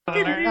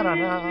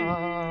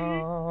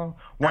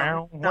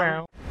Wow,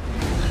 wow.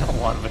 I don't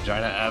want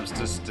vagina abs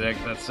to stick.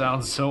 That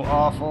sounds so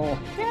awful.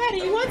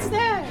 Daddy, what's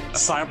that?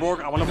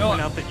 Cyborg, I want to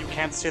point out that you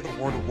can't say the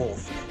word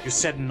wolf. You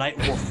said night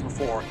wolf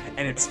before,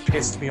 and it's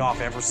pissed me off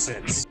ever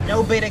since.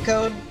 No beta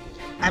code.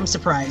 I'm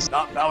surprised.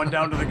 Not bowing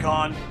down to the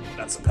con.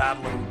 That's a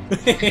paddling.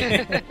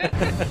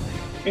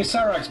 Hey,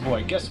 Cyrax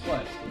boy, guess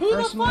what? Who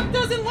the fuck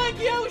doesn't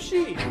like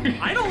Yoshi?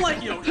 I don't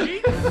like Yoshi.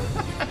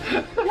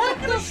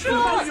 What the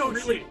fuck?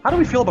 Yoshi. How do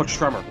we feel about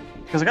Tremor?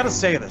 Because I gotta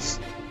say this.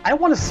 I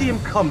want to see him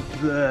come.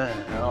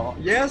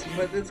 Yes,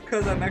 but it's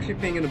because I'm actually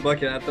peeing in a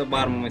bucket at the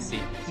bottom of my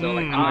seat. So,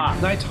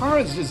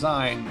 Naitara's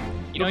design.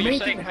 You know, you're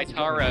saying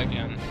Naitara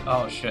again.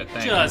 Oh shit,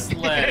 thank you. Just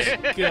let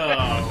it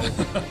go.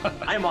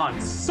 I'm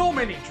on so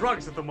many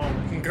drugs at the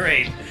moment.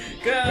 Great.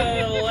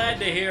 Glad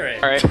to hear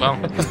it. Alright, well,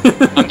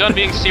 I'm done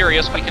being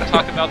serious. We can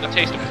talk about the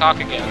taste of cock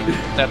again. If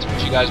that's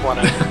what you guys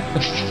want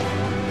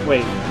to.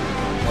 Wait.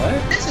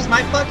 This is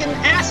my fucking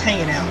ass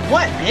hanging out.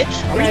 What,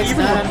 bitch? Are we even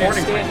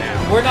recording right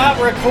now? We're not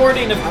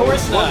recording, of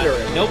course not.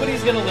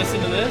 Nobody's gonna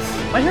listen to this.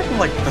 I hear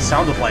like the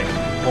sound of like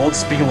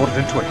bullets being loaded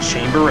into a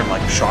chamber and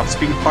like shots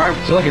being fired.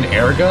 Is it like an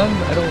air gun?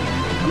 I don't.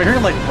 I'm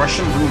hearing like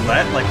Russian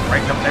roulette like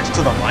right up next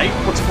to the mic.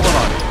 What's going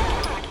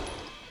on?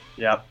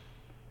 Yep.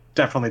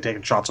 Definitely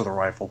taking shots with a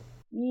rifle.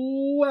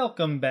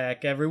 Welcome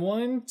back,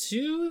 everyone,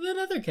 to the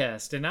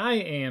Nethercast, and I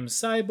am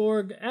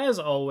Cyborg, as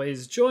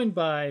always, joined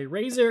by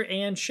Razor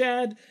and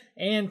Shad,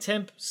 and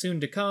Temp, soon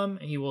to come.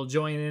 He will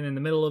join in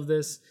the middle of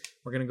this.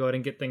 We're going to go ahead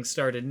and get things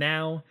started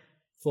now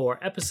for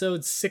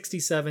episode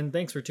 67.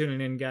 Thanks for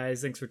tuning in,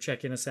 guys. Thanks for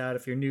checking us out.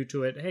 If you're new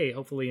to it, hey,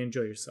 hopefully you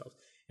enjoy yourself.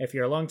 If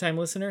you're a longtime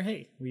listener,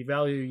 hey, we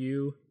value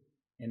you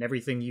and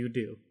everything you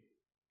do.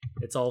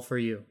 It's all for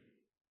you.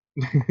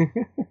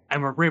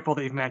 And we're grateful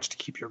that you've managed to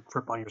keep your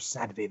grip on your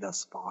sanity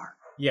thus far.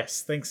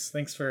 Yes, thanks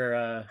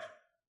for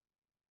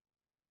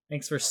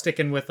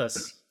sticking with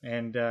us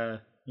and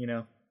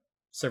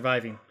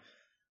surviving.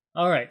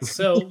 All right,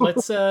 so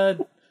let's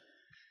go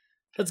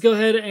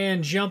ahead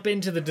and jump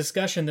into the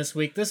discussion this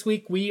week. This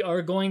week we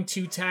are going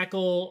to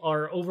tackle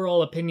our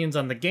overall opinions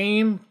on the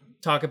game,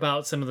 talk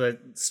about some of the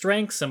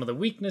strengths, some of the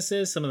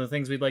weaknesses, some of the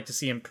things we'd like to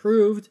see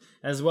improved,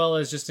 as well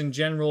as just in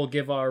general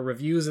give our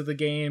reviews of the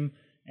game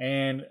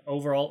and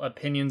overall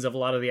opinions of a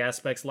lot of the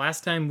aspects.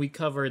 Last time we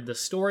covered the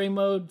story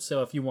mode,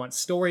 so if you want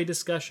story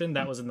discussion,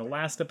 that was in the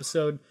last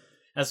episode.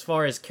 As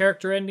far as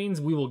character endings,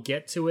 we will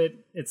get to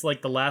it. It's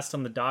like the last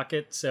on the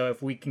docket, so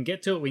if we can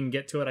get to it, we can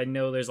get to it. I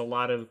know there's a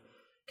lot of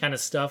kind of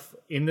stuff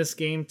in this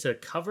game to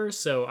cover,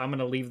 so I'm going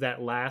to leave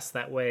that last.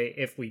 That way,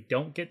 if we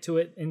don't get to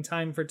it in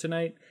time for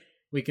tonight,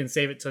 we can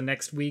save it till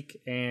next week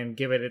and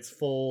give it its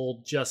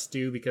full just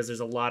due, because there's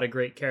a lot of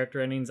great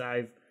character endings.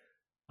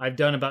 I've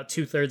done about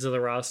 2/3 of the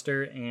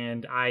roster,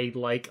 and I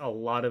like a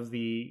lot of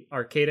the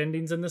arcade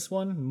endings in this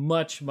one.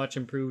 Much, much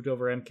improved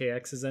over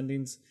MKX's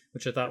endings,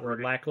 which I thought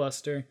were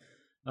lackluster.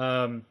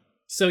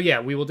 So yeah,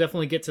 we will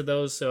definitely get to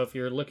those. So if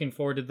you're looking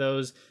forward to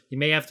those, you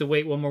may have to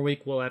wait one more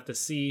week. We'll have to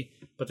see,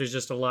 but there's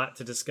just a lot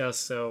to discuss.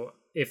 So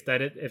if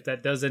that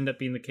does end up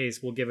being the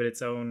case, we'll give it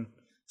its own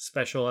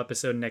special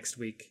episode next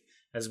week,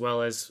 as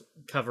well as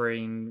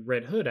covering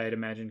Red Hood, I'd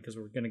imagine, because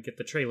we're going to get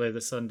the trailer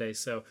this Sunday.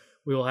 So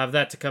we will have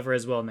that to cover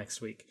as well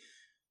next week.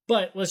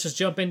 But let's just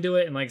jump into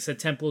it. And like I said,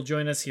 Temp will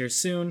join us here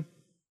soon,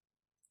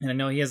 and I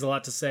know he has a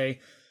lot to say.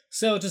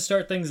 So to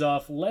start things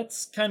off,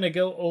 let's kind of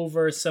go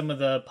over some of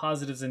the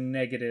positives and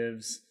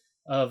negatives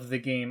of the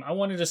game. I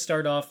wanted to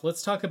start off,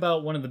 let's talk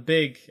about one of the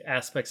big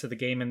aspects of the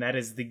game, and that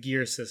is the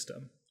gear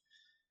system.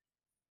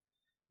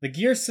 The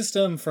gear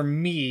system for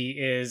me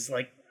is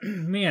like,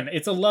 man,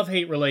 it's a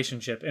love-hate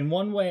relationship. In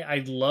one way,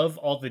 I love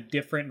all the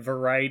different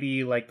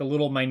variety, like the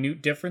little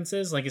minute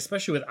differences, like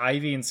especially with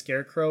Ivy and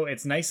Scarecrow.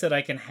 It's nice that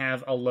I can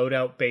have a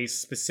loadout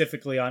based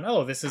specifically on,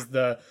 oh, this is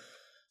the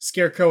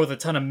Scarecrow with a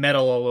ton of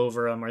metal all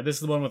over him, or this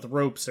is the one with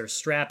ropes or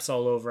straps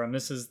all over him.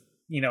 This is,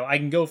 I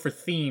can go for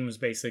themes,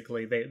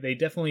 basically. They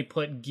definitely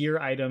put gear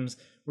items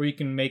where you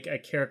can make a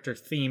character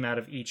theme out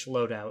of each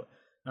loadout.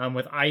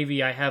 With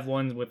Ivy, I have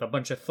ones with a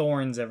bunch of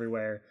thorns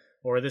everywhere,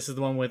 or this is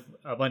the one with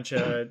a bunch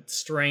of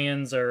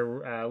strands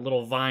or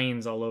little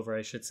vines all over,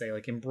 I should say,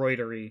 like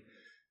embroidery.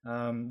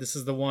 This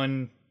is the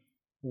one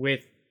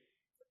with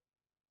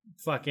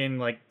fucking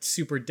like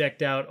super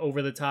decked out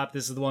over the top.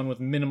 This is the one with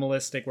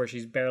minimalistic, where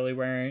she's barely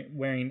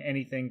wearing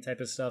anything type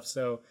of stuff.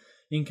 So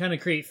you can kind of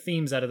create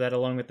themes out of that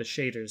along with the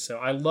shaders. So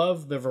I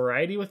love the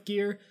variety with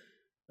gear,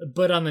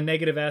 but on the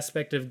negative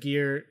aspect of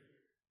gear,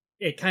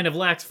 it kind of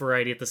lacks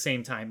variety at the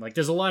same time. Like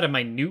there's a lot of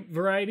minute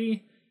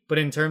variety, but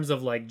in terms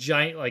of like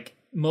giant, like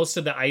most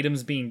of the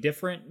items being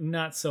different,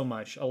 not so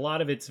much. A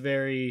lot of it's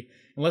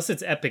unless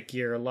it's epic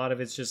gear, a lot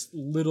of it's just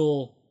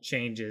little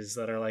changes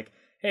that are like,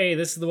 hey,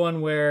 this is the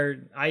one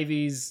where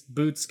Ivy's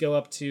boots go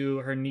up to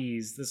her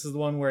knees. This is the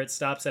one where it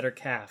stops at her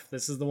calf.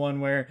 This is the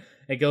one where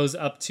it goes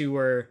up to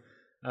her,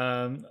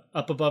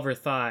 up above her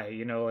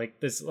thigh. Like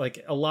this,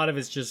 like a lot of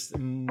it's just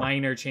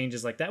minor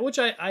changes like that, which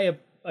I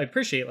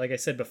appreciate, like I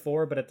said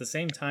before. But at the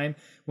same time,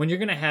 when you're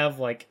going to have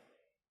like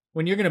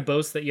when you're going to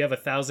boast that you have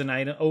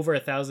over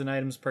 1,000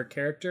 items per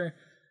character,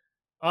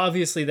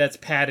 obviously that's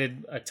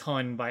padded a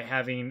ton by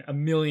having a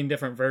million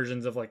different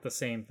versions of like the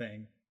same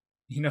thing.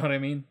 You know what I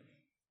mean?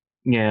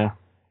 Yeah.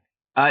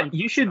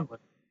 You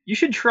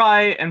should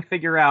try and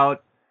figure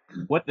out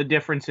what the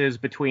difference is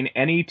between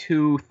any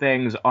two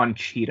things on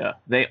Cheetah.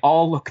 They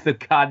all look the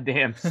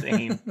goddamn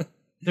same.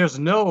 There's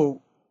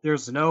no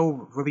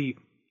really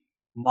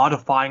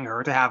modifying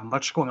her to have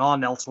much going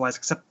on elsewise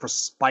except for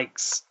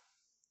spikes.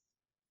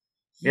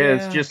 Yeah,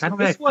 it's just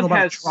this one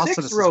has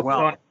 6 ropes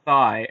on her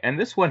thigh, and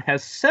this one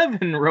has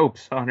 7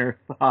 ropes on her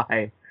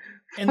thigh.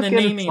 And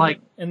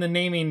the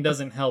naming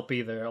doesn't help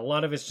either. A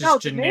lot of it's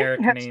just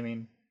generic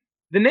naming.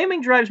 The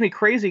naming drives me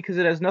crazy because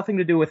it has nothing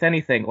to do with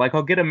anything. Like,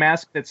 I'll get a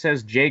mask that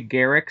says Jay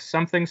Garrick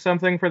something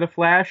something for the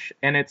Flash,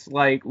 and it's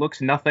like,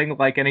 looks nothing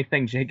like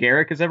anything Jay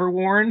Garrick has ever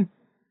worn.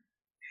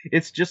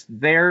 It's just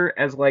there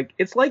as like,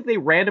 it's like they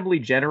randomly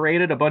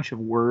generated a bunch of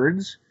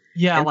words.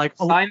 Yeah, and like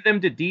assigned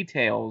them to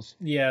details.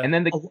 Yeah. And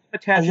then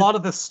a lot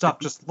of this stuff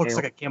just looks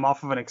like it came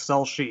off of an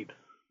Excel sheet.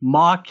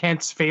 Ma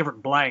Kent's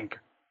favorite blank.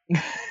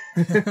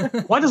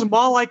 Why does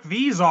Ma like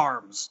these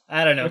arms?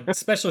 I don't know.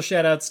 Special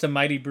shout outs to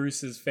Mighty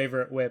Bruce's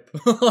favorite whip.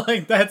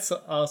 Like, that's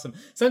awesome.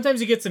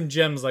 Sometimes you get some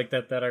gems like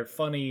that are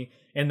funny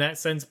in that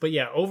sense. But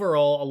yeah,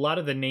 overall, a lot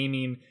of the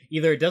naming,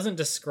 either it doesn't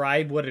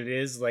describe what it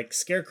is. Like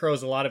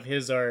Scarecrow's, a lot of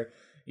his are,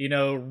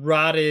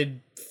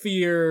 rotted,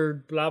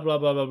 fear, blah, blah,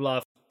 blah, blah,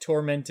 blah,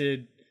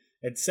 tormented,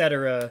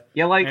 etc.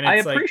 Yeah, like, I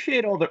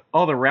appreciate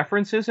all the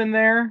references in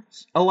there.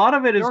 A lot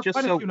of it is just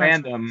so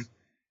random.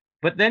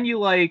 But then you,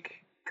 like,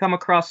 come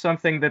across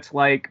something that's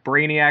like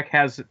Brainiac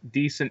has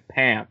decent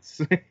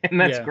pants, and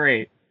that's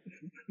great.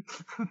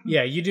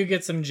 Yeah, you do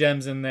get some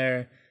gems in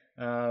there,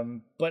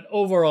 but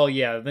overall,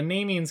 yeah, the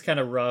naming's kind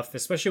of rough,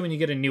 especially when you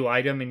get a new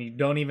item and you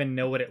don't even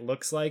know what it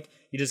looks like.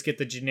 You just get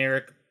the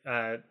generic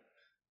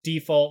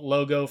default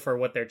logo for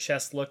what their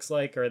chest looks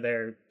like or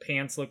their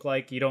pants look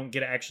like. You don't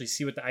get to actually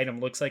see what the item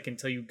looks like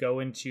until you go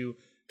into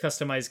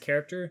customized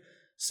character.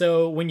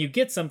 So when you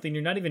get something,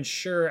 you're not even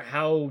sure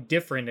how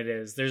different it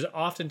is. There's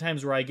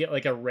oftentimes where I get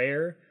like a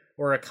rare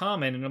or a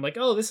common, and I'm like,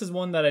 oh, this is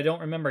one that I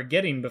don't remember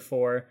getting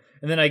before.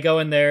 And then I go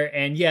in there,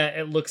 and yeah,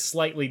 it looks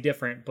slightly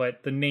different,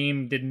 but the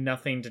name did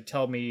nothing to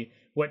tell me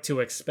what to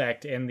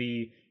expect, and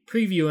the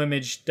preview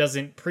image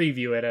doesn't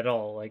preview it at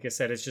all. Like I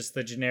said, it's just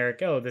the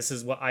generic, oh, this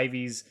is what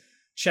Ivy's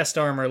chest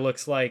armor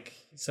looks like,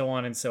 so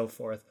on and so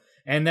forth.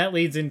 And that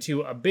leads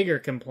into a bigger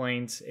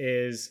complaint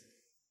is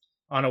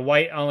on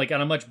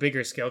a much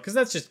bigger scale, because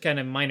that's just kind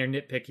of minor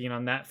nitpicking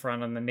on that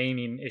front, on the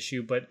naming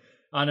issue. But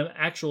on an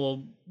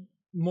actual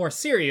more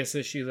serious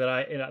issue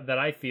that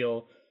I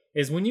feel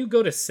is when you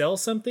go to sell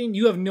something,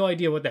 you have no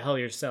idea what the hell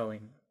you're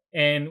selling.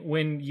 And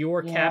when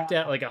you're capped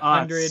at like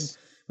 100,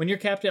 when you're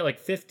capped at like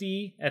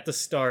 50 at the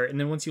start, and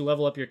then once you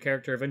level up your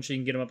character, eventually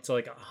you can get them up to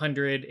like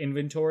 100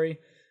 inventory.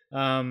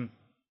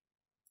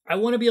 I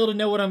want to be able to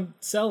know what I'm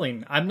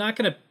selling. I'm not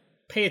going to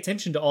pay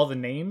attention to all the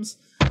names.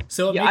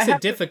 So it makes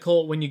it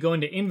difficult when you go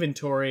into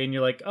inventory and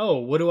you're like, oh,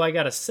 what do I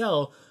got to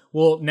sell?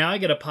 Well, now I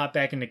got to pop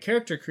back into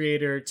Character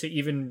Creator to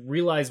even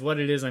realize what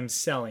it is I'm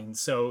selling.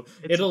 So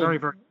it's a very,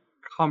 very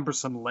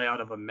cumbersome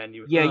layout of a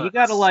menu. Yeah, you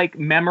got to like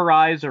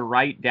memorize or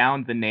write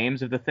down the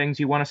names of the things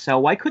you want to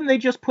sell. Why couldn't they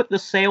just put the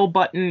sale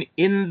button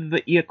in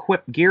the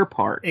equip gear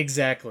part?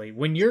 Exactly.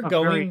 When you're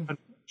going... Very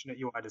unfortunate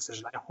UI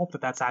decision. I hope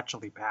that's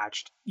actually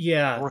patched.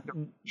 Yeah.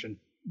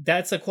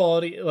 That's a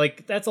quality,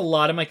 like, that's a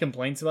lot of my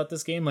complaints about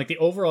this game. Like, the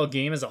overall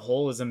game as a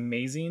whole is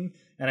amazing,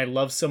 and I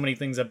love so many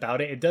things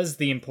about it. It does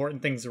the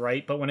important things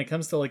right, but when it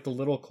comes to, like, the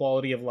little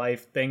quality of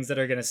life, things that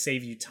are going to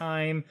save you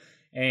time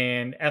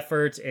and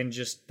effort and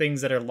just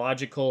things that are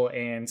logical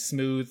and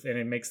smooth, and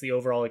it makes the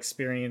overall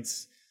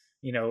experience,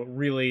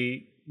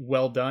 really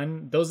well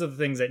done, those are the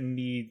things that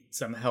need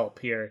some help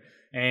here.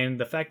 And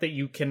the fact that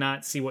you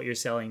cannot see what you're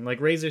selling, like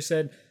Razor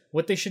said,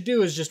 what they should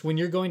do is just when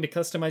you're going to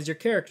customize your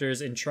characters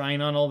and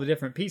trying on all the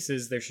different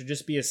pieces, there should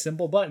just be a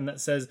simple button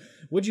that says,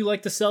 would you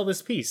like to sell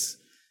this piece?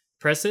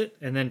 Press it,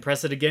 and then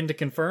press it again to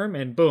confirm,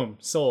 and boom,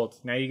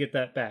 sold. Now you get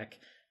that back.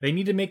 They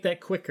need to make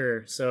that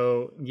quicker.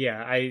 So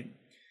yeah,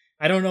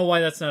 I don't know why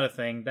that's not a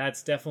thing.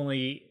 That's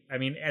definitely, I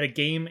mean, at a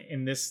game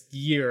in this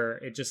year,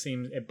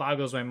 it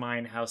boggles my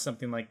mind how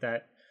something like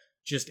that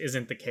just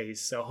isn't the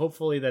case. So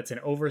hopefully that's an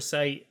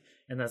oversight,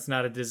 and that's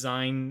not a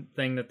design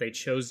thing that they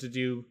chose to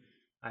do.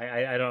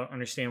 I don't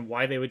understand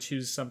why they would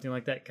choose something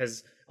like that,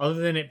 because other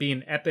than it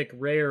being epic,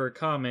 rare, or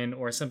common,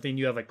 or something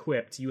you have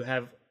equipped, you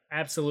have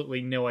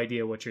absolutely no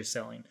idea what you're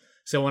selling.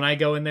 So when I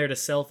go in there to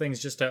sell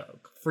things just to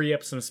free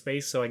up some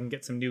space so I can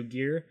get some new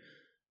gear,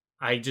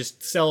 I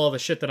just sell all the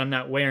shit that I'm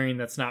not wearing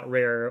that's not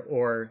rare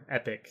or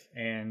epic.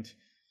 And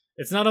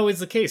it's not always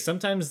the case.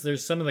 Sometimes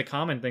there's some of the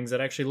common things that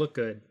actually look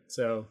good.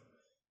 So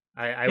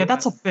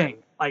that's a thing.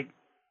 Like,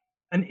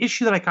 an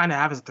issue that I kind of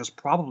have is that there's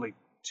probably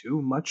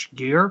too much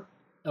gear.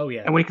 Oh,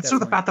 yeah. And when you consider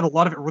the fact that a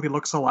lot of it really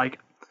looks alike,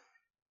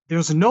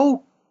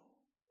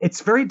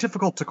 it's very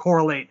difficult to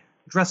correlate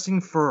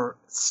dressing for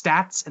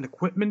stats and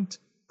equipment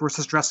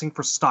versus dressing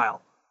for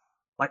style.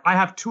 Like I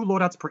have 2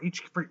 loadouts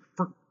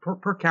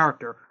per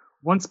character.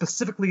 One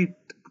specifically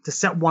to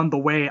set one the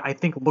way I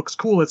think looks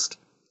coolest,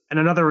 and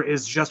another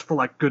is just for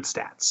like good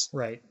stats.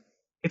 Right.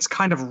 It's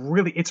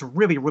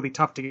really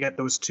tough to get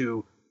those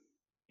 2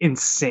 in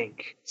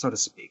sync, so to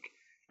speak.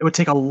 It would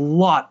take a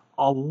lot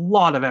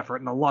of effort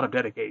and a lot of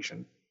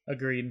dedication.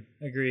 Agreed.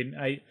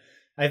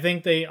 I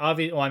think they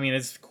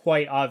it's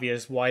quite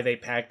obvious why they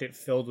packed it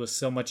filled with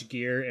so much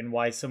gear and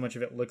why so much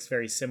of it looks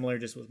very similar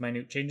just with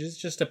minute changes,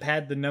 just to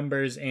pad the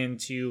numbers and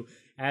to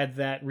add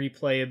that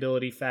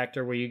replayability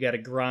factor where you got to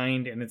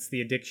grind and it's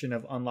the addiction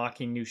of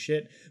unlocking new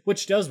shit,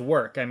 which does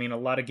work. I mean, a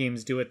lot of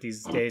games do it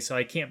these days, so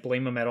I can't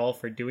blame them at all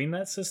for doing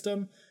that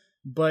system,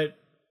 but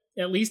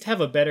at least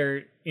have a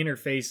better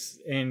interface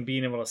and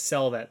being able to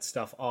sell that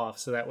stuff off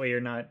so that way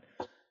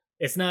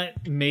it's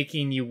not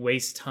making you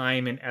waste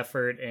time and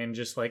effort and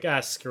just like,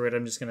 screw it,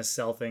 I'm just going to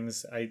sell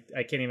things. I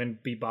can't even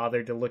be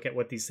bothered to look at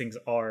what these things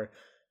are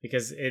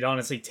because it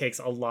honestly takes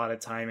a lot of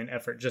time and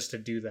effort just to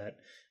do that.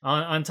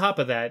 On top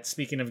of that,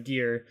 speaking of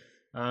gear,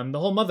 the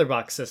whole mother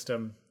box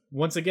system,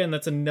 once again,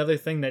 that's another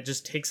thing that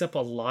just takes up a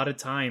lot of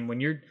time.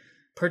 When you're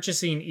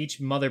purchasing each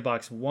mother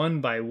box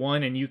one by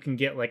one and you can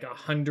get like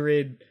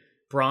 100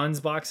 bronze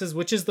boxes,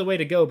 which is the way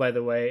to go, by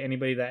the way.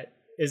 Anybody that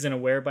isn't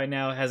aware by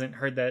now, hasn't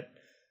heard that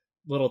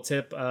little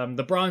tip,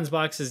 the bronze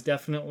boxes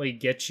definitely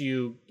get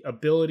you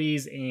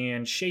abilities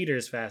and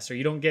shaders faster.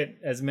 You don't get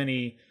as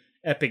many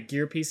epic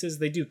gear pieces.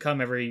 They do come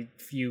every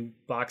few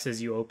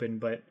boxes you open,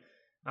 but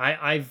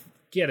I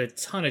get a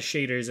ton of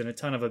shaders and a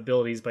ton of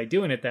abilities by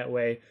doing it that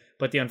way.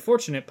 But the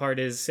unfortunate part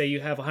is, say you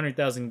have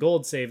 100,000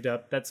 gold saved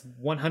up, that's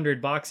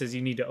 100 boxes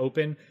you need to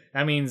open.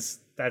 That means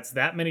that's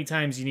that many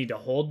times you need to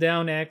hold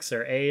down X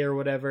or A or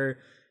whatever.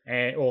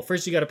 And well,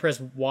 first you got to press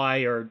Y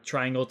or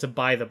triangle to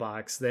buy the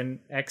box, then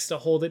X to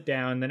hold it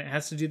down, then it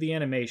has to do the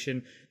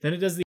animation, then it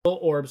does the little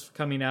orbs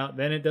coming out,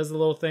 then it does the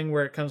little thing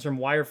where it comes from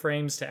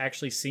wireframes to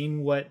actually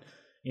seeing what,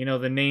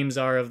 the names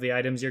are of the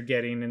items you're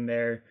getting and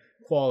their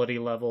quality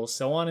level,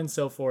 so on and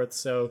so forth.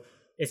 So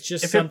it's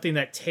just something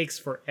that takes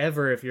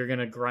forever if you're going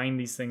to grind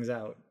these things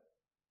out.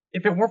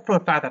 If it weren't for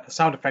the fact that the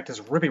sound effect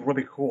is really,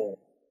 really cool,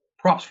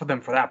 props for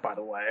them for that, by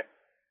the way,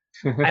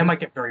 I might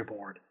get very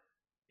bored.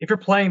 If you're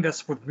playing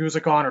this with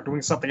music on or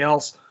doing something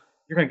else,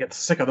 you're going to get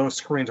sick of those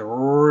screens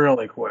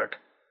really quick.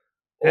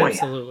 Oh,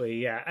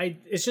 absolutely, yeah.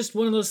 It's just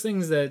one of those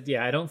things that,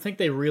 I don't think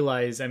they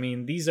realize. I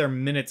mean, these are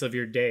minutes of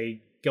your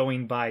day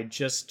going by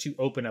just to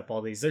open up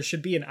all these. There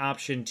should be an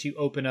option to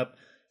open up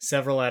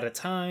several at a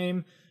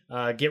time.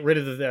 Get rid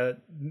of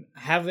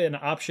have an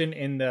option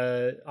in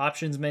the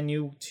options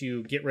menu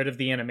to get rid of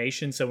the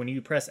animation. So when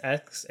you press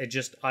X, it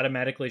just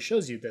automatically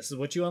shows you this is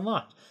what you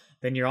unlocked.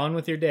 Then you're on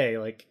with your day,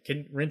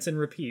 can rinse and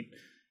repeat.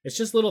 It's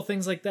just little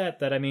things like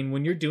that, I mean,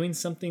 when you're doing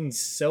something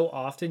so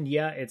often,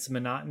 it's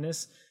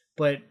monotonous,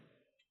 but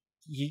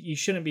you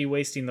shouldn't be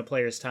wasting the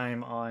player's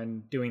time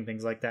on doing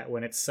things like that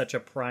when it's such a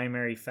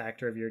primary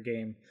factor of your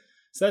game.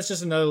 So that's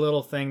just another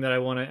little thing that I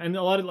want to, and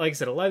like I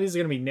said, a lot of these are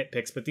going to be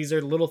nitpicks, but these are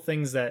little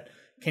things that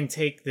can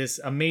take this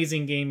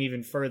amazing game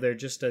even further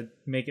just to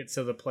make it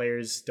so the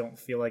players don't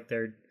feel like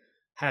they're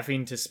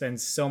having to spend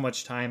so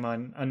much time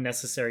on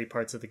unnecessary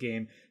parts of the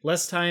game.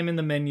 Less time in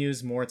the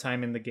menus, more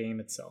time in the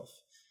game itself.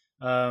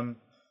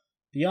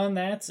 Beyond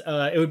that,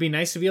 it would be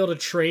nice to be able to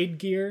trade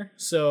gear.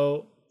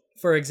 So,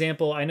 for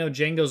example, I know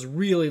Django's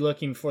really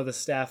looking for the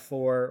staff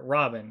for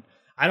Robin.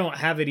 I don't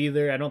have it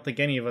either. I don't think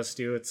any of us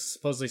do. It's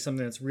supposedly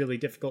something that's really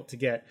difficult to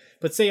get.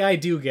 But say I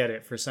do get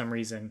it for some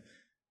reason.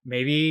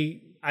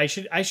 Maybe I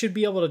should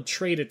be able to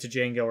trade it to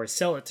Django or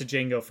sell it to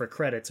Django for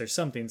credits or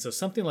something. So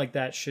something like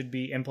that should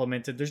be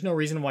implemented. There's no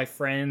reason why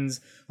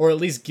friends or at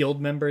least guild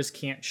members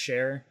can't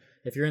share.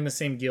 If you're in the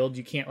same guild,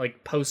 you can't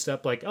post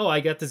up oh, I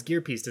got this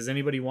gear piece. Does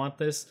anybody want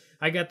this?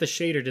 I got the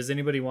shader. Does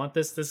anybody want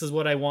this? This is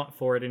what I want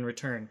for it in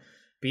return.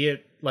 Be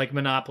it like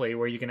Monopoly,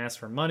 where you can ask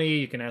for money,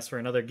 you can ask for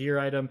another gear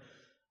item.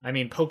 I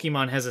mean,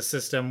 Pokemon has a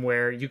system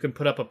where you can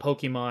put up a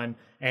Pokemon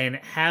and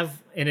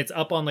it's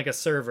up on a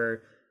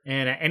server,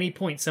 and at any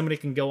point somebody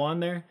can go on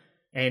there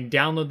and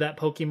download that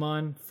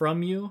Pokemon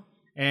from you,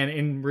 and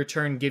in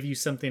return give you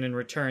something in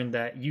return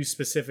that you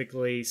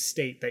specifically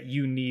state that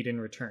you need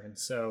in return.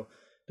 So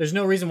there's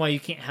no reason why you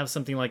can't have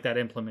something like that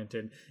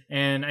implemented.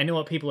 And I know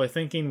what people are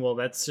thinking, well,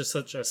 that's just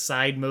such a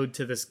side mode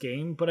to this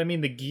game. But I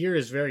mean, the gear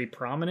is very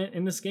prominent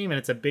in this game, and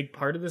it's a big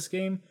part of this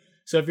game.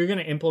 So if you're going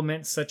to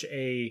implement such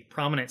a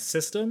prominent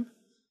system,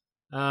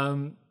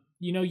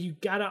 you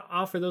got to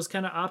offer those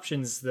kind of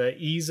options, the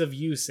ease of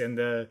use and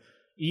the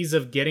ease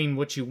of getting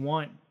what you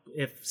want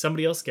if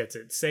somebody else gets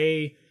it.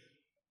 Say,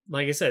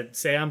 like I said,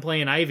 say I'm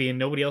playing Ivy and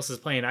nobody else is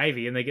playing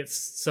Ivy, and they get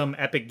some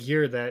epic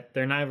gear that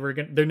they're never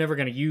going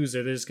to use,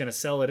 or they're just going to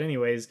sell it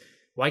anyways.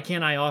 Why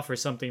can't I offer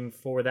something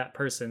for that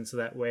person so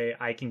that way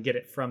I can get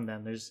it from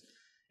them?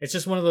 It's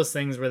just one of those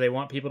things where they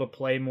want people to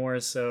play more,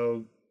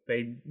 so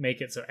they make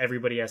it so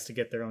everybody has to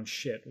get their own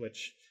shit,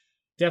 which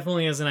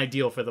definitely isn't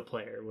ideal for the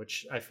player,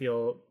 which I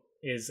feel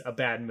is a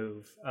bad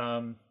move.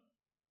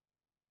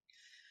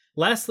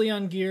 Lastly,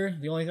 on gear,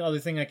 the only other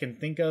thing I can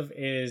think of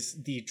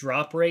is the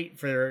drop rate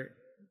for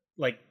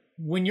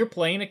when you're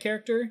playing a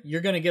character,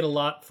 you're going to get a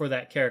lot for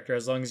that character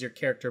as long as your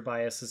character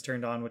bias is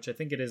turned on, which I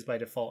think it is by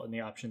default in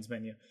the options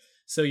menu.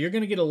 So you're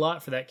going to get a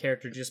lot for that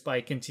character just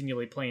by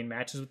continually playing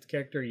matches with the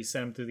character. You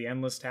send them through the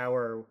Endless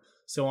Tower or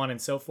so on and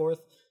so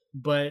forth.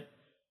 But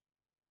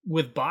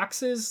with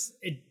boxes,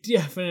 it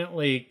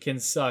definitely can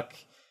suck.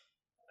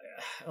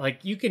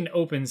 Like, you can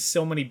open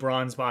so many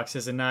bronze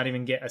boxes and not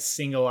even get a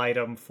single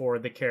item for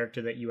the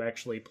character that you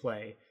actually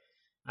play.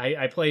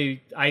 I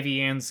play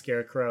Ivy and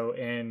Scarecrow,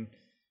 and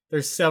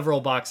there's several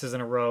boxes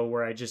in a row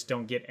where I just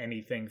don't get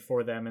anything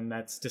for them, and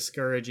that's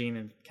discouraging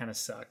and kind of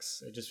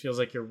sucks. It just feels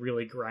like you're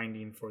really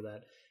grinding for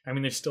that. I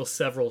mean, there's still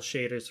several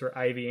shaders for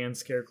Ivy and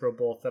Scarecrow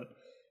both that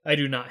I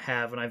do not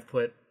have, and I've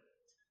put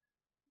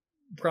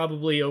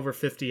probably over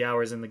 50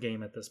 hours in the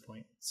game at this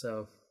point.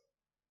 So,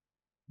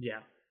 yeah,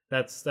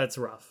 that's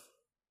rough.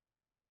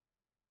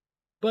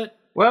 But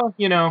well,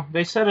 you know,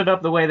 they set it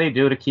up the way they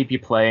do to keep you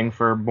playing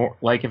for more.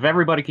 Like, if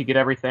everybody could get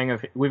everything,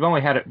 we've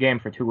only had a game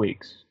for 2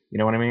 weeks. You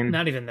know what I mean?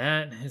 not even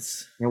that.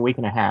 It's a week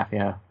and a half,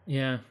 yeah.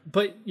 Yeah,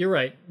 but you're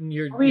right.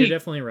 You're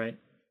definitely right.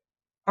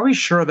 Are we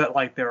sure that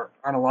like there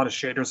aren't a lot of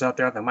shaders out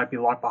there that might be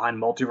locked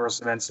behind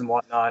multiverse events and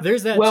whatnot?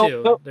 There's that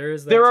too.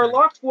 There are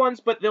locked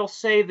ones, but they'll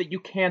say that you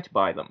can't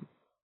buy them.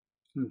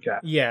 Okay.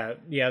 Yeah.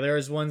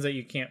 There's ones that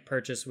you can't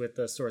purchase with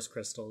the source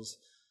crystals.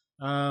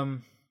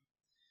 Beyond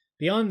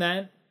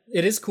that,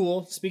 it is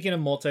cool. Speaking of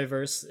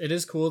multiverse, it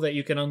is cool that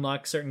you can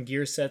unlock certain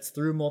gear sets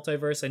through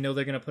multiverse. I know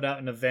they're going to put out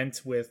an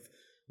event with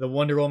the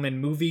Wonder Woman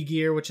movie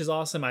gear, which is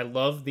awesome. I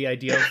love the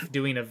idea of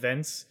doing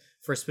events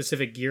for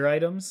specific gear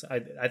items.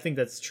 I think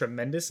that's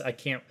tremendous. I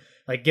can't,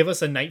 like, give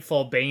us a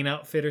Nightfall Bane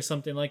outfit or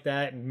something like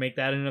that and make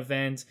that an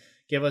event.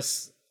 Give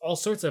us all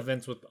sorts of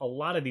events with a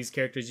lot of these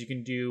characters. You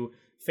can do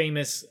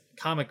famous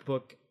comic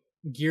book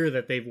gear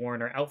that they've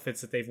worn or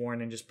outfits that they've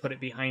worn and just put it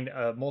behind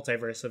a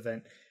multiverse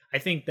event. I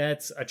think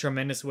that's a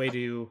tremendous way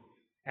to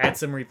add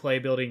some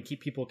replayability and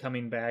keep people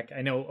coming back.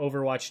 I know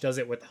Overwatch does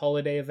it with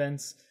holiday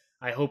events.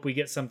 I hope we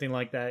get something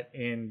like that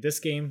in this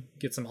game.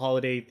 Get some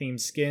holiday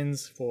themed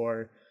skins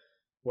for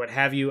what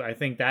have you. I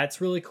think that's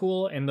really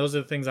cool, and those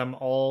are the things I'm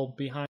all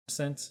behind.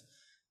 So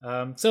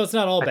it's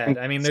not all bad.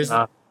 I mean, there's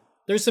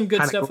some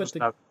good stuff with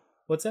the.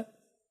 What's that?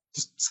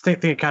 Just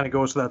think it kind of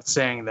goes without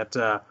saying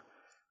that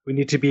we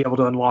need to be able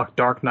to unlock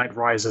Dark Knight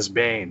Rises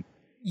Bane.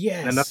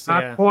 Yes, and at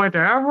that point,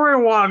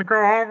 everyone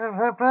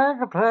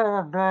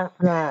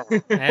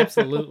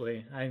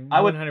absolutely.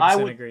 I would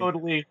agree.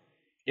 Totally.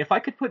 If I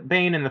could put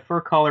Bane in the fur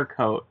collar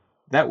coat,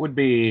 that would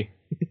be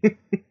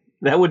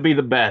that would be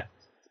the best.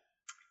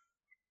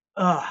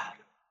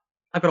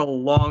 I've got a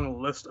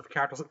long list of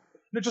characters.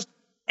 Just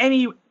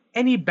any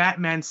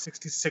Batman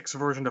 66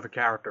 version of a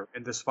character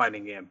in this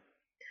fighting game.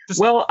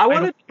 I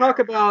wanted to talk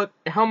about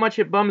how much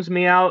it bums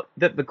me out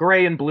that the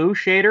gray and blue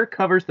shader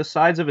covers the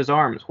sides of his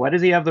arms. Why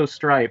does he have those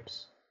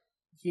stripes?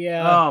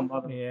 Yeah.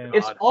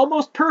 It's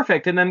almost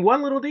perfect, and then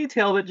one little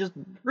detail that just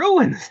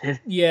ruins it.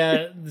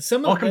 Yeah.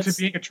 Welcome to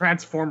being a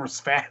Transformers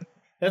fan.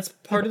 That's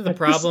part of the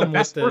problem.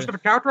 This is the best version of a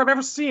character I've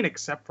ever seen,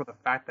 except for the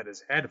fact that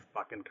his head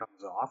fucking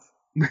comes off.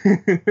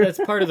 That's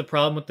part of the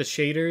problem with the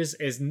shaders,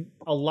 is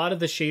a lot of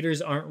the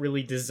shaders aren't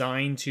really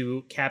designed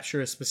to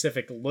capture a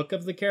specific look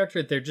of the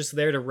character. They're just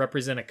there to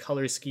represent a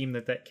color scheme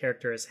that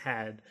character has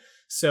had.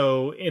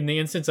 So in the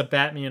instance of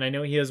Batman, I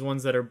know he has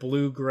ones that are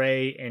blue,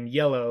 gray, and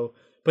yellow,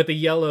 but the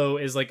yellow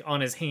is like on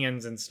his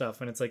hands and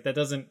stuff, and it's like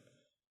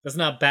that's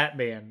not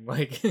Batman.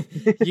 Like,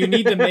 you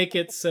need to make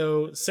it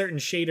so certain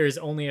shaders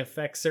only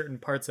affect certain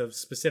parts of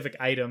specific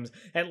items,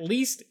 at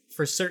least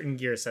for certain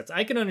gear sets.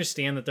 I can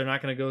understand that they're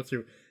not going to go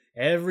through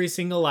every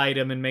single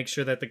item and make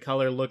sure that the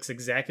color looks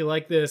exactly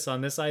like this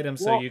on this item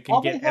so you can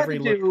get every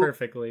look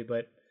perfectly,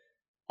 but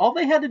all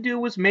they had to do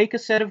was make a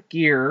set of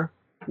gear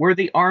where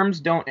the arms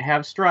don't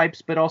have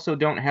stripes but also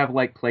don't have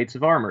like plates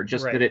of armor,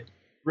 just that it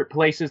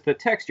replaces the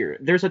texture.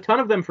 There's a ton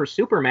of them for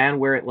Superman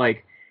where it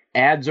like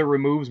adds or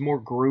removes more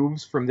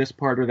grooves from this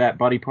part or that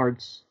body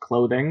part's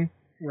clothing.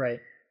 Right.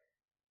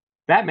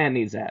 Batman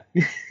needs that.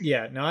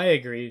 Yeah, no, I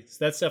agree.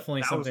 That's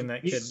definitely something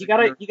that could...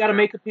 You gotta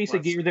make a piece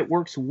of gear that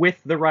works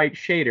with the right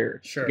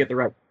shader to get the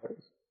right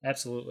colors.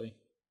 Absolutely.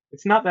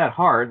 It's not that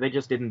hard, they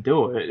just didn't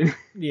do it.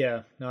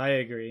 Yeah, no, I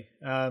agree.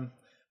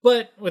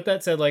 But with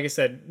that said, like I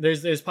said,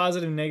 there's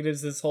positive and negatives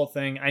to this whole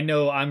thing. I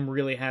know I'm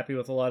really happy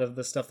with a lot of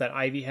the stuff that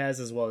Ivy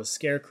has, as well as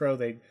Scarecrow.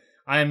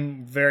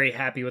 I'm very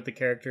happy with the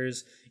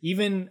characters.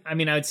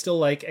 I'd still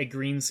like a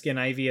green skin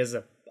Ivy as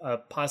a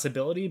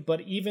possibility,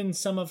 but even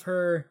some of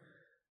her...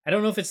 I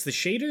don't know if it's the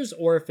shaders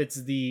or if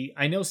it's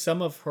I know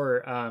some of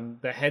her,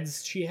 the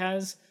heads she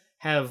has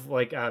have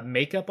like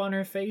makeup on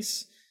her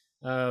face.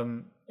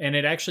 And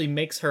it actually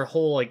makes her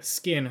whole like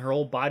skin, her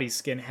whole body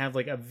skin have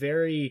like a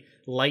very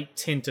light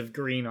tint of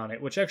green on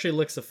it, which actually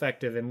looks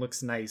effective and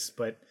looks nice.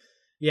 But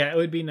yeah, it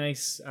would be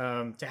nice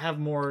to have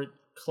more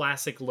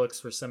classic looks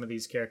for some of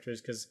these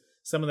characters, because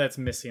some of that's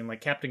missing.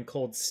 Like Captain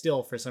Cold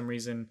still, for some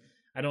reason,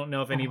 I don't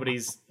know if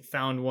anybody's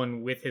found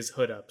one with his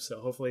hood up. So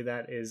hopefully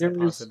that is a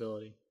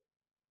possibility.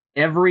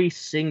 Every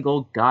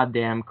single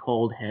goddamn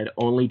Cold head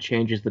only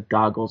changes the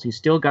goggles. He's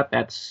still got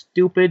that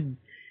stupid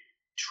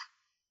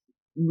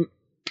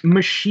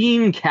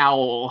Machine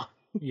Cowl.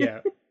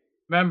 Yeah.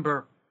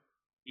 Remember,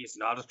 he's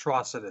not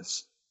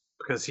Atrocitus,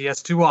 because he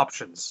has two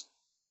options.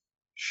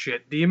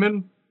 Shit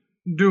Demon,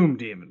 Doom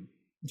Demon.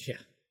 Yeah.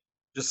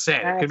 Just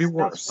saying, it could be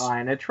worse. That's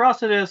fine.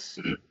 Atrocitus,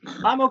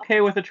 I'm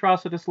okay with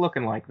Atrocitus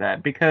looking like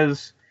that,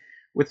 because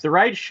with the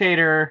right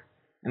shader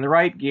and the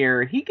right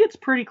gear, he gets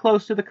pretty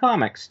close to the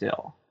comics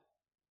still.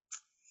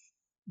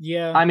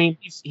 Yeah. I mean,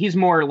 he's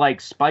more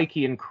like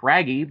spiky and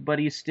craggy, but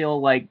he's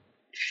still like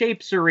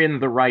shapes are in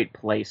the right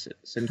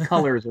places and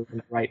colors are in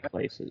the right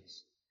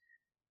places.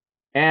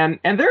 And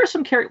there are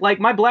some like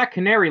my Black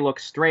Canary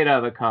looks straight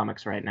out of the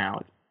comics right now.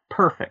 It's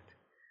perfect.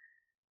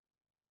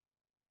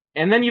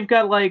 And then you've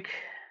got like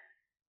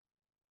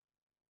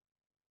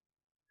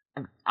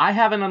I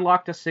haven't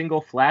unlocked a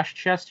single Flash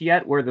chest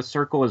yet where the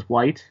circle is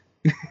white.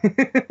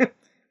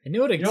 I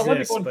know it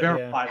exists, but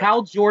yeah.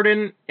 Hal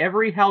Jordan,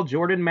 every Hal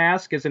Jordan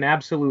mask is an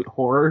absolute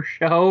horror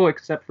show,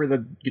 except for the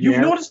generic. You've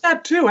noticed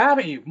that too,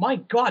 haven't you? My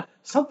God,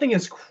 something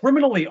is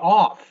criminally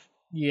off.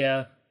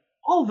 Yeah.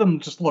 All of them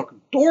just look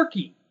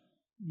dorky.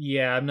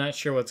 Yeah, I'm not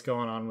sure what's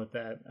going on with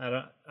that.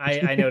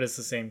 I noticed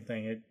the same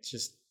thing. It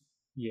just,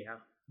 yeah.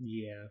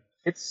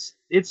 It's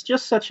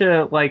just such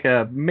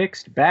a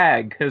mixed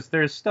bag, because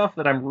there's stuff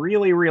that I'm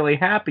really, really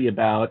happy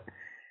about,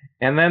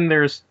 and then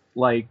there's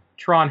like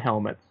Tron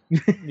helmets.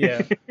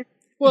 Yeah.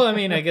 Well, I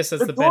mean, I guess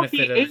that's the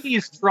benefit of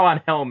 80s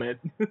Tron helmet.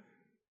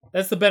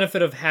 That's the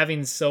benefit of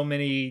having so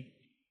many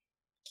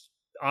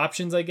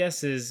options, I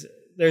guess, is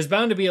there's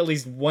bound to be at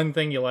least one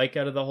thing you like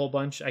out of the whole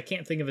bunch. I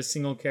can't think of a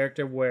single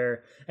character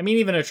where, I mean,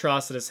 even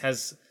Atrocitus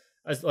has,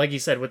 like you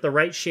said, with the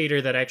right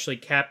shader that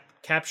actually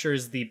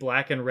captures the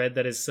black and red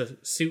that his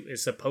suit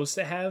is supposed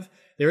to have.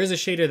 There is a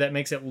shader that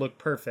makes it look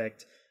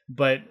perfect,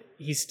 but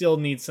he still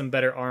needs some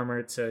better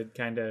armor to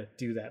kind of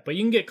do that. But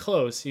you can get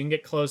close. You can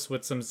get close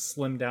with some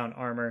slimmed down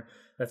armor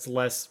that's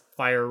less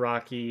fire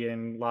rocky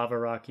and lava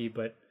rocky.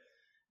 But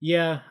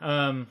yeah.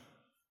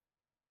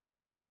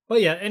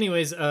 But yeah,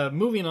 anyways,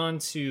 moving on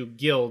to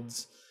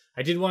guilds.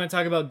 I did want to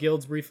talk about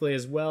guilds briefly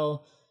as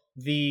well.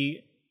 The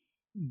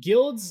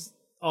guilds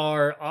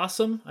are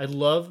awesome.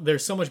 They're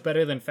so much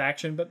better than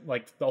faction, but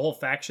like the whole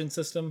faction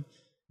system,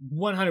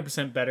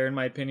 100% better in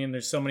my opinion.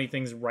 There's so many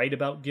things right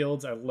about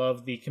guilds. I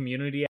love the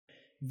community.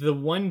 The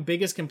one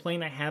biggest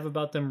complaint I have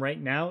about them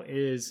right now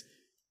is,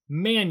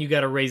 man, you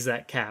got to raise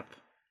that cap.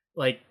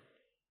 Like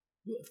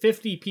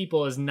 50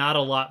 people is not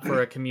a lot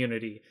for a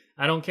community.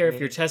 I don't care if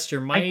you're Test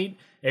Your Might,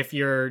 if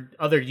you're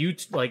other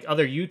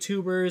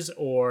YouTubers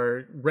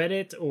or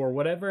Reddit or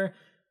whatever.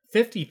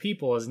 50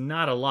 people is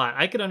not a lot.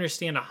 I could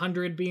understand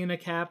 100 being a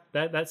cap.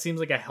 That seems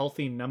like a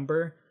healthy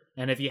number.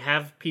 And if you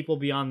have people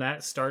beyond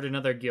that, start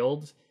another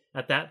guild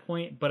at that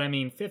point. But I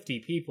mean, 50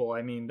 people,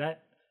 I mean,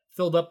 that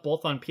filled up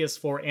both on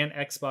PS4 and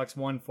Xbox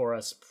One for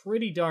us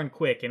pretty darn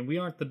quick. And we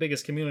aren't the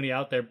biggest community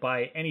out there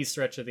by any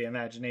stretch of the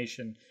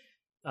imagination.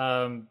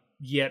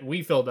 Yet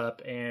we filled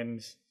up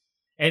and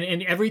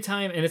every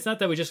time, and it's not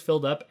that we just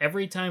filled up,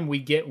 every time we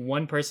get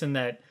one person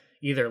that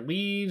either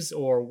leaves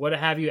or what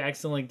have you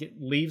accidentally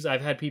leaves,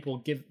 I've had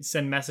people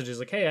send messages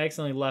like, hey, I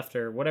accidentally left,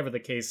 or whatever the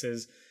case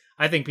is.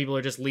 I think people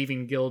are just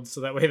leaving guilds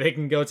so that way they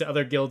can go to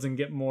other guilds and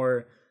get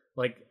more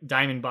like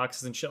diamond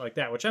boxes and shit like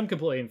that, which I'm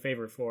completely in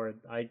favor for.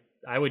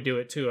 I would do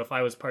it too if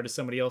I was part of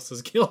somebody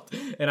else's guild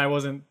and I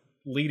wasn't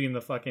leading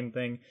the fucking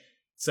thing.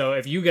 So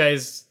if you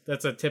guys,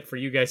 that's a tip for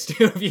you guys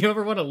too. If you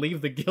ever want to leave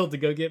the guild to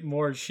go get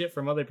more shit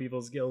from other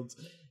people's guilds,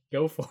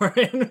 go for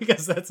it,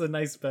 because that's a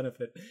nice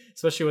benefit,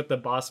 especially with the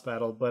boss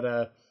battle.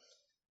 But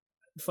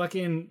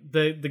fucking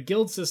the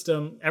guild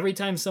system, every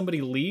time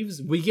somebody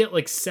leaves, we get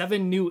like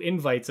 7 new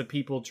invites of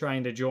people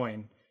trying to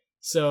join.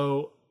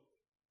 So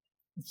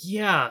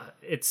yeah,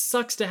 it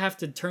sucks to have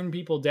to turn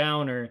people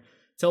down or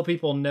tell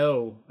people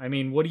no. I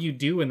mean, what do you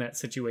do in that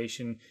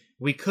situation?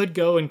 We could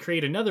go and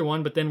create another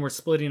one, but then we're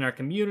splitting our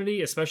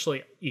community,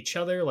 especially each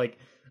other. Like,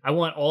 I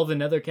want all the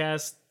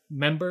Nethercast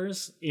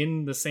members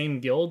in the same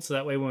guild, so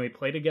that way when we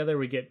play together,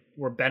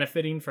 we're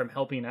benefiting from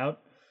helping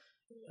out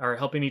or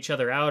helping each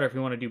other out. Or if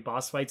we want to do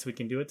boss fights, we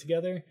can do it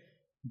together.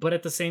 But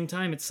at the same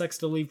time, it sucks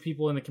to leave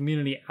people in the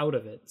community out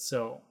of it.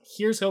 So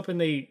here's hoping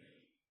they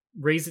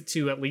raise it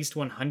to at least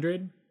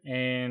 100,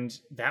 and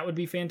that would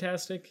be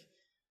fantastic.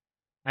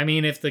 I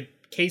mean, if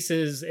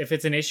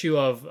it's an issue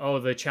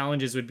of, the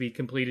challenges would be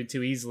completed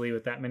too easily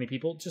with that many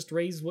people, just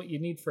raise what you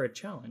need for a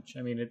challenge.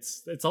 I mean,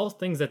 it's all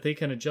things that they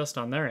can adjust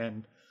on their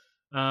end.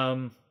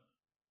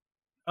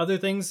 Other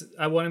things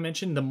I want to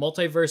mention, the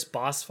multiverse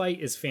boss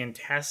fight is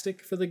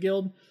fantastic for the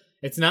guild.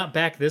 It's not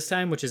back this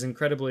time, which is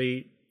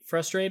incredibly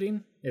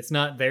frustrating. It's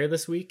not there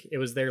this week. It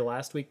was there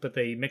last week, but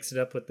they mixed it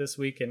up with this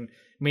week and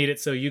made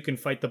it so you can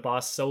fight the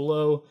boss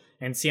solo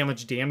and see how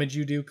much damage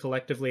you do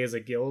collectively as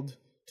a guild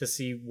to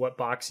see what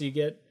box you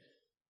get.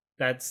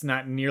 That's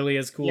not nearly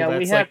as cool. Yeah,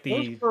 that's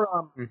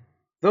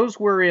those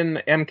were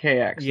in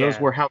MKX. Yeah. Those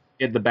were how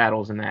we did the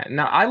battles in that.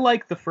 Now, I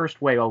like the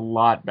first way a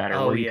lot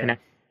better, where you can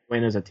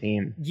win as a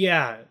team.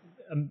 Yeah,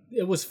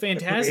 it was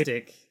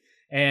fantastic,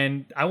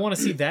 and I want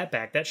to see that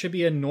back. That should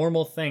be a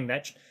normal thing.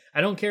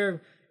 I don't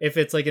care if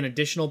it's like an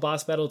additional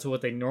boss battle to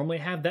what they normally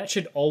have, that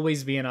should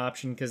always be an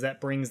option because that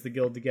brings the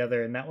guild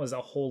together, and that was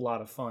a whole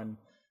lot of fun.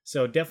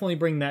 So definitely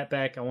bring that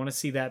back. I want to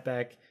see that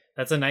back.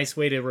 That's a nice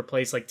way to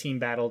replace like team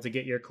battle to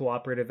get your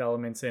cooperative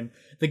elements in.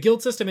 The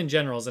guild system in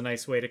general is a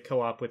nice way to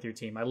co-op with your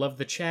team. I love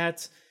the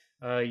chat.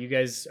 You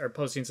guys are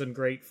posting some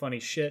great funny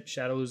shit.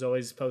 Shadowloo's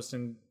always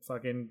posting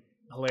fucking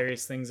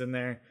hilarious things in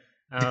there.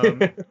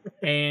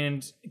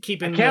 And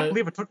keeping I can't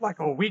believe it took like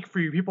a week for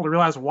you people to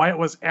realize why it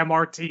was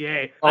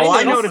MRTA.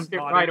 I noticed it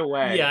right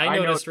away. Yeah, I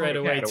noticed right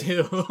away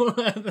too.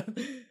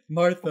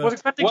 Martha. I was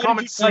expecting Why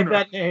comments did you sooner.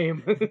 like that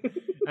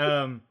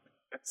name?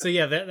 So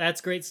yeah, that's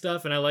great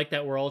stuff, and I like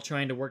that we're all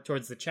trying to work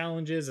towards the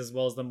challenges as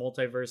well as the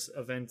multiverse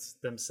events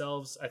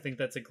themselves. I think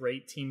that's a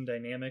great team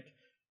dynamic.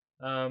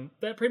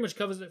 That pretty much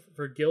covers it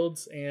for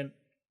guilds, and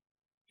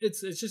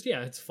it's just,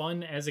 yeah, it's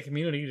fun as a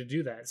community to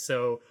do that.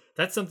 So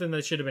that's something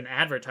that should have been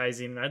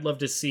advertising, and I'd love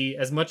to see,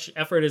 as much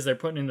effort as they're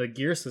putting into the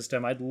gear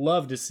system, I'd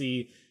love to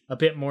see a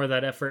bit more of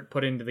that effort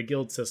put into the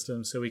guild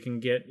system so we can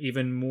get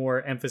even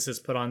more emphasis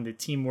put on the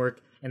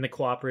teamwork and the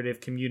cooperative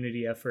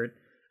community effort.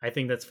 I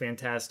think that's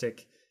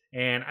fantastic.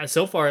 And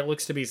so far, it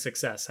looks to be a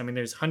success. I mean,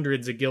 there's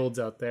hundreds of guilds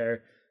out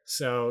there,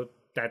 so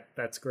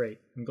that's great.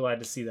 I'm glad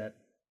to see that.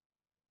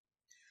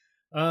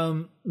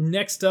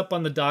 Next up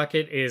on the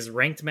docket is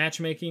ranked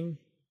matchmaking.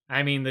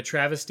 I mean, the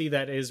travesty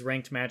that is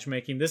ranked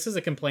matchmaking. This is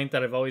a complaint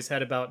that I've always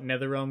had about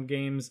NetherRealm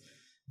games.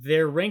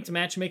 Their ranked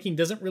matchmaking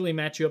doesn't really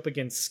match you up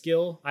against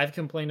skill. I've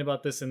complained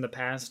about this in the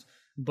past,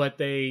 but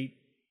they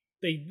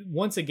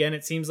once again,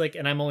 it seems like,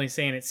 and I'm only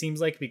saying it seems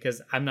like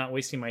because I'm not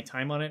wasting my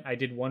time on it. I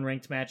did one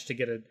ranked match to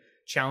get a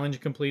challenge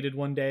completed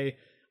one day.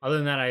 Other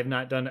than that, I have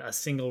not done a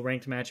single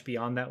ranked match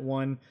beyond that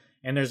one.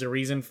 And there's a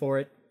reason for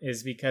it,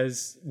 is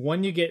because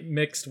one, you get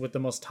mixed with the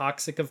most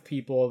toxic of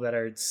people that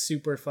are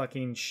super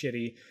fucking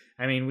shitty.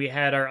 I mean, we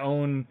had our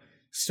own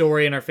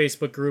story in our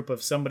Facebook group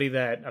of somebody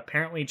that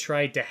apparently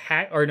tried to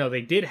hack, or no,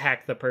 they did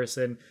hack the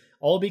person,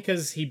 all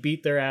because he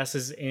beat their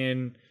asses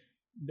in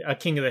a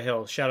King of the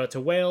Hill. Shout out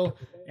to Whale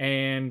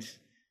and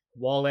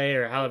Wale,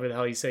 or however the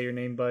hell you say your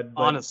name, bud.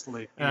 But,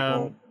 honestly,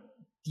 people,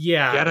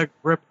 yeah, get a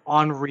grip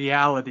on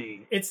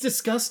reality. It's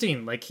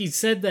disgusting. Like, he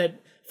said that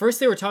first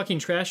they were talking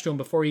trash to him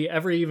before he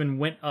ever even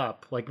went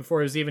up, like before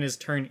it was even his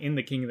turn in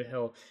the King of the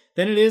Hill.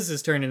 Then it is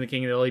his turn in the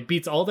King of the Hill. He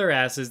beats all their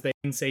asses. They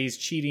can say he's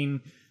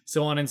cheating,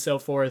 so on and so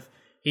forth.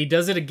 He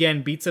does it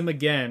again, beats him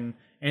again,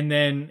 and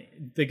then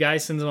the guy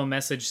sends him a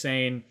message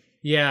saying,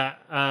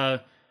 yeah,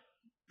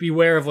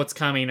 beware of what's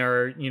coming,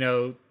 or, you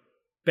know,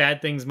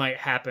 bad things might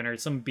happen, or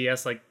some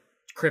BS like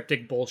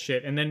cryptic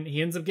bullshit. And then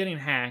he ends up getting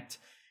hacked,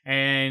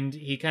 and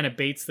he kind of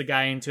baits the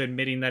guy into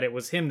admitting that it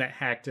was him that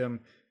hacked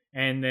him.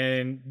 And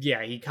then,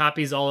 yeah, he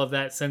copies all of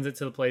that, sends it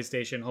to the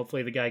PlayStation.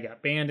 Hopefully the guy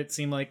got banned, it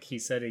seemed like. He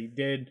said he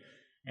did.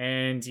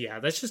 And yeah,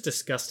 that's just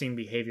disgusting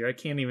behavior. I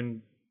can't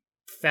even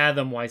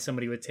fathom why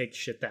somebody would take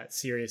shit that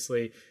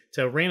seriously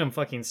to a random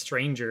fucking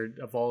stranger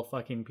of all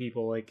fucking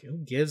people. Like, who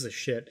gives a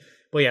shit?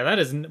 But yeah, that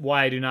is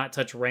why I do not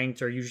touch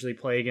ranked or usually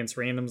play against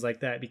randoms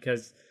like that,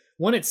 because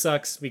one, it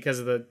sucks because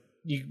of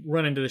you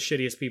run into the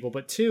shittiest people,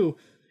 but two,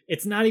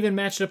 it's not even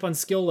matched up on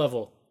skill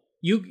level.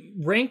 You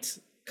ranked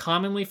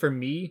commonly for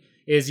me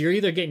is you're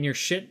either getting your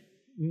shit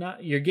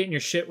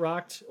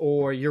rocked,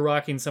 or you're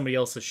rocking somebody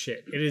else's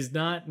shit. It is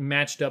not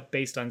matched up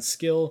based on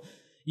skill.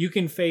 You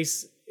can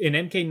face in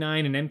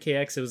MK9 and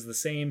MKX, it was the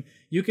same.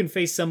 You can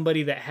face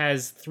somebody that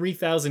has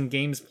 3,000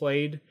 games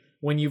played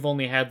when you've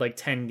only had like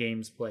 10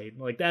 games played.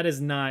 Like, that is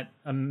not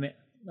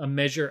a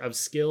measure of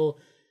skill.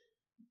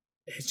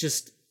 It's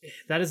just,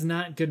 that is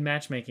not good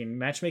matchmaking.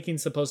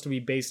 Matchmaking's supposed to be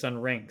based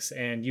on ranks,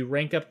 and you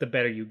rank up the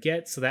better you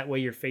get, so that way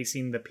you're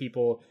facing the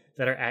people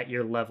that are at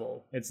your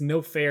level. It's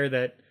no fair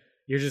that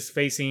you're just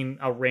facing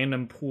a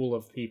random pool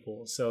of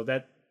people. So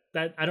that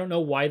I don't know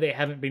why they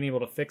haven't been able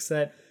to fix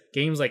that.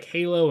 Games like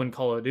Halo and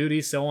Call of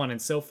Duty, so on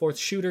and so forth,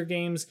 shooter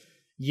games,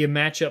 you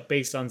match up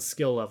based on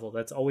skill level.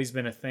 That's always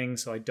been a thing,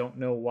 so I don't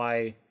know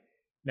why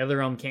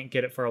NetherRealm can't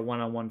get it for a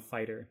one-on-one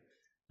fighter.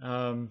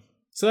 So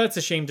that's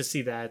a shame to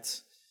see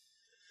that.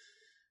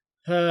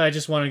 I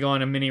just want to go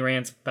on a mini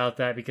rant about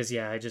that because,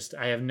 yeah,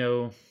 I have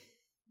no...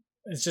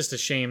 It's just a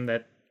shame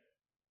that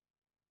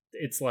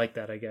it's like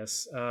that, I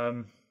guess.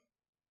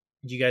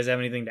 Do you guys have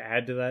anything to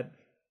add to that?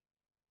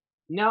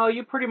 No,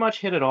 you pretty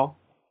much hit it all.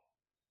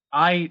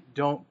 I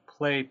don't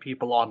play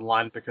people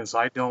online because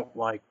I don't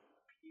like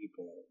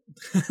people.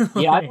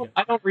 Yeah,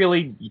 I don't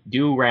really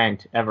do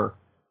ranked ever.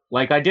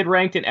 Like, I did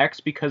ranked in X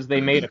because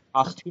they made a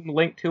costume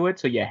link to it,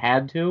 so you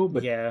had to,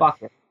 but yeah.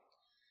 Fuck it.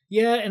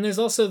 Yeah, and there's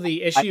also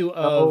the issue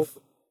of...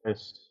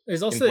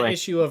 There's also the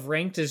issue of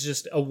ranked is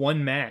just a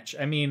one match.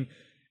 I mean,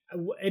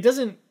 it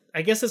doesn't...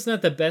 I guess it's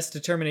not the best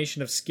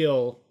determination of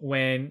skill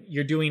when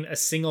you're doing a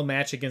single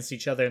match against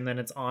each other and then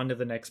it's on to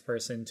the next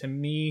person. To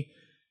me,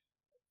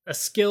 a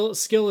skill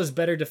is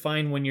better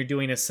defined when you're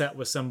doing a set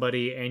with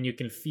somebody and you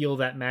can feel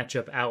that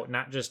matchup out,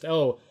 not just,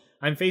 oh,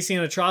 I'm facing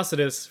an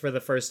Atrocitus for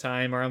the first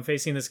time, or I'm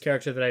facing this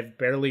character that I've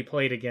barely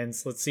played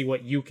against. Let's see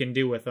what you can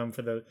do with them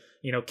for the,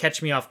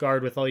 catch me off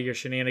guard with all your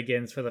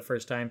shenanigans for the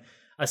first time.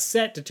 A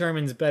set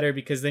determines better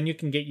because then you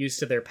can get used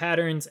to their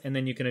patterns and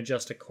then you can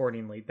adjust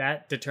accordingly.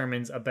 That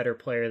determines a better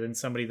player than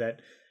somebody that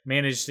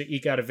managed to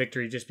eke out a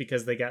victory just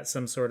because they got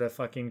some sort of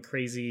fucking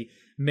crazy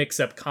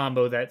mix-up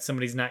combo that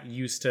somebody's not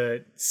used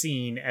to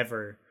seeing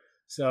ever.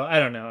 So, I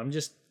don't know. I'm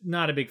just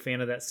not a big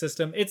fan of that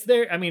system. It's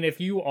there. I mean, if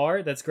you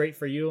are, that's great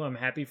for you. I'm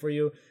happy for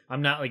you.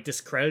 I'm not,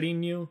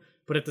 discrediting you.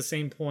 But at the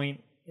same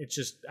point, it's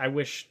just, I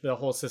wish the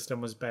whole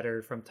system was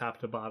better from top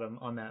to bottom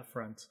on that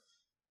front.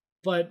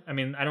 But, I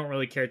mean, I don't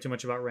really care too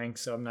much about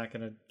ranks, so I'm not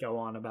going to go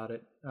on about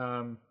it.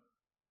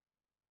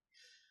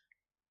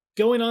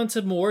 Going on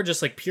to more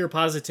just, pure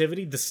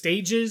positivity, the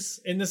stages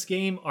in this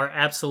game are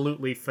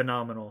absolutely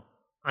phenomenal.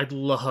 I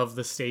love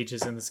the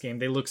stages in this game.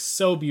 They look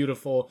so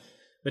beautiful.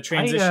 The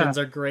transitions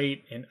are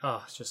great, and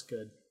it's just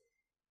good.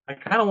 I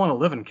kind of want to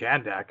live in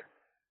Kandak.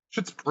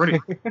 Shit's pretty.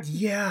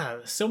 Yeah,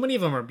 so many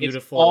of them are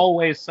beautiful. It's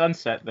always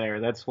sunset there.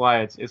 That's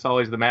why it's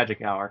always the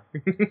magic hour.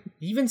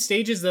 Even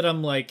stages that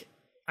I'm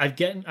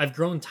I've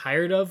grown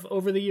tired of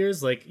over the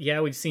years.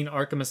 We've seen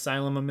Arkham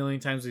Asylum a million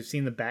times. We've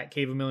seen the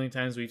Batcave a million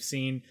times. We've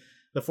seen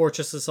the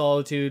Fortress of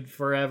Solitude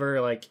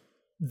forever.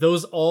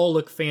 Those all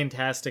look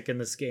fantastic in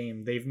this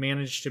game. They've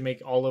managed to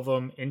make all of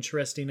them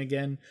interesting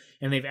again,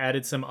 and they've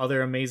added some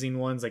other amazing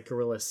ones like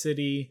Gorilla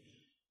City.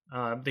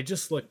 They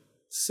just look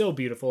so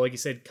beautiful. Like you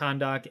said,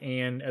 Kahndaq,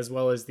 and as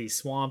well as the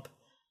swamp.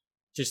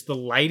 Just the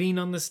lighting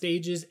on the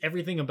stages,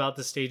 everything about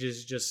the stages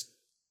is just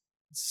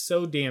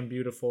so damn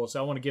beautiful. So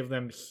I want to give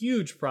them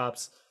huge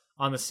props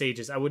on the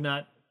stages. I would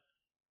not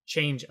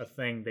change a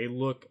thing. They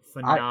look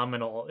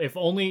phenomenal.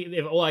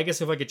 I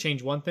guess if I could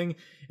change one thing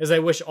is I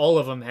wish all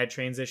of them had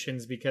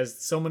transitions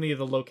because so many of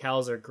the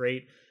locales are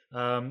great.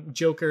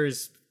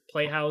 Joker's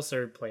playhouse,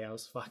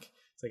 fuck,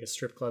 it's like a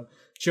strip club.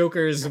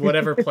 Joker's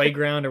whatever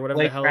playground or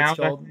whatever the hell it's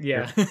called.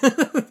 Yeah.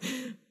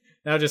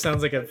 Now it just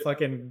sounds like a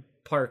fucking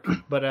park.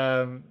 But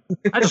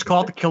I just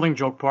call it the Killing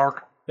Joke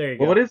Park. There you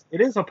go. Well,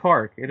 it is a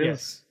park. It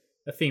is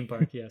a theme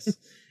park, yes.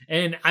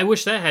 And I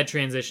wish that had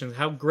transitions.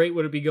 How great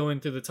would it be going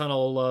through the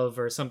Tunnel of Love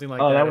or something like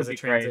that as a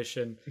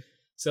transition? Great.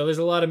 So there's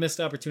a lot of missed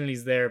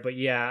opportunities there. But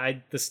yeah,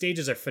 the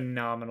stages are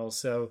phenomenal.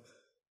 So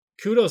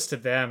kudos to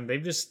them.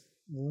 They've just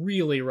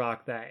really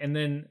rocked that. And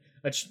then,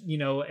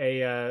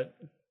 a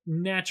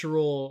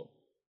natural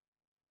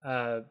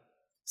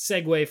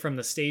segue from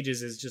the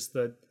stages is just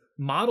the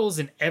models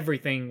and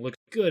everything look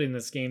good in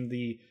this game.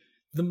 The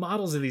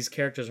models of these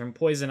characters, from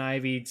Poison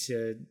Ivy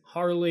to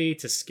Harley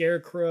to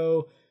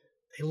Scarecrow,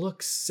 they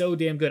look so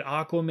damn good.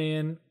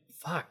 Aquaman,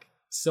 fuck.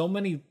 So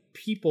many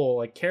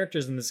people,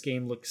 characters in this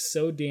game look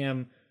so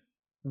damn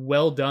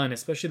well done,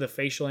 especially the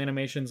facial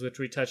animations, which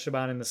we touched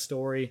about in the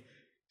story.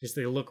 Just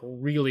they look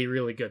really,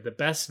 really good. The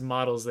best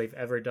models they've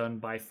ever done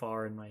by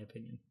far, in my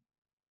opinion.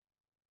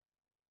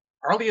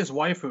 Harley is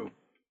waifu.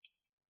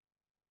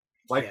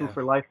 Waifu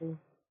for life?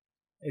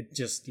 It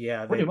just,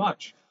 pretty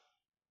much.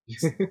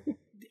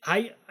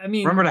 I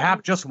mean... Remember to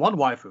have just one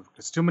waifu,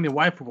 because too many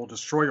waifu will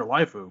destroy your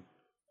waifu.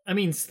 I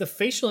mean, the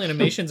facial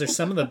animations are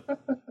some of the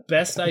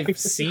best I've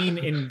seen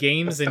in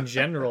games in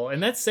general,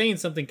 and that's saying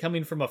something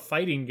coming from a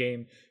fighting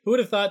game. Who would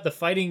have thought a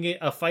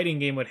fighting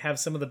game would have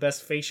some of the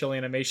best facial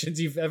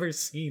animations you've ever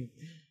seen?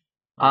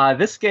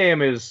 This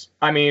game is...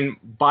 I mean,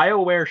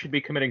 BioWare should be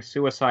committing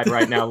suicide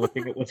right now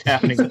looking at what's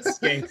happening in this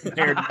game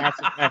compared to Mass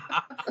Effect.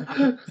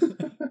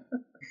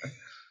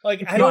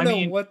 I don't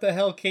know what the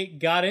hell Kate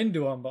got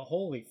into them, but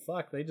holy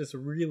fuck, they just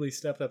really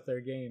stepped up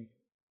their game.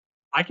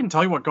 I can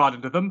tell you what got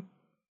into them.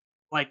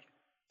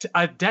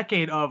 A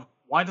decade of,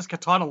 why does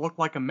Katana look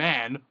like a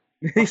man?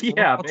 What's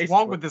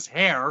wrong with this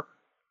hair?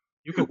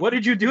 What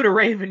did you do to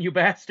Raven, you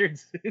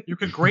bastards? You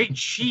could grate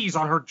cheese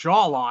on her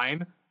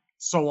jawline,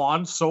 so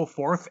on, so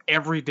forth,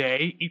 every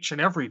day, each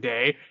and every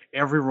day,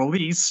 every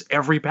release,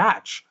 every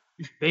patch.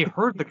 They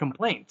heard the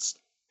complaints.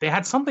 They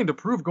had something to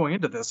prove going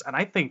into this, and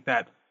I think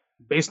that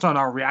based on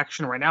our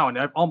reaction right now, and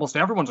almost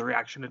everyone's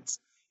reaction, it's,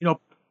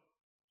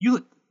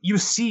 you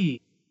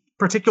see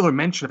particular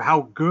mention of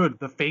how good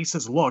the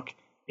faces look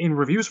in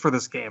reviews for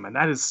this game, and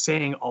that is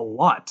saying a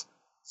lot.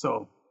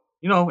 So,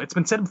 it's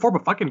been said before,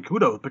 but fucking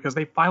kudos, because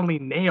they finally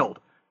nailed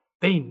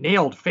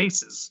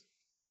faces.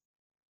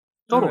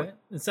 Totally. Right.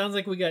 It sounds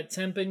like we got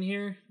temp in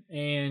here,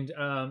 and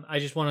I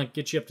just want to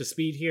get you up to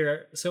speed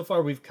here. So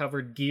far, we've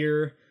covered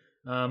gear,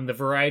 the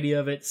variety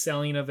of it,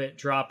 selling of it,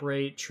 drop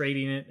rate,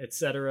 trading it,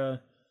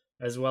 etc.,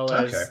 as well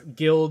as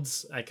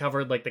guilds. I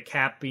covered the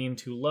cap being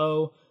too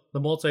low, the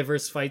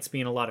multiverse fights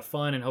being a lot of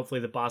fun, and hopefully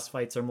the boss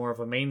fights are more of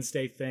a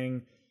mainstay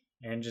thing,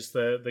 and just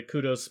the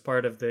kudos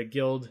part of the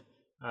guild.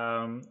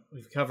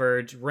 We've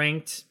covered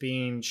ranked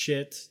being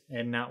shit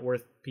and not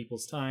worth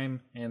people's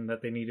time, and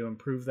that they need to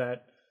improve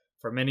that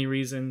for many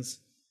reasons.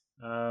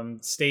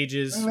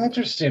 Stages.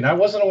 Interesting. I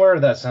wasn't aware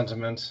of that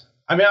sentiment.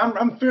 I mean,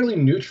 I'm fairly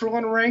neutral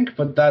on rank,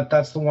 but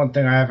that's the one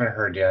thing I haven't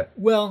heard yet.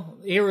 Well,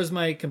 here was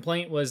my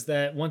complaint was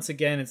that once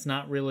again, it's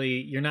not really,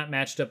 you're not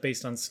matched up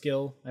based on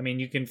skill. I mean,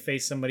 you can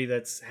face somebody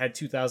that's had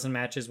 2,000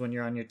 matches when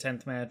you're on your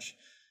 10th match,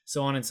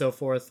 so on and so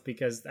forth,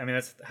 because, I mean,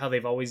 that's how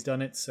they've always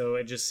done it, so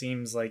it just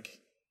seems like,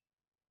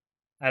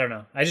 I don't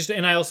know.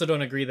 I also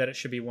don't agree that it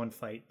should be one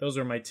fight. Those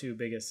are my two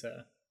biggest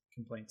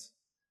complaints.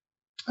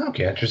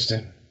 Okay,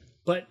 interesting.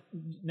 But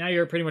now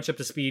you're pretty much up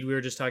to speed. We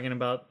were just talking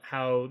about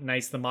how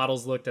nice the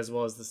models looked as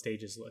well as the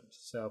stages looked.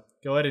 So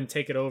go ahead and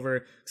take it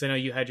over, because I know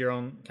you had your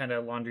own kind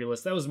of laundry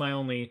list. Those were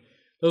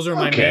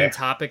my main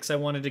topics I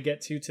wanted to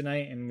get to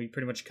tonight, and we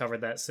pretty much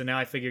covered that. So now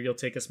I figure you'll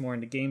take us more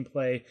into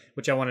gameplay,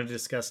 which I wanted to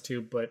discuss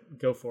too, but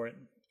go for it.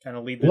 Kind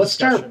of lead the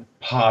discussion. Let's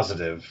start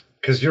positive,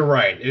 because you're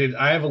right.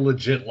 I have a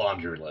legit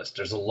laundry list.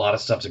 There's a lot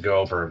of stuff to go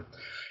over.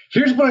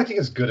 Here's what I think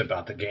is good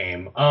about the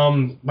game.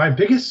 My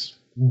biggest,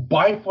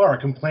 by far,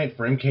 complaint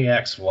for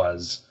MKX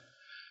was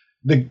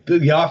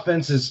the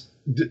offense is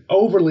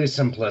overly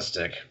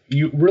simplistic.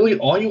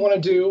 All you want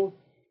to do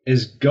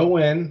is go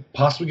in,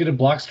 possibly get a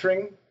block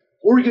string,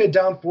 or get a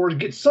down forward,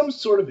 get some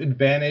sort of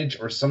advantage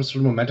or some sort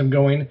of momentum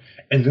going,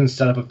 and then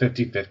set up a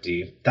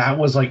 50-50. That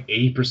was like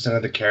 80%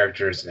 of the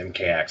characters in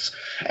MKX.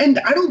 And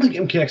I don't think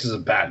MKX is a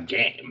bad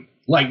game.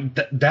 Like,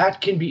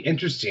 that can be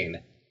interesting.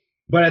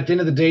 But at the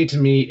end of the day, to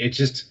me,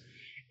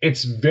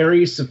 it's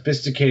very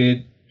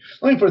sophisticated.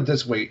 Let me put it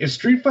this way. If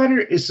Street Fighter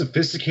is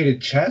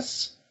sophisticated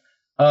chess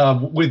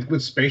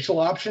with spatial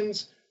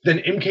options, then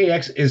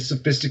MKX is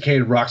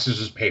sophisticated rock,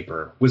 scissors,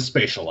 paper with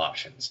spatial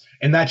options.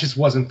 And that just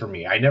wasn't for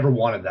me. I never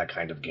wanted that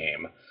kind of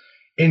game.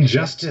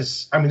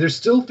 Injustice, I mean, there's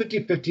still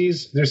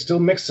 50-50s. There's still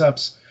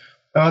mix-ups.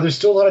 There's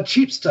still a lot of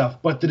cheap stuff,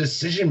 but the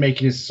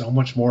decision-making is so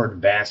much more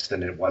advanced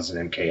than it was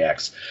in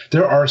MKX.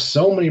 There are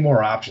so many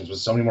more options with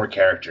so many more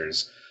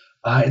characters.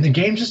 And the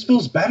game just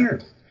feels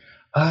better.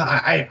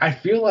 I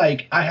feel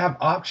like I have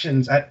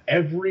options at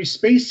every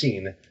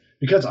spacing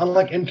because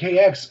unlike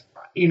MKX,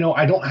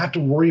 I don't have to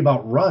worry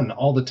about run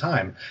all the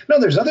time. No,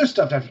 there's other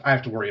stuff I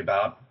have to worry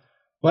about.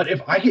 But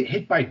if I get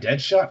hit by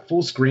Deadshot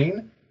full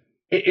screen,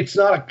 it's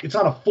not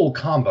a full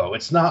combo.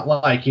 It's not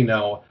like,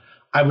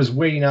 I was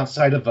waiting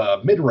outside of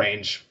a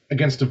mid-range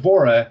against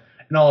Devora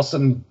and all of a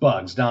sudden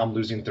bugs. Now I'm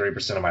losing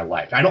 30% of my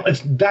life.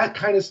 It's that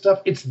kind of stuff.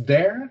 It's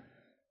there,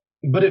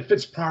 but it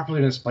fits properly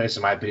in its place,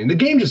 in my opinion. The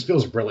game just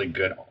feels really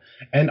good.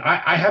 And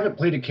I haven't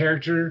played a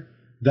character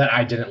that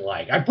I didn't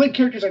like. I played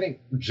characters I didn't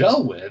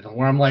gel with,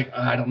 where I'm like,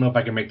 I don't know if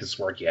I can make this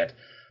work yet.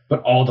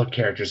 But all the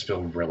characters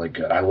feel really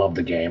good. I love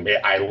the game.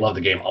 I love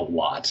the game a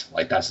lot.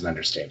 Like, that's an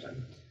understatement.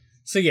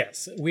 So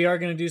yes, we are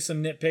going to do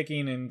some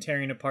nitpicking and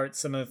tearing apart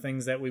some of the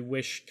things that we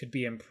wish could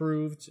be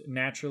improved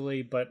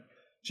naturally. But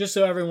just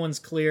so everyone's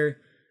clear,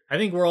 I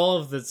think we're all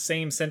of the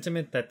same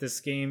sentiment that this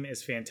game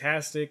is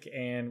fantastic,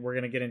 and we're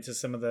going to get into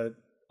some of the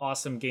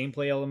awesome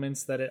gameplay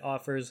elements that it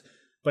offers.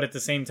 But at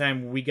the same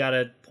time, we got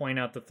to point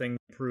out the things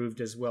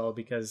improved as well,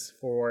 because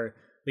for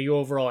the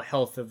overall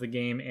health of the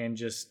game and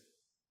just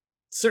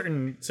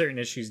certain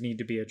issues need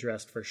to be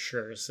addressed for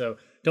sure. So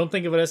don't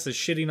think of us as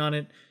shitting on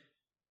it.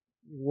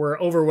 We're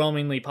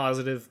overwhelmingly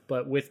positive,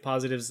 but with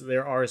positives,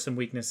 there are some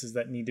weaknesses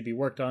that need to be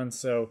worked on.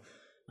 So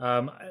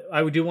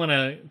I do want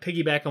to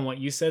piggyback on what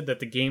you said, that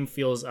the game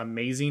feels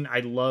amazing. I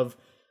love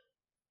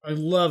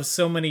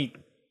so many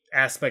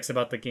aspects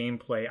about the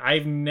gameplay.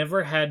 I've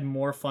never had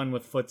more fun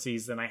with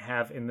footsies than I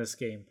have in this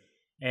game.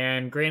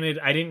 And granted,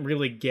 I didn't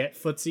really get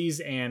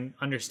footsies and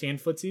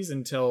understand footsies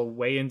until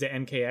way into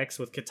MKX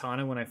with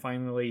Katana when I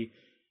finally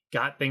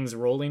got things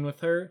rolling with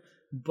her.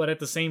 But at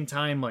the same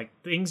time, like,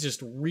 things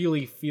just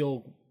really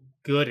feel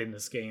good in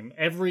this game.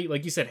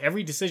 Like you said,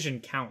 every decision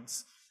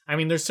counts. I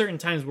mean, there's certain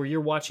times where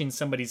you're watching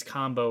somebody's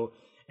combo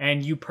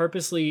and you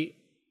purposely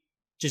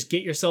just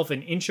get yourself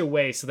an inch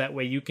away so that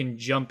way you can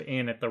jump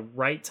in at the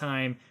right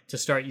time to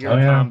start your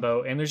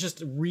combo. And there's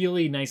just a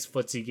really nice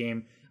footsie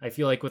game, I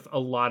feel like, with a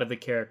lot of the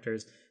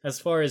characters. As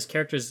far as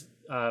characters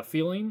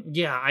feeling,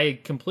 yeah,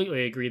 I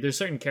completely agree. There's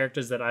certain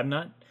characters that I'm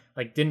not,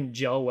 like, didn't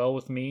gel well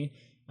with me.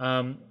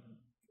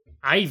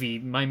 Ivy,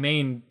 my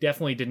main,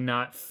 definitely did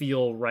not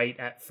feel right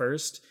at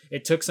first.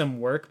 It took some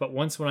work, but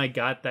once when I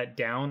got that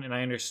down and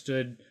I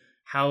understood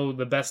how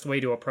the best way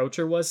to approach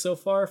her was so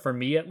far, for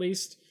me at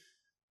least,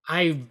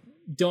 I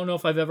don't know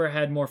if I've ever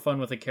had more fun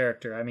with a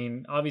character. I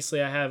mean,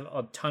 obviously I have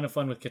a ton of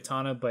fun with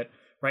Katana, but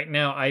right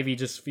now Ivy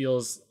just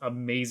feels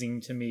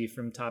amazing to me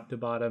from top to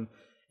bottom,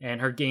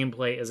 and her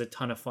gameplay is a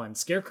ton of fun.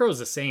 Scarecrow's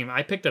the same.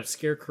 I picked up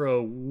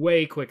Scarecrow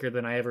way quicker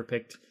than I ever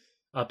picked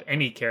up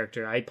any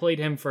character.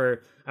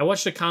 I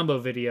watched a combo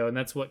video, and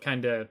that's what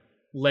kind of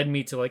led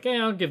me to like, hey,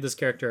 I'll give this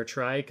character a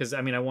try, because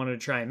I mean, I wanted to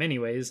try him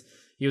anyways.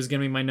 He was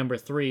going to be my number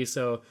 3,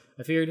 so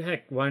I figured,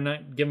 heck, why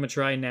not give him a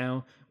try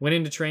now? Went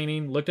into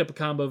training, looked up a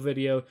combo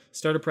video,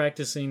 started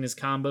practicing his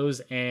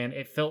combos, and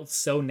it felt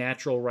so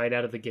natural right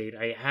out of the gate.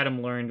 I had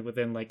him learned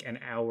within like an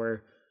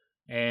hour,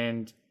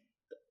 and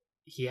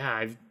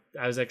yeah,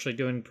 I was actually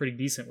doing pretty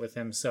decent with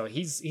him. So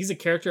he's a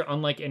character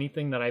unlike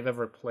anything that I've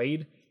ever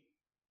played.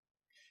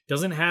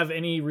 Doesn't have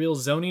any real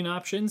zoning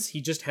options. He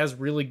just has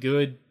really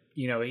good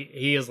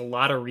he has a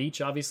lot of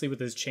reach, obviously, with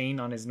his chain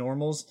on his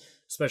normals,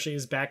 especially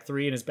his back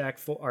 3 and his back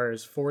 4 or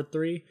his forward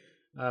 3.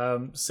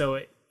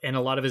 And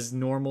a lot of his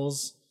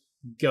normals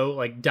go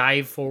like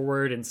dive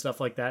forward and stuff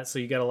like that. So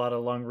you got a lot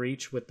of long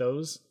reach with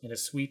those in a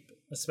sweep,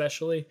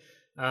 especially.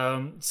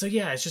 So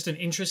yeah, it's just an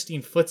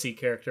interesting footsie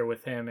character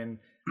with him, and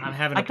I'm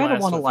having a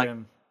blast with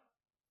him.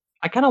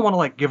 I kind of want to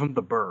like give him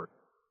the bird,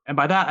 and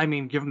by that I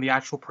mean give him the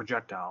actual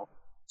projectile.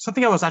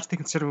 Something I was actually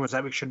considering was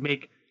that we should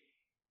make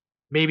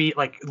maybe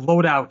like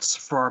loadouts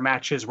for our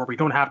matches where we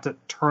don't have to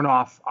turn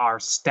off our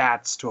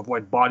stats to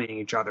avoid bodying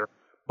each other,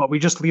 but we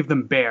just leave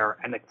them bare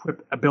and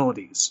equip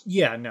abilities.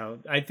 Yeah, no,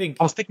 I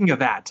was thinking of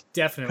that.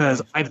 Definitely.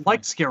 Because I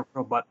like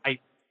Scarecrow, but I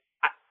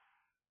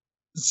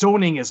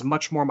zoning is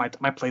much more my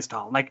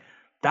playstyle. Like,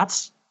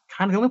 that's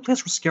kind of the only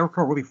place where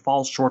Scarecrow really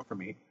falls short for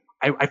me.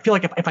 I feel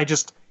like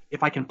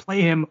if I can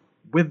play him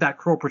with that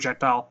crow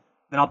projectile,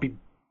 then I'll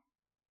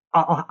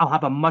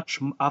have a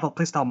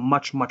playstyle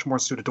much more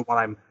suited to what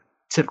I'm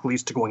typically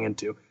used to going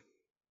into.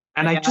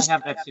 And I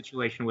have that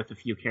situation with a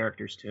few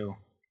characters too.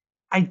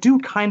 I do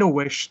kind of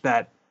wish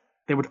that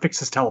they would fix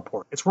his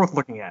teleport. It's worth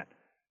looking at.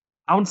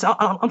 I wouldn't say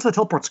the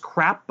teleport's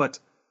crap, but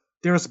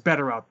there's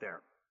better out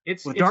there.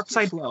 It's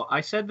too slow.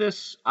 I said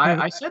this.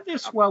 I said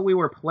this while we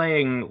were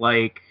playing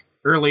like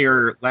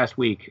earlier last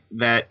week,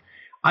 that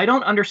I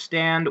don't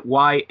understand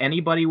why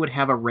anybody would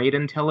have a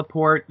Raiden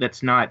teleport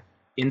that's not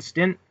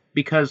instant,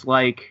 because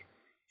like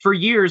for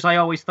years I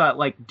always thought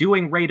like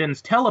doing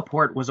Raiden's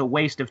teleport was a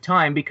waste of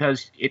time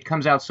because it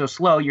comes out so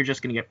slow you're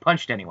just going to get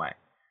punched anyway.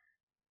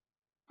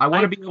 I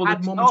want to be able to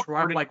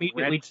teleport and like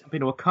immediately jump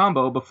into a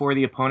combo before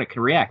the opponent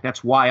can react.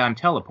 That's why I'm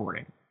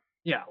teleporting.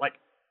 Yeah, like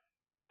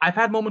I've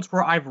had moments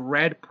where I've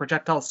read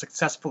projectiles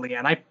successfully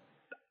and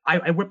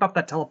I whip up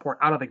that teleport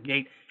out of the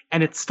gate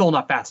and it's still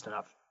not fast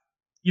enough.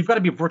 You've got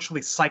to be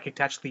virtually psychic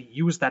to actually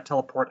use that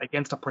teleport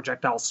against a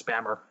projectile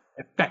spammer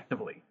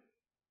effectively.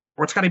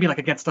 Or it's got to be like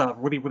against a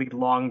really, really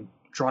long,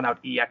 drawn-out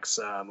EX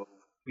move,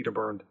 leader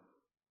burned.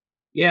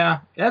 Yeah,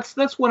 that's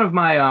one of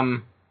my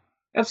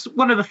that's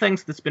one of the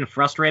things that's been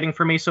frustrating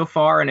for me so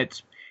far, and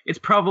it's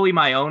probably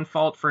my own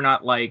fault for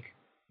not like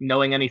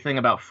knowing anything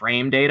about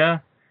frame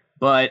data.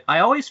 But I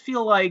always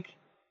feel like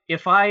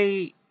if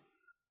I'm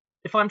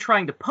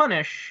trying to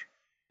punish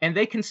and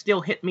they can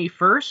still hit me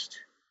first,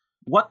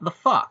 what the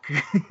fuck?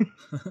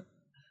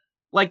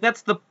 Like,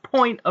 that's the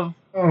point of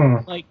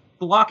like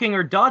blocking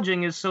or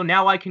dodging, is so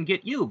now I can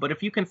get you. But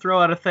if you can throw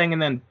out a thing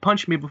and then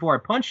punch me before I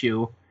punch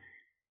you,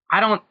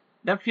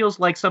 that feels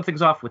like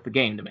something's off with the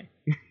game to me.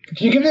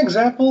 Can you give an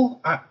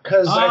example?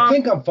 Because I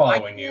think I'm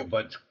following you,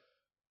 but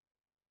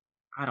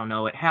I don't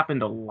know. It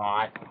happened a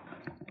lot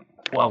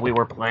while we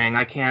were playing.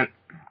 I can't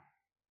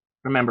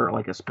remember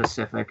like a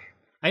specific.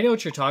 I know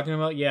what you're talking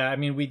about. Yeah, I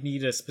mean, we'd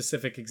need a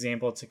specific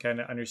example to kind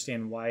of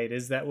understand why it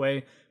is that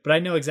way. But I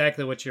know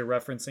exactly what you're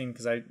referencing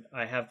because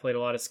I have played a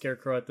lot of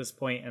Scarecrow at this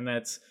point, and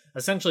that's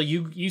essentially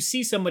you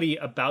see somebody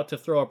about to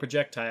throw a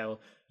projectile.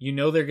 You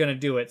know they're going to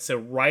do it. So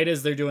right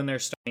as they're doing their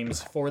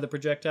aims for the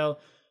projectile,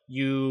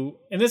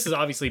 and this is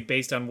obviously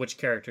based on which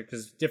character,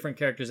 because different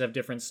characters have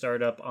different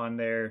startup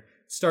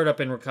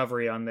and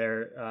recovery on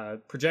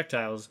their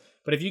projectiles.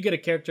 But if you get a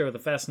character with a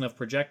fast enough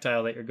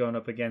projectile that you're going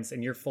up against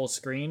and you're full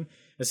screen,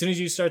 as soon as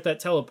you start that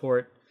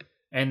teleport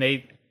and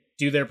they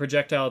do their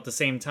projectile at the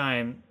same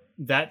time,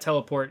 that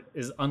teleport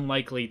is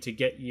unlikely to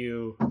get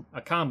you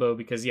a combo.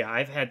 Because yeah,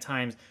 I've had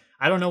times,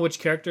 I don't know which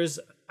characters,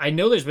 I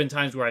know there's been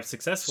times where I've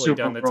successfully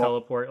done the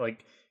teleport,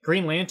 like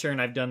Green Lantern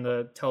I've done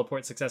the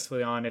teleport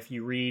successfully on if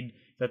you read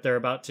that they're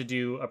about to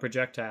do a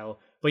projectile.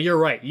 But you're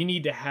right, you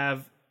need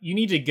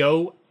to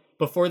go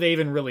before they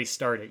even really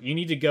start it. You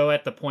need to go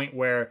at the point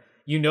where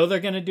you know they're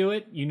going to do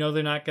it. You know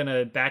they're not going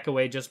to back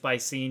away just by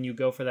seeing you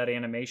go for that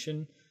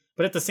animation.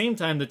 But at the same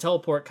time, the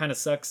teleport kind of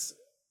sucks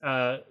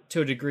to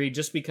a degree,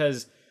 just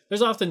because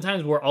there's often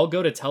times where I'll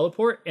go to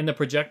teleport and the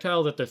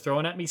projectile that they're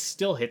throwing at me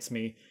still hits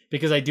me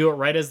because I do it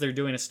right as they're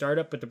doing a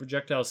startup, but the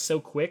projectile is so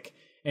quick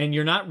and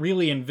you're not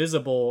really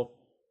invisible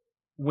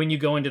when you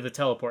go into the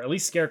teleport, at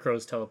least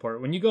Scarecrow's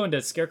teleport. When you go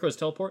into Scarecrow's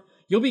teleport,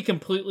 you'll be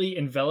completely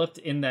enveloped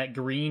in that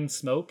green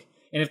smoke.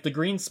 And if the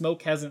green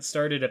smoke hasn't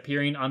started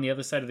appearing on the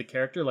other side of the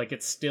character, like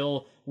it's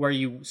still where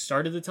you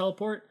started the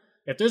teleport,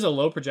 if there's a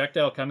low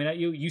projectile coming at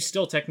you, you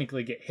still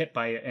technically get hit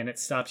by it and it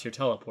stops your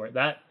teleport.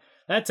 That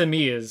to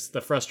me is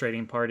the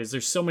frustrating part, is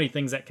there's so many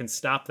things that can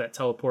stop that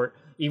teleport,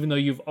 even though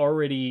you've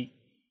already,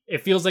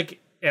 it feels like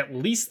at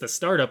least the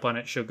startup on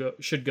it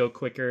should go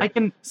quicker.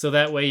 So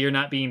that way you're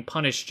not being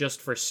punished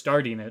just for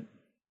starting it.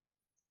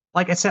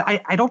 Like I said,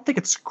 I don't think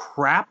it's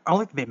crap. I don't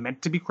think they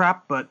meant to be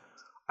crap, but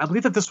I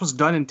believe that this was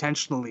done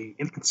intentionally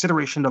in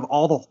consideration of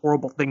all the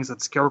horrible things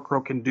that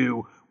Scarecrow can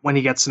do when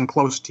he gets in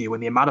close to you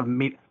and the amount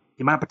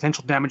of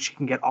potential damage he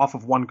can get off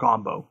of one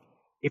combo.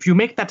 If you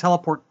make that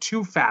teleport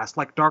too fast,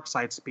 like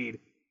Darkseid speed,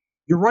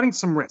 you're running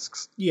some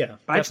risks. Yeah,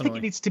 but I just think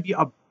it needs to be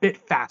a bit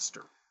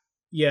faster.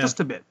 Yeah, just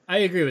a bit. I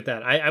agree with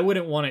that. I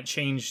wouldn't want it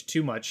changed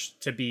too much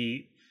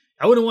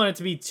I wouldn't want it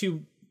to be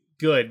too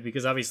good,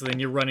 because obviously then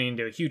you're running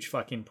into a huge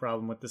fucking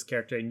problem with this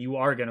character and you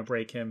are going to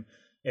break him.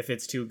 if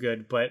it's too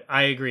good. But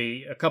I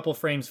agree, a couple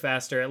frames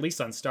faster, at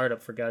least on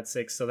startup, for God's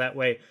sakes. So that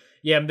way,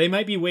 yeah, they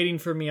might be waiting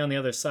for me on the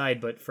other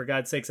side, but for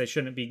God's sakes, I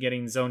shouldn't be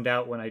getting zoned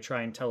out when I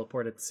try and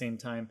teleport at the same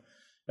time.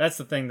 That's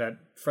the thing that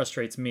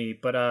frustrates me.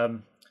 But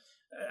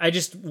I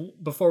just,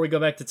 before we go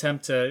back to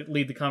Temp to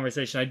lead the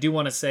conversation, I do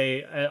want to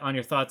say on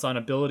your thoughts on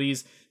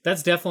abilities,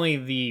 that's definitely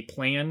the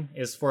plan,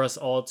 is for us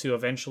all to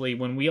eventually,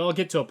 when we all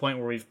get to a point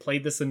where we've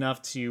played this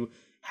enough to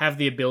have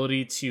the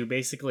ability to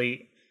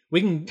basically,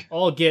 we can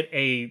all get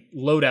a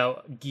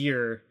loadout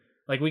gear,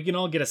 like we can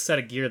all get a set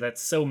of gear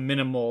that's so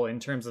minimal in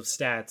terms of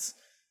stats,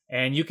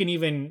 and you can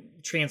even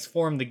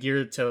transform the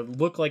gear to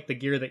look like the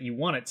gear that you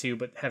want it to,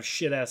 but have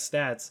shit-ass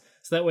stats,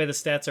 so that way the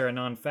stats are a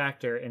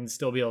non-factor and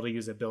still be able to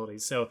use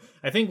abilities. So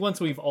I think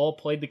once we've all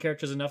played the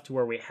characters enough to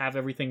where we have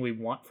everything we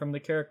want from the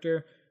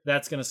character,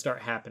 that's going to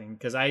start happening,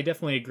 because I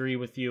definitely agree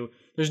with you.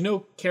 There's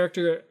no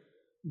character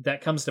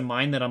that comes to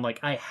mind that I'm like,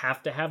 I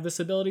have to have this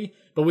ability,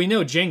 but we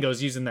know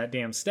Jingo's using that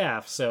damn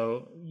staff,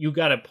 so you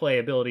got to play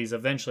abilities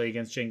eventually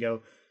against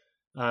Jingo,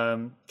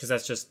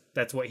 because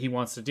that's what he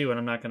wants to do, and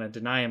I'm not going to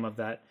deny him of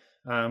that.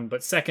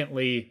 But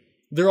secondly,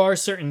 there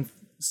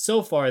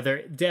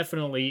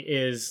definitely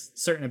is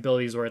certain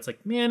abilities where it's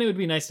like, man, it would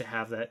be nice to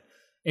have that.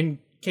 In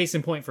case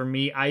in point for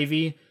me,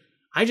 Ivy,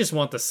 I just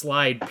want the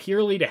slide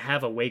purely to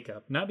have a wake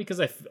up, not because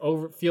I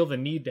feel the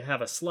need to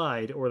have a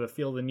slide or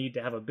feel the need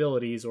to have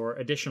abilities or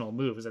additional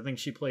moves. I think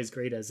she plays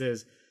great as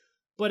is,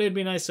 but it'd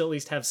be nice to at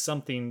least have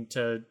something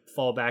to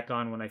fall back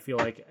on when I feel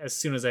like as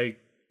soon as I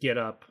get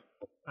up,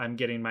 I'm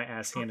getting my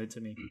ass handed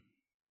to me.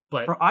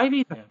 But for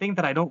Ivy, the thing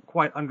that I don't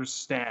quite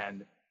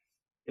understand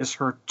is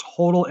her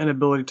total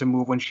inability to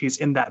move when she's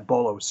in that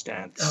bolo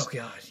stance. Oh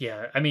god,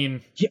 yeah. I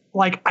mean, yeah,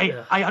 like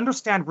I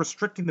understand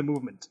restricting the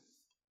movement,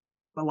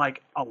 but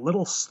like a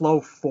little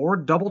slow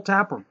forward double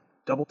tap or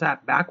double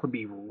tap back would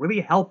be really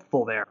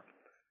helpful there.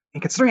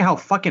 And considering how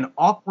fucking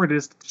awkward it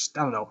is to just,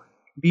 I don't know,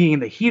 being in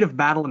the heat of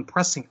battle and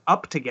pressing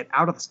up to get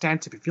out of the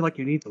stance if you feel like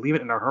you need to leave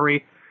it in a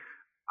hurry,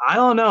 I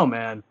don't know,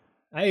 man.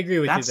 I agree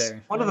with you there.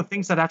 That's one of the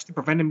things that actually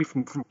prevented me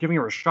from giving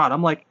her a shot.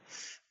 I'm like,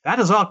 that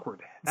is awkward.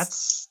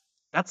 That's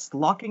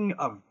locking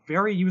a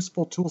very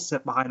useful tool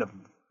set behind a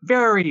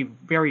very,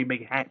 very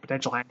big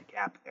potential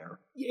handicap there.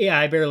 Yeah,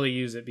 I barely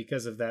use it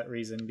because of that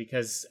reason,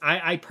 because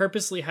I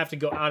purposely have to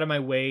go out of my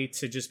way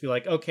to just be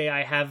like, okay,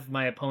 I have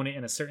my opponent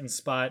in a certain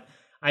spot.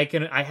 I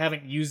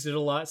haven't used it a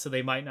lot, so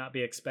they might not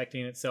be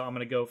expecting it, so I'm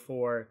going to go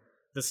for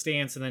the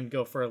stance and then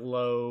go for a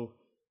low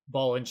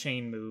ball and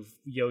chain move,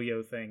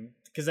 yo-yo thing.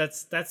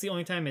 Because that's the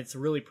only time it's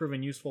really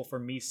proven useful for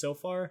me so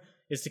far,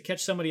 is to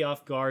catch somebody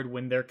off guard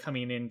when they're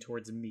coming in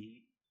towards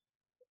me.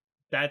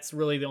 That's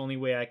really the only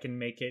way I can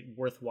make it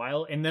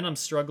worthwhile. And then I'm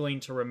struggling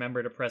to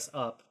remember to press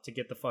up to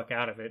get the fuck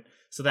out of it.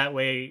 So that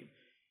way,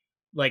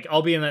 like,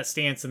 I'll be in that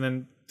stance, and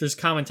then there's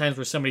common times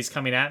where somebody's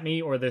coming at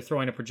me or they're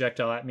throwing a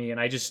projectile at me, and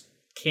I just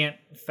can't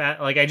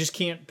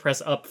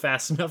press up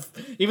fast enough,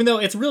 even though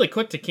it's really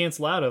quick to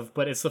cancel out of,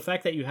 but it's the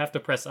fact that you have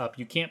to press up.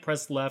 You can't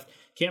press left,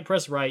 can't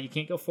press right, you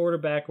can't go forward or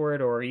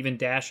backward or even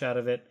dash out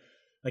of it.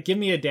 Like, give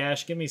me a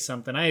dash, give me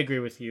something. I agree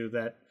with you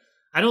that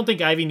I don't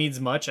think Ivy needs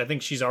much. I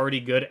think she's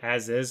already good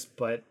as is,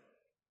 but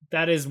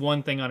that is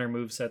one thing on her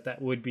moveset that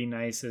would be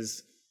nice,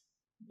 is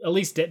at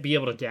least be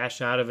able to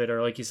dash out of it,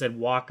 or like you said,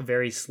 walk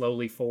very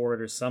slowly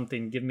forward or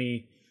something. Give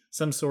me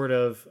some sort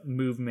of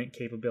movement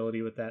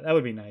capability with that. That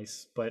would be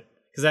nice, but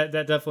because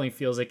that definitely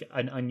feels like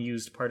an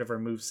unused part of her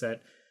moveset,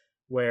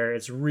 where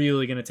it's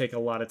really going to take a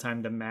lot of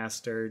time to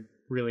master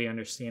really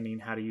understanding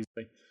how to use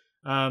it.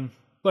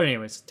 But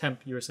anyways,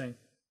 Temp, you were saying?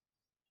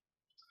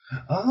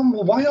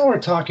 Well, while y'all were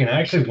talking, I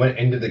actually went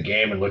into the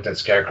game and looked at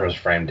Scarecrow's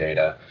frame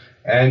data,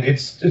 and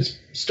its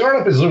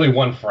startup is literally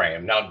 1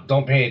 frame. Now,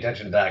 don't pay any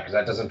attention to that, because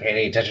that doesn't pay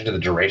any attention to the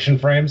duration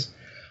frames.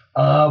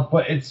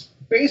 But it's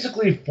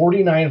basically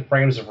 49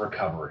 frames of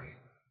recovery.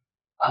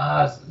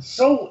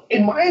 So,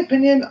 in my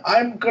opinion,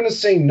 I'm going to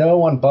say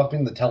no on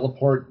buffing the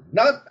teleport.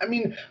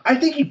 I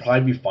think he'd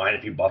probably be fine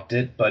if you buffed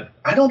it, but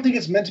I don't think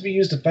it's meant to be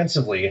used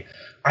offensively.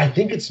 I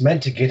think it's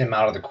meant to get him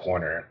out of the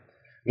corner.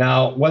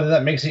 Now, whether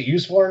that makes it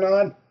useful or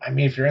not,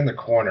 if you're in the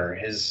corner,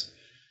 his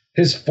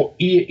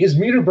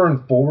meter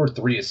burn forward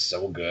 3 is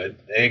so good.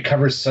 It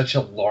covers such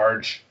a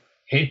large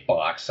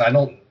hitbox.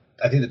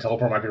 I think the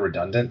teleport might be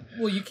redundant.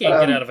 Well, you can't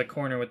get out of a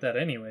corner with that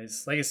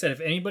anyways. Like I said, if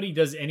anybody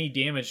does any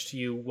damage to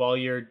you while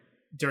you're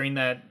during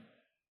that,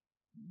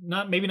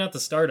 maybe not the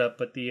startup,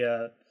 but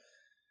the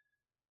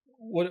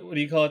what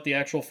do you call it? The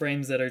actual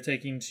frames that are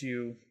taking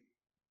to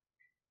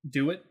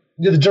do it.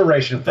 The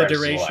duration frames is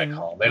what I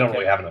call them. They don't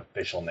really have an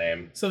official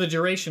name. So the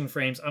duration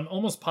frames, I'm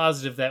almost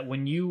positive that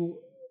when you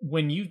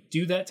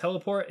do that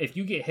teleport, if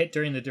you get hit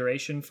during the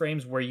duration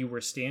frames where you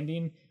were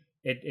standing,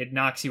 it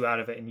knocks you out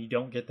of it and you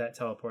don't get that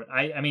teleport.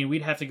 I mean,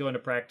 we'd have to go into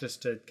practice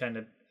to kind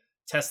of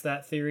test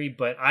that theory,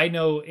 but I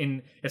know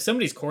if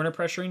somebody's corner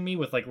pressuring me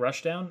with like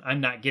rushdown, I'm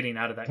not getting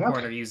out of that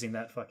corner using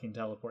that fucking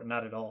teleport,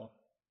 not at all.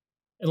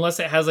 Unless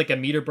it has like a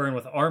meter burn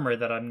with armor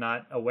that I'm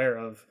not aware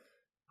of,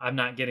 I'm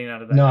not getting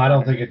out of that. No, I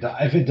don't think it does.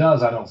 If it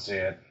does, I don't see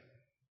it.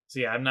 So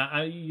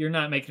yeah, you're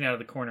not making out of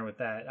the corner with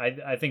that.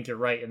 I think you're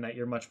right in that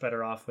you're much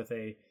better off with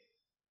a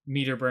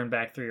meter burn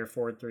back 3 or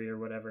forward 3 or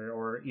whatever,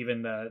 or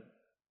even the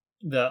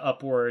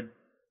upward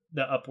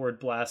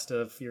blast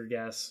of fear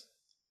gas,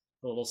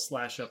 the little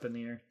slash up in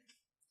the air.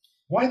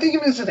 Well, I think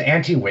of it as an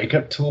anti-wake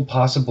up tool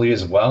possibly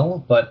as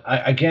well, but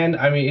I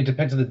mean, it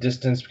depends on the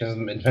distance, because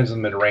it depends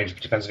on the mid-range,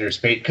 it depends on your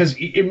space, because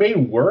it may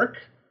work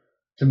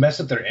to mess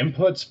up their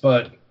inputs,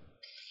 but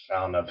I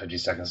don't know, 50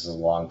 seconds is a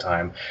long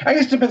time. I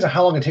guess it depends on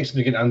how long it takes them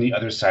to get on the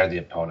other side of the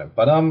opponent,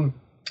 but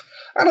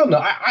I don't know.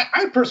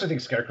 I personally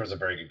think Scarecrow's a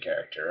very good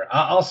character.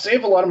 I'll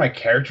save a lot of my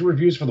character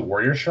reviews for the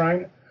Warrior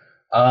Shrine.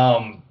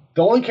 The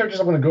only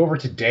characters I'm going to go over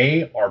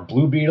today are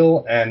Blue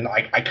Beetle, and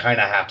I kind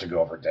of have to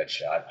go over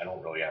Deadshot. I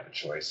don't really have a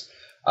choice.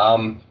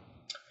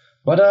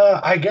 But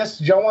I guess,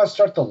 do y'all want to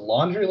start the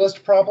laundry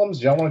list problems?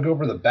 Do y'all want to go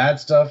over the bad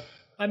stuff?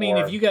 I mean,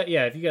 if you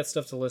got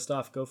stuff to list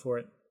off, go for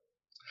it.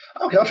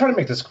 Okay, I'll try to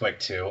make this quick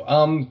too.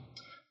 I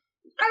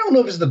don't know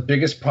if it's the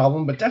biggest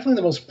problem, but definitely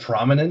the most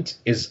prominent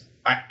is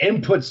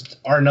inputs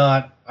are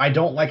not. I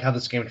don't like how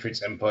this game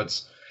treats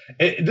inputs.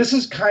 This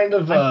is kind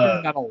of I've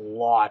heard that a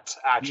lot,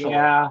 actually.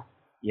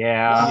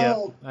 Yeah,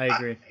 well, I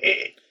agree.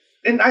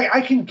 And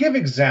I can give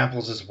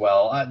examples as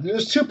well.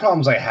 There's two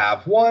problems I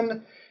have.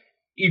 One,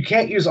 you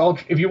can't use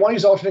if you want to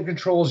use alternate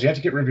controls, you have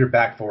to get rid of your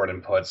back forward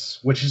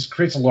inputs, which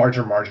creates a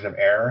larger margin of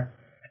error.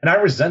 And I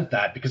resent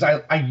that because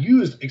I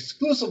used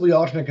exclusively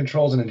alternate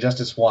controls in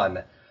Injustice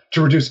 1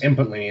 to reduce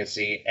input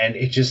leniency, and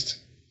it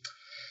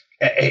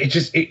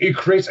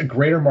creates a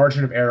greater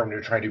margin of error when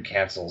you're trying to do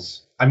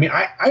cancels. I mean,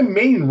 I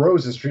main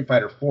Rose in Street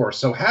Fighter 4,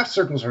 so half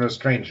circles are no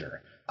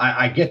stranger.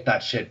 I get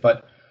that shit,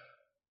 but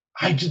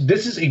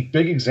this is a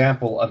big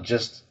example of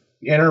just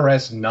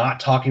NRS not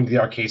talking to the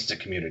arcade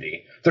stick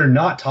community. They're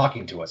not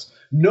talking to us.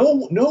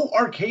 No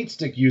arcade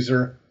stick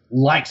user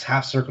likes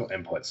half circle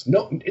inputs.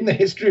 No, in the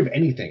history of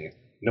anything,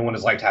 no one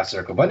has liked half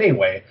circle. But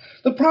anyway,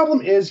 the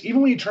problem is,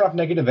 even when you turn off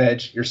negative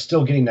edge, you're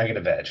still getting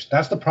negative edge.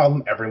 That's the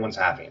problem everyone's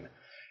having.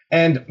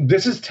 And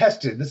this is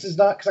tested. This is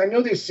not, because I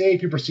know they say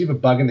if you perceive a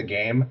bug in the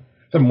game,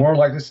 the more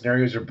likely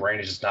scenario is your brain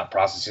is just not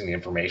processing the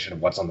information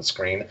of what's on the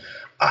screen.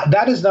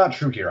 That is not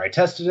true here. I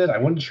tested it. I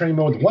went to training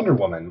mode with Wonder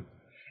Woman.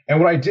 And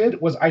what I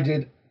did was I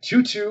did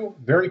 2-2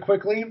 very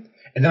quickly,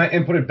 and then I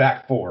inputted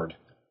back forward.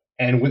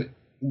 And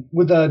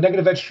with the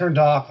negative edge turned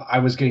off, I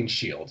was getting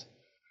shield.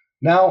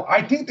 Now,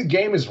 I think the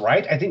game is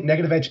right. I think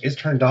negative edge is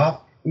turned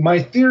off.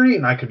 My theory,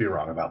 and I could be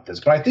wrong about this,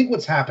 but I think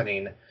what's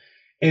happening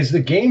is the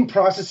game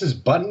processes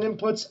button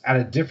inputs at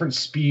a different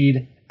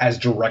speed as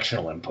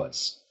directional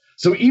inputs.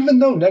 So even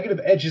though negative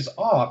edge is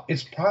off,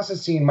 it's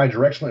processing my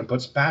directional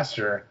inputs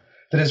faster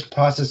than it's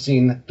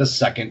processing the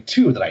second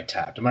 2 that I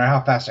tapped, no matter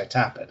how fast I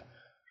tap it.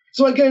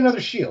 So I get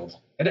another shield.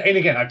 And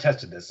again, I've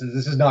tested this.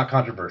 This is not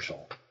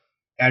controversial.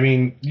 I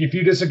mean, if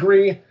you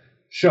disagree,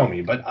 show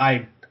me. But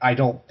I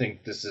don't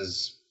think this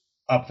is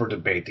up for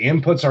debate. The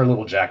inputs are a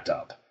little jacked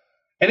up.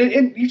 And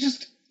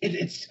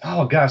it's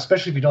oh god,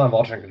 especially if you don't have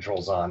alternate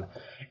controls on,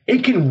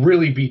 it can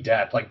really be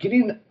death. Like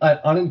getting an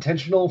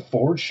unintentional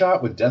forward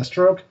shot with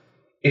Deathstroke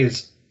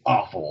is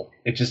awful.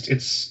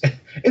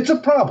 It's a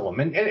problem.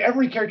 And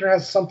every character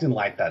has something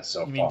like that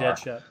so far. You mean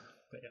Deadshot?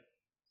 But yeah.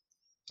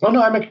 Oh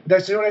no, did I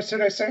say what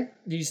I said?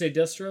 Did you say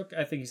Deathstroke?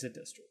 I think you said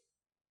Deathstroke.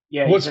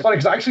 Yeah. Well, it's funny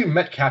because I actually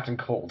met Captain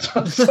Cold.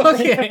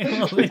 Okay,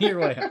 well then you're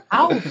way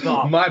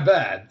out. My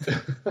bad.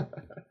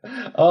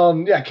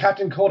 Yeah,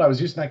 Captain Cold. I was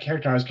using that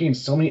character. And I was getting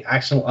so many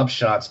accidental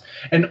upshots,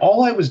 and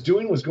all I was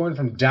doing was going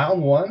from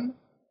down 1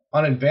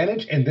 on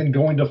advantage and then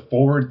going to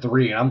forward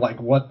 3. And I'm like,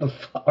 what the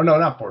fuck? Oh no,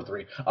 not forward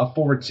 3.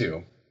 Forward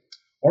 2.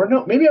 Or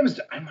no, maybe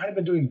I might have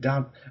been doing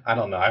down. I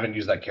don't know. I haven't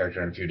used that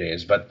character in a few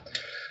days, but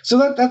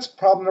so that's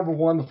problem number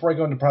 1. Before I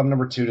go into problem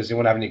number 2, does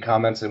anyone have any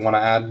comments they want to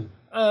add?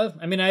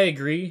 I mean, I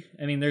agree.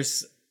 I mean,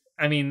 that's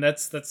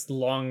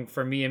long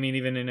for me. I mean,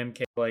 even in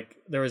MK, like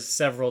there was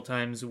several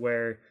times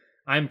where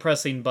I'm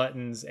pressing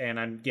buttons and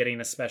I'm getting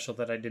a special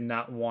that I did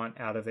not want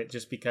out of it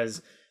just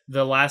because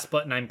the last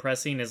button I'm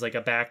pressing is like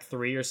a back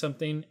 3 or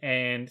something,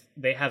 and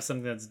they have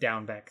something that's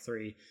down back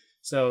 3.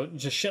 So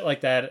just shit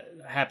like that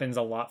happens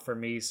a lot for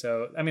me.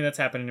 So, I mean, that's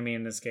happening to me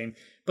in this game.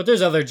 But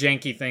there's other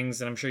janky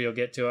things, and I'm sure you'll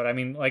get to it. I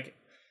mean, like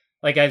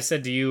I've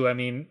said to you, I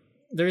mean,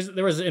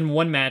 there was in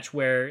one match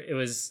where it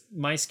was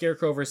my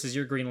Scarecrow versus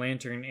your Green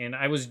Lantern, and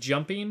I was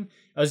doing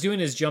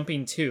his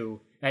jumping 2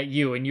 at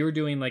you, and you were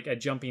doing like a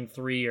jumping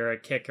 3 or a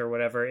kick or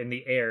whatever in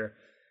the air.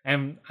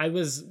 And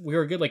we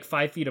were good like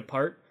 5 feet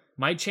apart.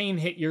 My chain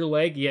hit your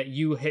leg, yet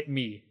you hit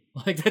me.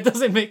 Like, that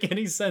doesn't make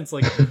any sense.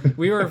 Like,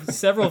 we were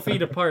several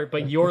feet apart,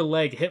 but your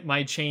leg hit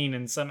my chain,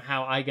 and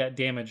somehow I got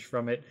damaged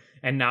from it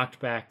and knocked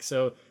back.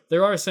 So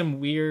there are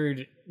some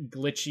weird,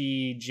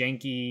 glitchy,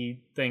 janky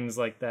things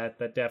like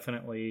that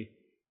definitely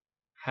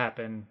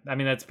happen. I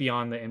mean, that's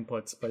beyond the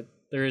inputs, but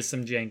there is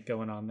some jank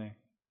going on there.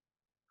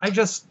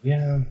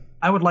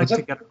 I would like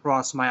to get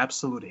across my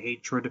absolute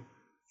hatred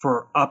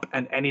for up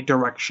and any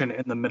direction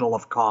in the middle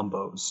of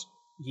combos.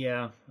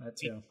 Yeah, that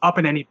too. Up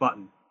and any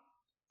button.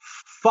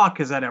 Fuck,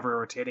 is that ever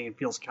irritating and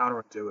feels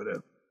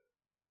counterintuitive.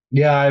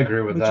 Yeah, I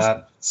agree with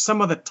that.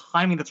 Some of the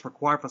timing that's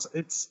required for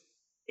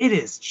it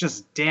is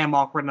just damn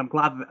awkward, and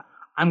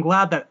I'm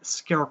glad that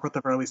Scarecrow at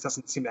the very least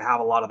doesn't seem to have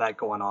a lot of that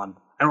going on.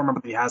 I don't remember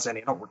if he has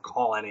any. I don't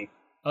recall any.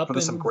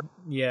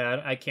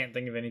 Yeah, I can't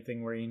think of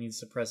anything where he needs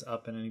to press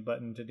up in any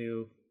button to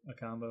do a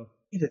combo.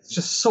 It's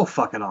just so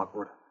fucking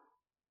awkward.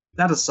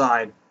 That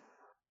aside,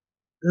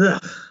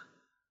 ugh.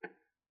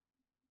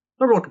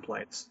 No real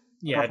complaints.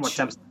 Yeah,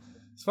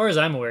 as far as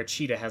I'm aware,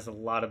 Cheetah has a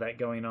lot of that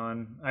going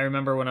on. I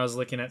remember when I was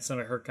looking at some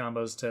of her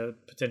combos to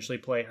potentially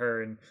play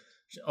her, and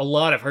a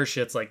lot of her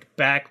shit's like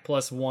back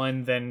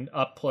 +1, then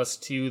up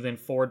 +2, then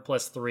forward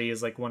 +3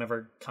 is like one of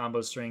her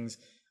combo strings.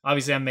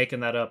 Obviously, I'm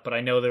making that up, but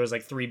I know there was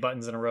like 3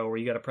 buttons in a row where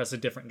you got to press a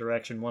different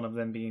direction, one of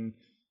them being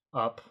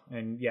up.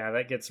 And yeah,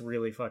 that gets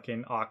really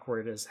fucking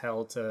awkward as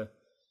hell to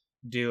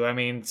do. I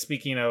mean,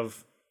 speaking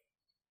of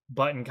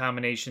button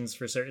combinations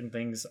for certain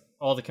things,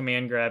 all the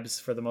command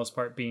grabs for the most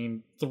part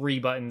being 3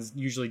 buttons,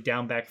 usually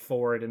down, back,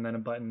 forward, and then a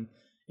button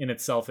in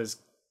itself is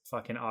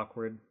fucking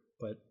awkward.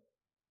 But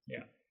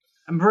yeah.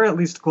 I'm very at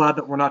least glad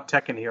that we're not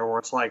Tekken here, where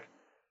it's like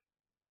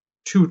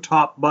 2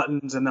 top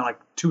buttons and then like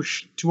two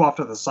off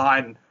to the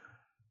side. And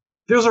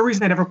there's a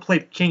reason I never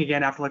played King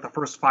again after like the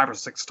first 5 or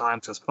 6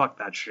 times, because fuck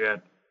that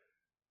shit.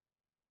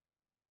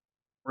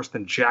 Worse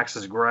than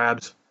Jax's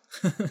grabs.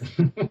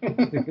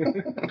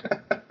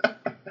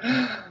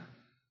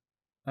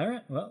 All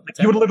right, well,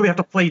 you would literally have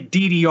to play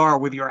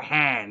DDR with your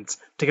hands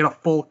to get a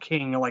full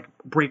King like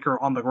breaker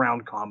on the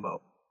ground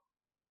combo.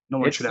 No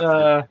one should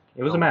have.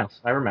 It was a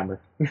mouse. I remember.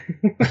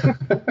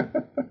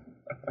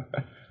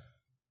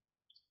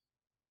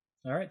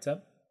 All right,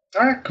 Ted.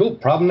 All right, cool.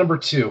 Problem number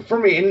 2 for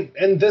me,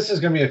 and this is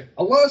going to be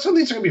a lot. Some of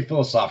these are going to be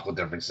philosophical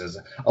differences.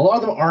 A lot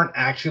of them aren't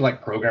actually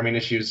like programming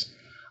issues.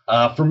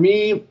 For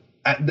me,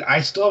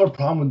 I still have a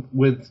problem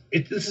with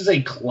it. This is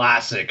a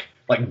classic,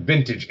 like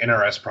vintage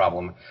NRS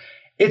problem.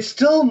 It's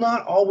still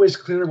not always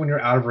clear when you're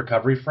out of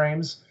recovery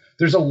frames.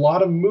 There's a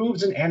lot of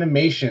moves and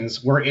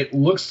animations where it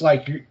looks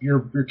like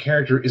your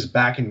character is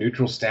back in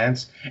neutral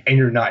stance, and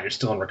you're not. You're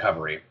still in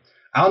recovery.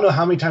 I don't know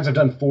how many times I've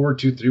done forward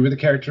 2-3 with a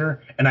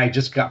character, and I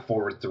just got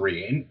forward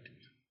 3. And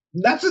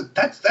that's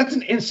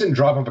an instant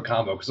drop of a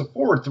combo, because a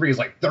forward 3 is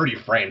like 30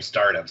 frame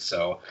startup.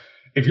 So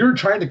if you're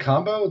trying to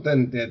combo,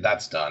 then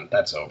that's done.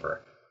 That's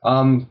over.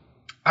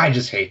 I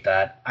just hate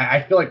that.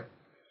 I feel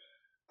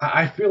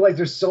like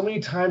there's so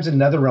many times in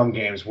NetherRealm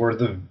games where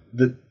the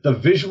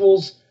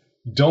visuals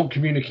don't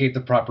communicate the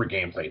proper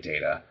gameplay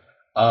data.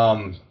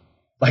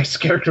 Like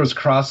Scarecrow's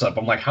cross up.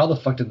 I'm like, how the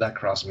fuck did that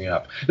cross me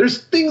up?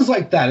 There's things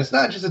like that. It's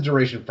not just a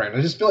duration frame.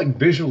 I just feel like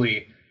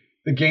visually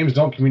the games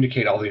don't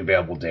communicate all the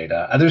available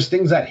data. There's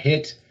things that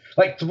hit,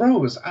 like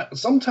throws.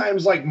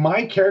 Sometimes like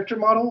my character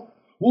model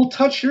will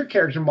touch your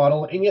character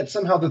model, and yet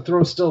somehow the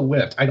throw still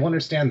whiffed. I don't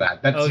understand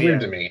that. That's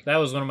weird to me. That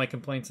was one of my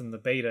complaints in the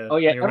beta. Oh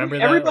yeah, you remember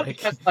everybody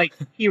that? has like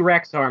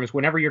T-Rex arms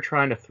whenever you're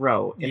trying to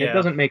throw, and it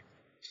doesn't make.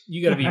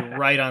 You got to be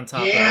right on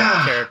top of the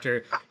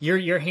character.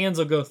 Your hands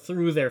will go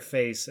through their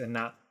face and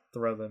not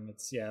throw them.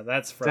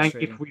 That's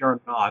frustrating. Thank you, we are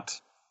not.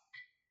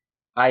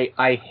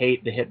 I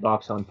hate the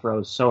hitbox on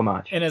throws so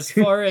much. And as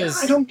far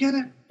as I don't get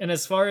it. And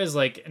as far as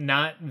like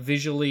not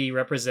visually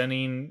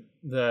representing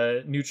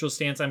the neutral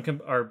stance,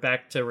 or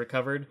back to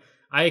recovered,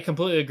 I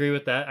completely agree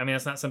with that. I mean,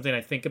 that's not something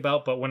I think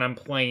about, but when I'm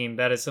playing,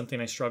 that is something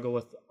I struggle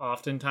with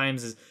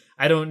oftentimes. Is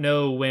I don't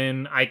know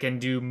when I can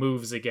do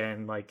moves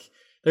again. Like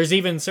there's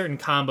even certain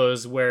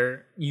combos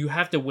where you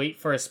have to wait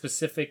for a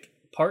specific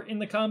part in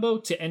the combo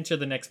to enter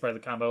the next part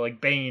of the combo. Like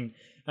Bane,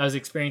 I was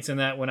experiencing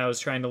that when I was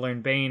trying to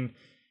learn Bane.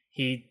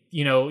 You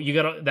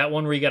got that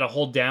one where you got to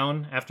hold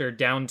down after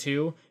down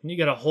 2, and you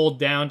got to hold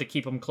down to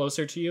keep them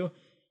closer to you.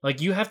 Like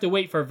you have to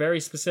wait for a very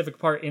specific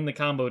part in the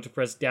combo to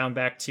press down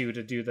back 2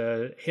 to do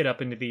the hit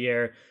up into the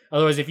air.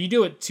 Otherwise, if you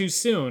do it too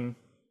soon,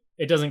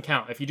 it doesn't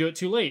count. If you do it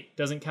too late, it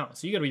doesn't count.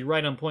 So you got to be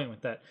right on point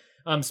with that.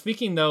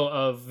 Speaking though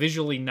of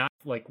visually not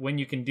like when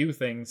you can do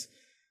things,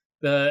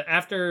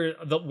 after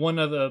one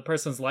of the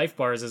person's life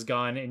bars is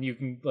gone and you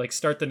can like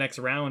start the next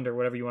round or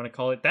whatever you want to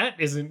call it, that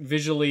isn't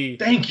visually.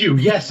 Thank you.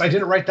 Yes, I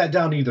didn't write that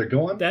down either.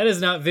 Go on. That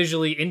is not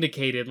visually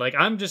indicated. Like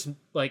I'm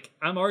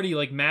already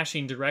like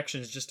mashing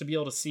directions just to be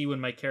able to see when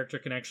my character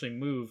can actually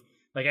move.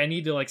 Like I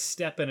need to like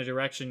step in a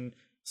direction,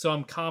 so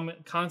I'm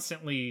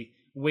constantly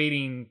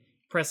waiting,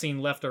 pressing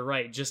left or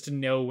right just to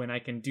know when I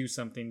can do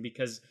something,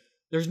 because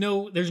there's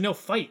no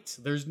fight.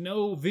 There's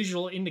no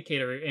visual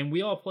indicator, and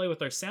we all play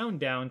with our sound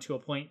down to a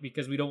point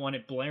because we don't want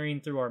it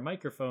blaring through our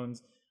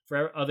microphones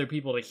for other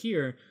people to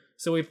hear.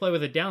 So we play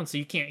with it down so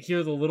you can't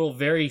hear the little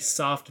very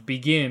soft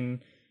begin,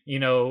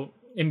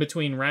 in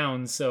between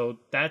rounds. So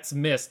that's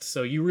missed.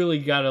 So you really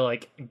gotta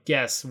like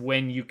guess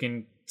when you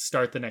can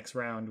start the next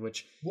round,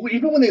 which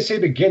even when they say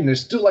begin,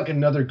 there's still like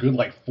another good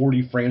like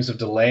 40 frames of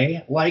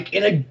delay. Like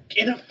in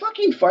a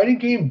fucking fighting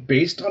game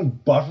based on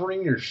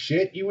buffering your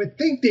shit, you would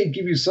think they'd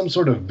give you some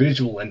sort of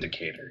visual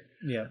indicator.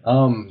 Yeah.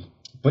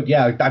 But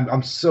yeah,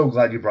 I'm so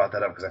glad you brought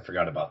that up because I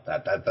forgot about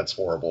that. That's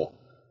horrible.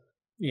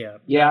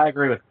 Yeah, I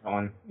agree with that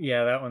one.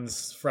 Yeah, that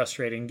one's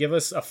frustrating. Give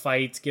us a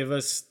fight, give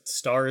us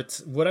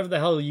start, whatever the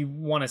hell you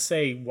want to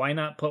say. Why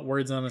not put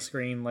words on a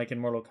screen like in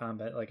Mortal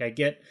Kombat? Like, I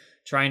get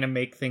trying to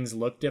make things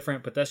look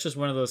different, but that's just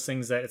one of those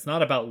things that it's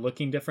not about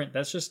looking different.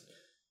 That's just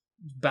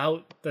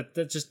about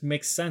that just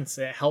makes sense.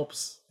 It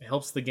helps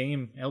the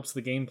game, it helps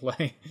the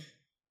gameplay.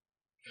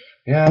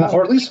 Yeah,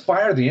 or at least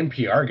fire the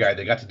NPR guy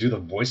that got to do the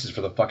voices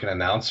for the fucking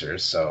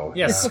announcers. So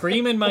yeah,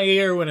 scream in my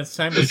ear when it's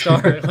time to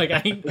start. Like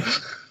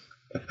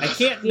I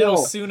can't know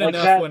soon like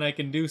enough when I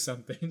can do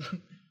something.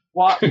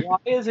 Why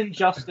is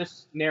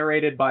Injustice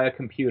narrated by a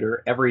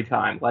computer every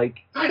time?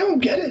 Like, I don't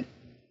get it.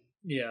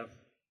 Yeah.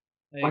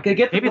 Like, I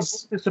get that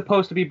it's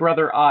supposed to be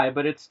Brother Eye,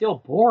 but it's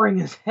still boring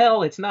as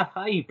hell. It's not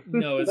hype.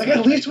 No, it's like not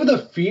at least with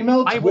a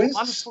female twist.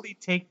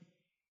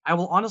 I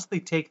will honestly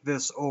take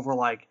this over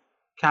like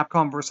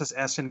Capcom versus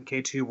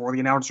SNK2, where the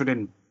announcer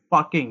didn't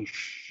fucking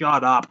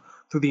shut up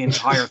through the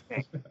entire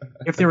thing.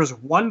 If there is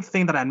one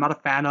thing that I'm not a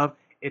fan of,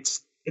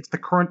 it's the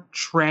current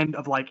trend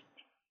of like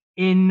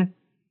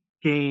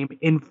in-game,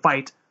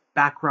 in-fight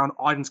background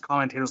audience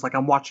commentators, like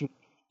I'm watching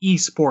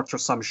esports or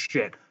some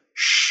shit.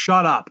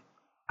 Shut up.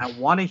 I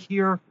want to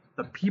hear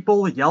the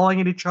people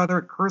yelling at each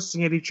other,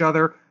 cursing at each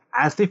other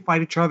as they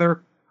fight each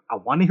other. I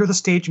want to hear the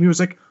stage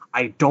music.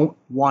 I don't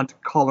want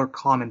color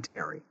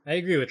commentary. I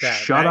agree with that.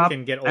 Shut that up.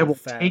 Can get old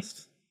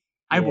fast.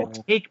 I will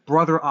take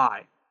Brother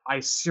Eye.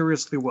 I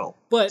seriously will.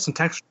 But some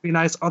text would be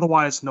nice.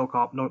 Otherwise, no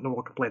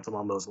complaints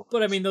along those lines.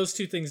 But I mean, those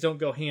two things don't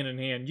go hand in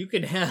hand. You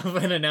can have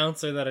an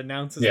announcer that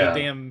announces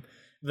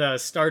the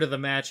start of the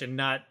match and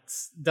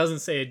doesn't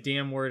say a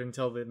damn word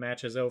until the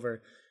match is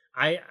over.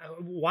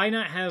 Why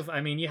not have?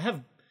 I mean,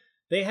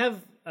 they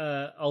have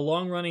a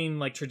long running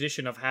like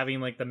tradition of having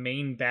like the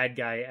main bad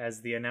guy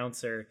as the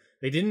announcer.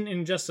 They didn't in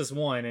Injustice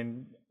 1,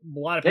 and a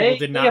lot of people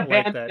did not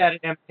like that. That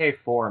in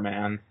MK4,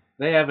 man.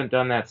 They haven't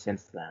done that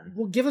since then.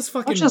 Well, give us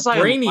fucking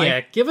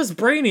Brainiac. Give us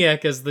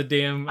Brainiac as the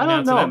damn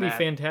announcer. That'd be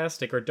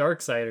fantastic. Or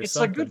Darkseid or something. It's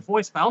a good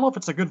voice, but I don't know if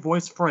it's a good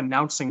voice for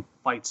announcing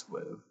fights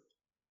with.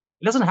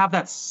 It doesn't have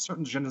that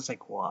certain je ne sais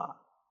quoi.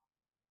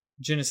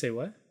 Je ne sais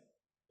what?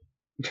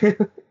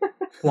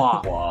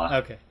 Quoi.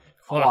 Okay.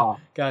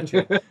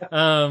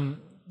 Gotcha.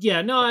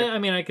 Yeah, no, I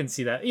mean, I can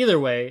see that. Either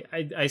way,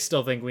 I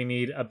still think we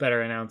need a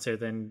better announcer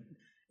than...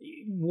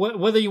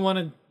 Whether you want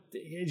to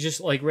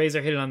just like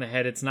Razor hit it on the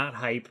head, it's not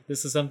hype.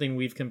 This is something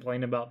we've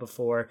complained about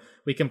before.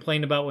 We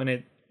complained about when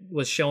it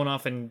was shown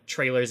off in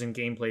trailers and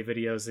gameplay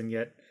videos, and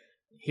yet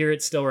here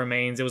it still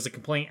remains. It was a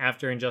complaint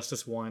after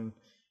Injustice 1.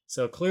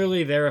 So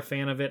clearly they're a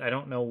fan of it. I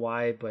don't know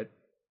why, but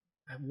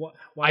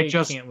why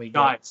can't we get...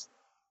 Guys,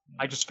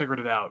 I just figured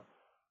it out.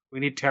 We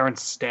need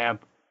Terrence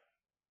Stamp.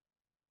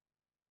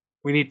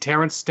 We need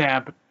Terrence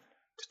Stamp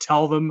to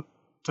tell them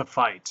to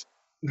fight.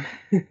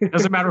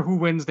 Doesn't matter who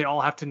wins, they all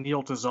have to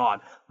kneel to Zod.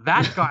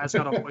 That guy's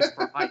got a voice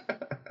for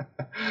hype.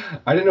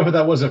 I didn't know who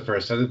that was at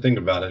first. I didn't think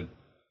about it.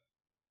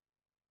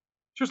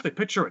 Seriously,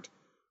 picture it.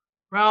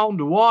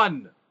 Round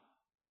 1.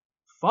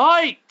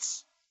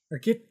 Fight! Or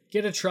get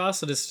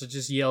Atrocitus to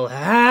just yell,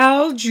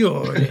 Hal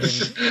Jordan,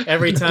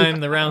 every time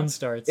the round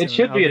starts. It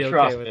should be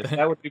Atrocitus. Okay,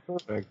 that would be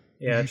perfect.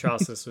 Yeah,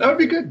 Atrocitus. That would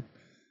be good.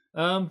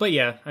 But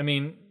yeah, I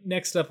mean,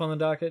 next up on the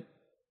docket.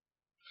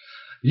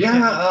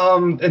 Yeah,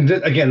 and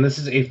again, this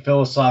is a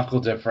philosophical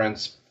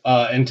difference.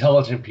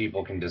 Intelligent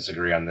people can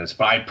disagree on this,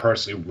 but I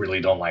personally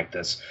really don't like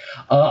this.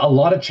 A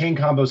lot of chain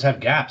combos have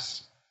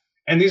gaps.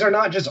 And these are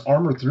not just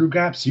armor through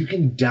gaps. You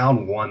can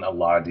down one a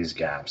lot of these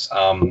gaps.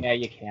 Yeah,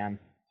 you can.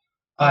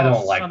 I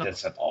don't like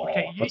this at all.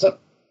 Okay, What's up?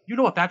 You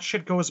know what that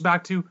shit goes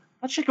back to?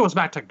 That shit goes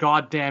back to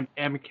goddamn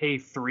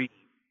MK3.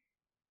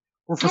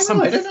 Or for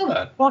I didn't know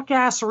that. Fuck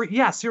ass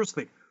yeah,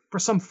 seriously. For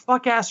some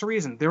fuck ass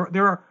reason, there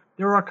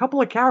are a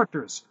couple of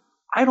characters.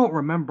 I don't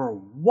remember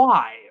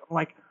why.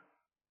 Like,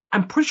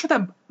 I'm pretty sure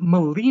that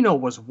Molino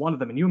was one of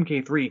them in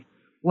UMK3.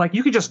 Like,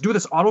 you could just do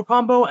this auto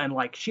combo and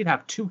like she'd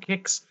have 2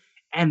 kicks,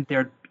 and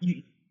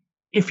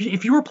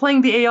if you were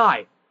playing the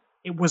AI,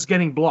 it was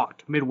getting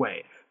blocked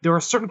midway. There are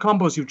certain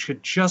combos you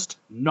should just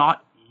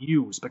not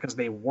use because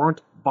they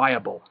weren't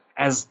viable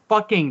as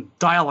fucking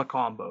dial-a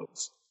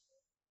combos.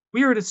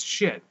 Weird as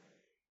shit.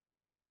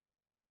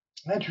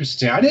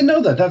 Interesting. I didn't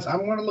know that.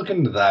 I'm going to look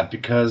into that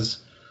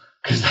because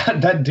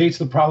that dates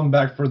the problem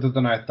back further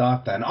than I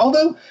thought then.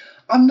 Although,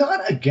 I'm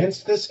not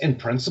against this in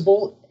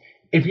principle.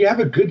 If you have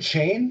a good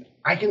chain,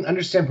 I can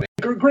understand.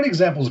 A great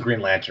example is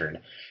Green Lantern.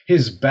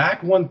 His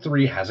back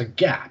 1-3 has a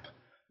gap.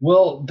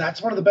 Well,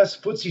 that's one of the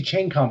best footsie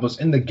chain combos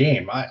in the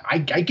game. I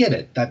get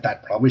it.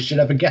 That probably should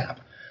have a gap.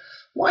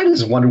 Why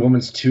does Wonder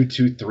Woman's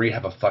 2-2-3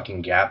 have a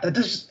fucking gap?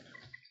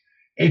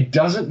 It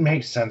doesn't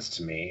make sense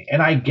to me.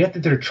 And I get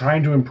that they're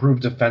trying to improve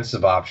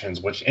defensive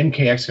options, which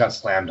MKX got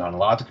slammed on. A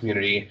lot of the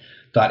community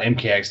thought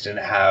MKX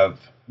didn't have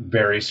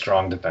very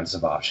strong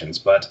defensive options.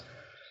 But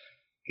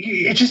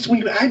it just, when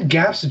you add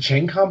gaps to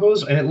chain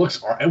combos and it looks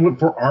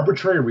for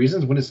arbitrary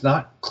reasons when it's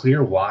not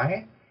clear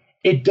why,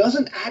 it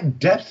doesn't add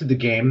depth to the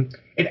game.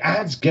 It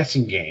adds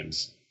guessing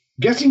games.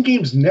 Guessing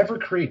games never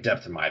create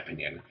depth, in my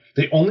opinion.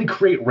 They only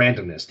create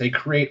randomness. They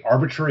create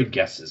arbitrary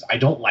guesses. I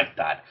don't like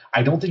that.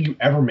 I don't think you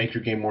ever make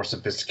your game more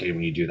sophisticated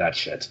when you do that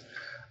shit.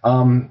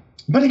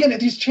 But again, if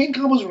these chain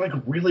combos are like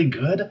really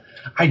good,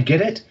 I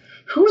get it.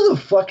 Who the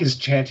fuck is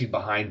chanting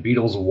behind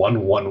Beatles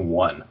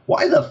 111?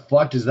 Why the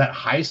fuck does that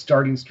high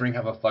starting string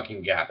have a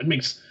fucking gap? It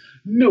makes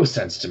no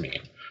sense to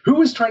me.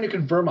 Who is trying to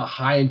confirm a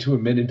high into a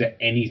mid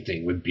into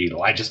anything with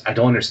Beetle? I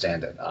don't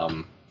understand it.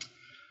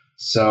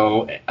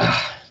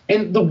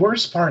 And the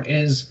worst part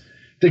is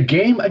the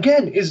game,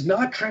 again, is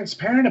not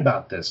transparent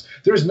about this.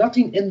 There's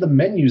nothing in the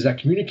menus that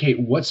communicate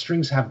what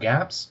strings have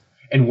gaps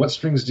and what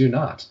strings do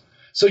not.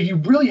 So you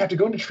really have to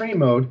go into training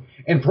mode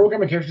and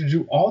program a character to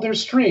do all their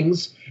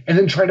strings and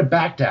then try to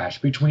backdash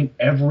between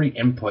every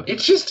input.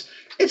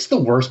 It's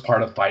the worst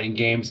part of fighting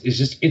games.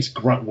 It's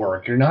grunt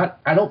work.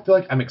 I don't feel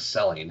like I'm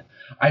excelling.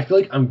 I feel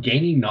like I'm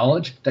gaining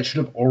knowledge that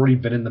should have already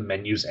been in the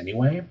menus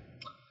anyway.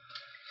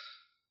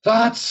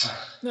 Thoughts?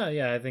 No,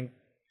 yeah, I think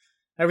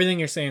everything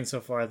you're saying so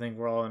far, I think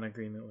we're all in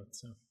agreement with.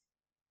 So,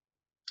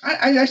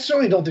 I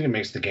certainly don't think it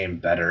makes the game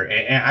better.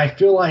 And I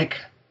feel like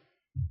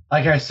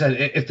I said,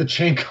 if the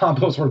chain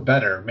combos were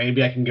better,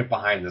 maybe I can get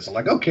behind this. I'm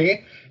like,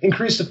 okay,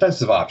 increase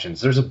defensive options.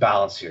 There's a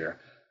balance here.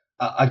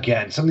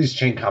 Again, some of these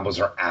chain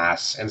combos are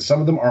ass, and some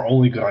of them are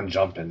only good on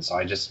jump-in, so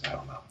I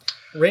don't know.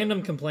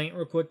 Random complaint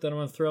real quick that I'm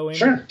going to throw in.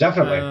 Sure,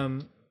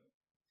 definitely.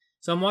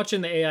 So I'm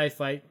watching the AI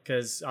fight,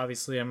 because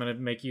obviously I'm going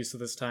to make use of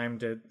this time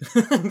to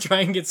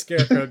try and get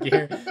Scarecrow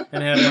gear,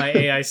 and have my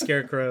AI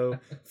Scarecrow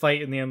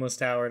fight in the Endless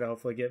Tower to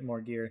hopefully get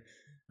more gear.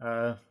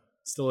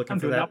 Still looking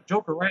for that.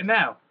 Joker right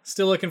now.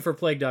 Still looking for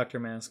Plague Doctor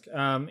mask.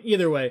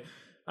 Either way,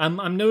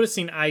 I'm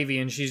noticing Ivy,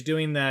 and she's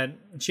doing that.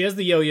 She has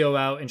the yo-yo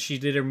out, and she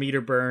did her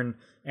meter burn,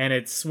 and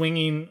it's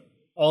swinging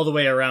all the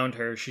way around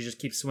her. She just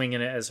keeps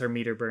swinging it as her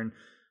meter burn.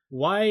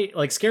 Why?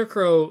 Like,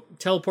 Scarecrow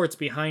teleports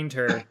behind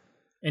her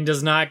and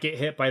does not get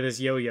hit by this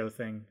yo-yo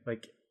thing.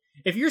 Like,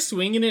 if you're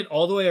swinging it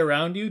all the way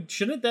around you,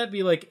 shouldn't that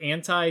be like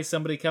anti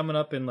somebody coming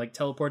up and like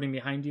teleporting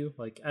behind you?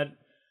 Like,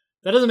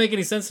 that doesn't make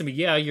any sense to me.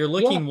 Yeah, you're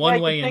looking one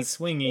way and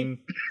swinging.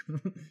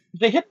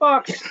 The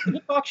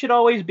hitbox should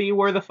always be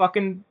where the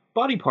fucking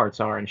body parts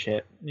are and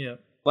shit. Yeah.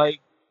 Like,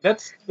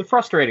 that's the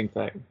frustrating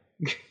thing.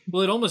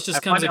 Well, it almost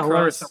just comes across.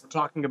 Hilarious across. that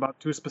we're talking about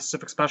two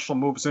specific special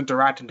moves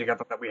interacting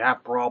together that we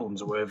have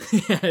problems with.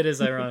 Yeah, it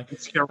is ironic.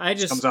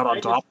 Comes out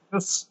on top of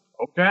this.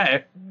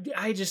 Okay.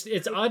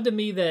 It's odd to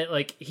me that,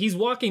 like, he's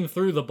walking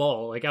through the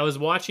ball. Like, I was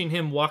watching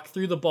him walk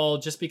through the ball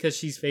just because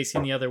she's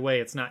facing the other way.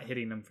 It's not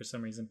hitting him for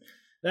some reason.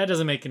 That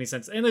doesn't make any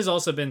sense. And there's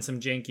also been some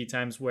janky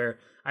times where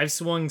I've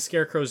swung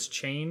Scarecrow's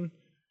chain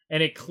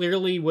and it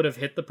clearly would have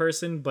hit the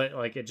person, but,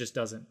 like, it just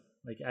doesn't.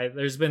 Like,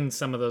 there's been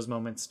some of those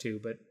moments too.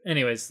 But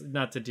anyways,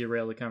 not to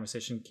derail the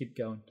conversation, keep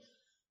going.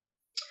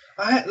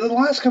 The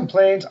last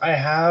complaint I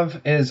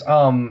have is,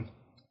 I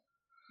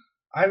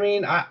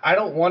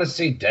don't want to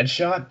say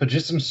Deadshot, but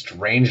just some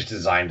strange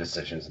design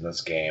decisions in this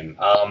game.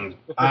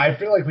 I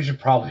feel like we should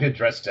probably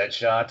address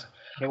Deadshot.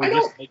 Can we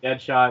just say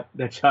Deadshot?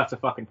 Deadshot's a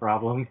fucking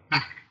problem.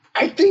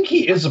 I think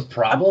he is a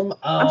problem.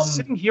 I'm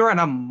sitting here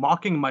and I'm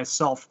mocking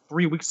myself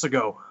 3 weeks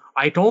ago.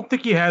 I don't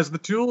think he has the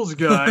tools,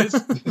 guys.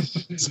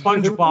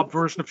 SpongeBob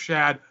version of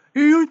Shad.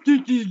 You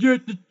think he's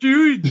got the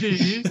tools?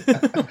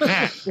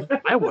 Man,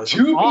 I was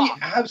To wrong. be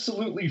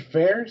absolutely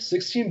fair,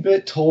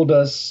 16-Bit told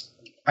us,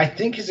 I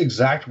think his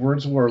exact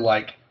words were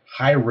like,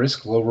 high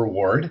risk, low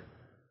reward.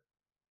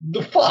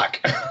 The fuck?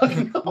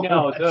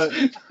 No,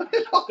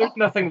 there's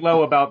nothing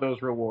low about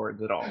those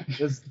rewards at all.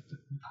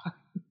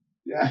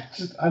 Yeah,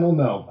 I don't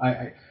know.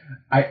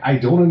 I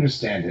don't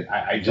understand it.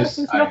 There's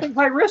nothing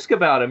high risk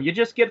about them. You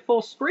just get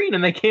full screen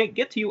and they can't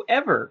get to you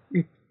ever.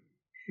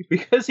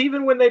 Because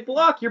even when they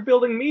block, you're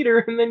building meter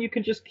and then you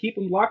can just keep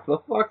them locked the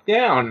fuck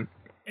down.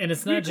 And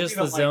it's not just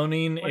the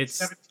zoning. It's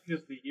 17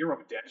 is the year of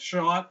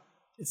Deadshot.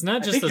 It's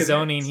not just the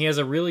zoning. He has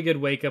a really good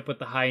wake up with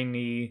the high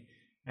knee.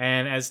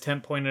 And as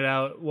Temp pointed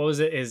out, what was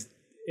it?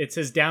 It's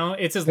his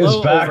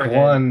low back overhead.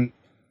 one.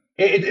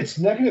 It's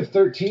negative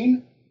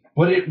 13,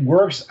 but it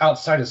works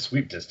outside of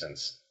sweep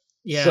distance.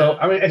 Yeah. So,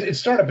 its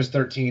startup is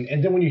 13,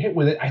 and then when you hit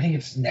with it, I think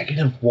it's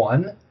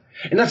 -1.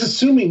 And that's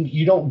assuming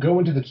you don't go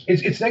into the...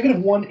 It's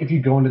 -1 if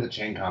you go into the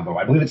chain combo.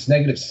 I believe it's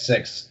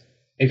 -6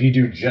 if you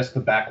do just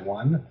the back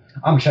one.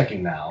 I'm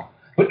checking now.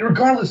 But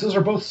regardless, those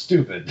are both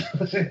stupid.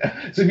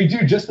 So if you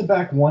do just the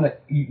back one,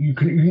 you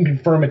can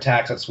confirm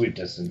attacks at sweep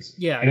distance.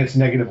 Yeah. And it's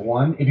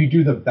 -1. If you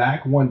do the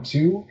back one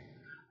too,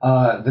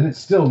 then it's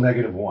still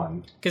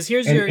 -1. Because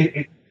here's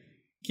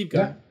keep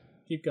going. Yeah.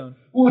 Keep going.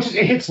 Well,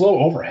 it hits low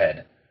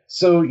overhead.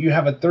 So you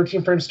have a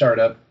 13-frame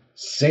startup,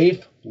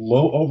 safe,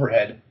 low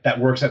overhead, that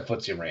works at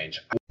footsie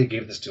range. They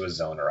gave this to a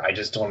zoner. I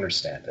just don't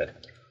understand it.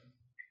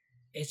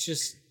 It's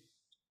just...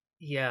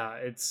 Yeah,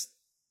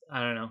 I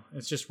don't know.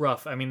 It's just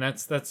rough. I mean,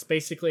 that's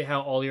basically how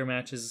all your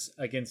matches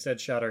against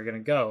Deadshot are going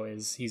to go,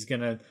 is he's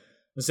going to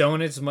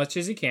zone as much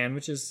as he can,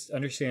 which is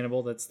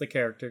understandable. That's the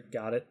character.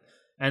 Got it.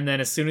 And then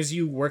as soon as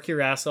you work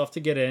your ass off to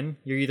get in,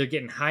 you're either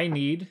getting high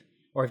need,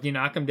 or if you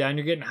knock him down,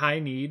 you're getting high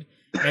need.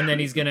 And then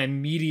he's going to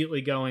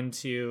immediately go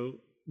into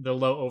the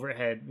low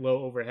overhead,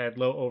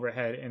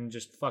 and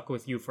just fuck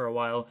with you for a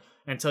while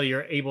until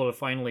you're able to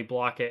finally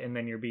block it, and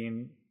then you're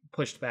being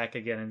pushed back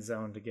again and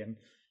zoned again.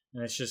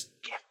 And it's just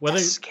whether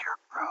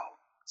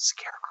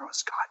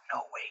Scarecrow's got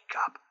no wake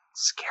up.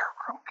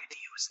 Scarecrow could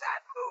use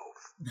that move.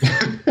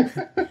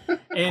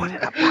 And put in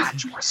a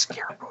match where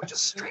Scarecrow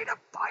just straight up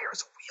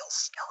fires wheel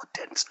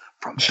skeletons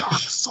from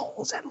Dark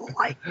Souls at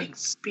lightning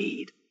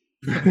speed.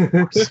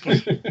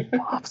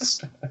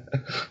 Buffs.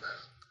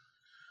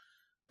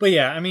 But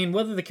yeah, I mean,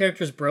 whether the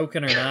character's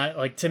broken or not,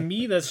 like, to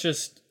me, that's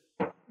just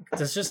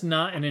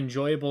not an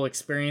enjoyable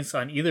experience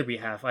on either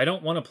behalf. I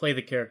don't want to play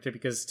the character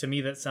because to me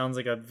that sounds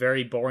like a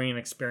very boring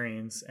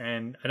experience,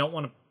 and I don't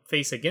want to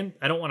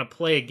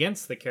play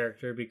against the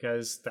character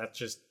because that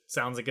just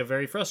sounds like a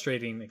very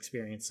frustrating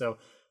experience. So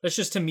that's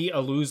just, to me,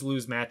 a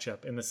lose-lose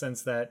matchup in the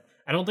sense that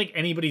I don't think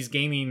anybody's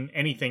gaining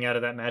anything out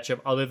of that matchup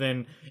other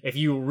than if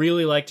you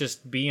really like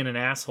just being an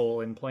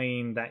asshole and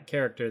playing that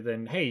character,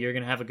 then hey, you're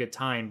going to have a good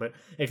time. But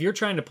if you're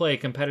trying to play a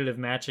competitive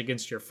match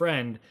against your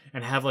friend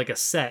and have like a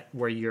set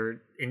where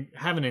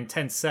have an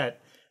intense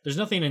set, there's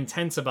nothing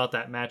intense about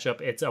that matchup.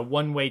 It's a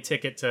one-way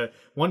ticket to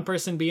one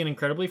person being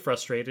incredibly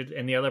frustrated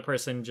and the other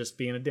person just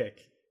being a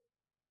dick.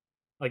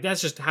 Like,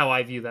 that's just how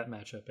I view that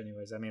matchup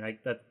anyways. I mean,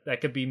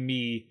 that could be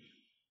me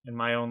in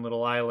my own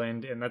little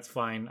island, and that's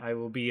fine. I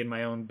will be in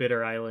my own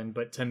bitter island,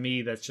 but to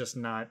me, that's just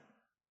not.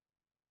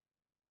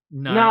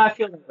 No, I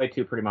feel that way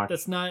too, pretty much.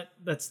 That's not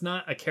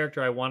a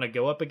character I want to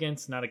go up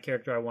against. Not a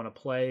character I want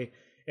to play.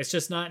 It's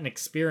just not an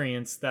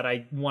experience that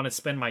I want to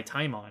spend my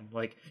time on.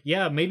 Like,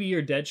 yeah, maybe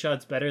your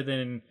Deadshot's better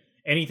than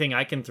anything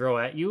I can throw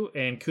at you,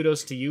 and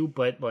kudos to you.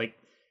 But like,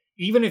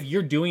 even if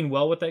you're doing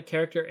well with that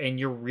character and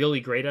you're really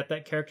great at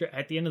that character,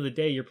 at the end of the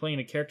day, you're playing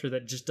a character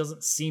that just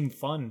doesn't seem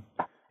fun.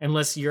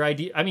 Unless your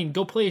idea, I mean,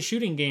 go play a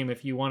shooting game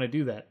if you want to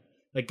do that.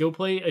 Like, go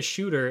play a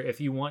shooter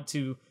if you want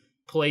to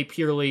play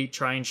purely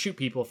try and shoot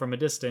people from a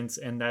distance,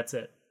 and that's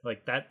it.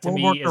 Like, that to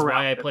me is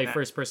why I play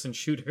first-person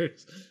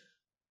shooters.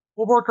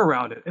 We'll work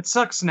around it. It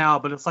sucks now,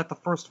 but it's like the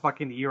first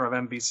fucking year of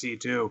MVC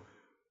too,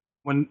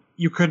 when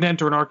you couldn't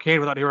enter an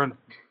arcade without hearing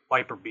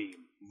Viper Beam,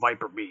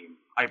 Viper Beam,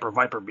 Hyper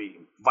Viper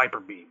Beam,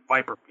 Viper Beam,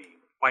 Viper Beam,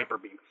 Viper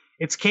Beam.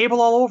 It's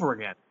Cable all over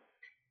again.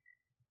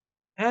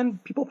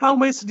 And people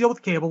found ways to deal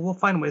with Cable. We'll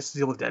find ways to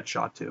deal with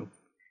Deadshot too.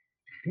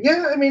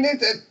 Yeah, I mean,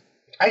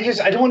 I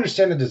don't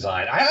understand the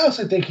design. I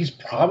honestly think he's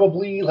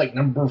probably like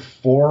number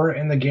 4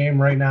 in the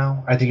game right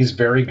now. I think he's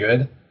very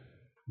good,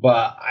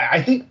 but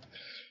I think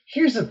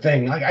here's the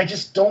thing: like, I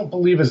just don't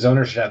believe a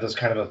zoner should have those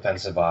kind of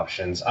offensive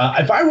options.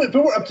 If it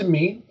were up to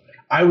me,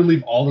 I would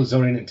leave all the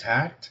zoning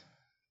intact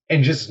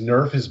and just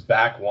nerf his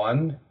back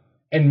one,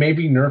 and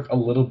maybe nerf a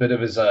little bit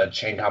of his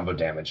chain combo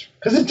damage,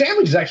 because his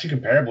damage is actually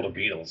comparable to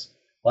Beetle's.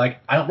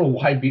 Like, I don't know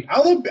why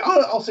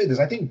I'll say this.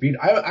 I think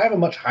I have a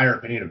much higher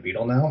opinion of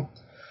Beetle now,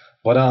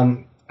 but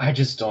I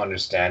just don't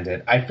understand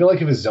it. I feel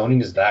like if his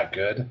zoning is that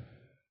good,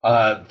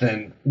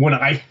 then when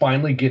I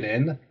finally get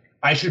in,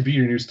 I should be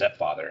your new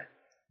stepfather.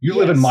 You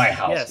live in my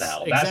house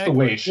now. Exactly. That's the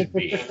way it should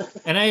be.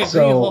 And I agree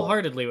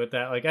wholeheartedly with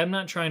that. Like, I'm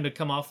not trying to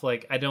come off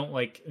like I don't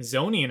like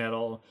zoning at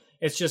all.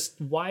 It's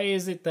just, why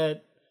is it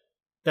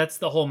that's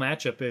the whole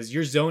matchup is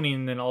you're zoning,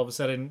 and then all of a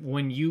sudden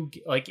when you,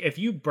 like, if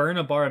you burn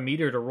a bar a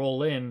meter to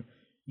roll in,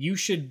 you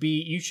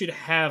should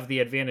have the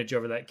advantage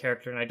over that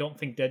character, and I don't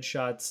think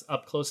Deadshot's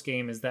up close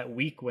game is that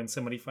weak when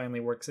somebody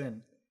finally works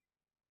in.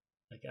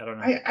 Like, I don't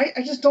know.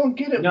 I just don't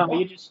get it. No,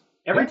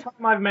 every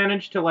time I've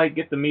managed to like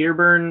get the meter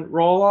burn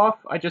roll off,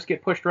 I just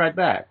get pushed right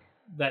back.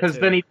 Because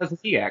then he does his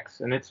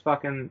EX, and it's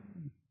fucking.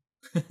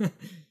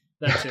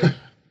 That too,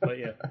 but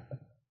yeah.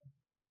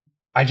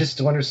 I just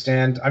don't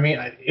understand. I mean,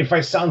 if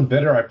I sound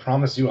bitter, I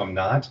promise you I'm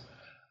not.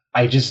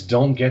 I just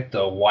don't get,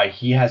 though, why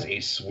he has a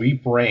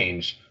sweep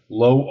range,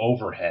 low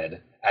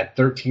overhead at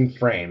 13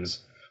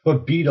 frames,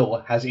 but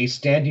Beetle has a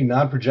standing,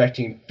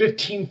 non-projecting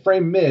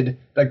 15-frame mid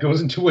that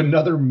goes into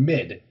another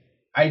mid.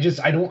 I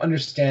don't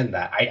understand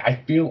that.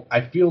 I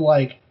feel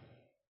like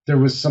there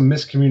was some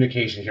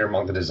miscommunication here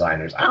among the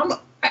designers. I don't know.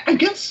 I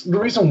guess the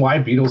reason why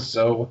Beetle's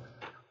so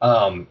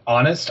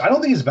honest, I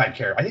don't think he's a bad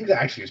character. I think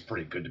that actually is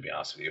pretty good, to be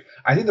honest with you.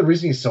 I think the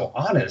reason he's so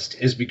honest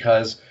is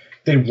because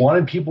they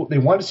wanted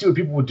to see what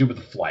people would do with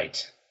the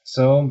flight.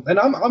 So, and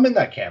I'm in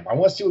that camp. I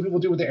want to see what people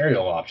do with the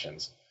aerial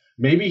options.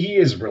 Maybe he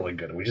is really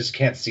good. We just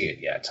can't see it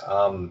yet.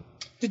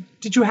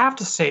 Did you have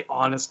to say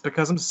honest?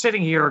 Because I'm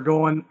sitting here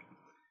going,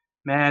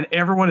 man,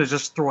 everyone is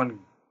just throwing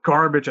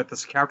garbage at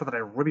this character that I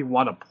really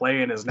want to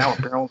play and is now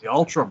apparently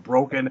ultra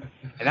broken,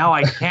 and now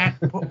I can't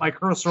put my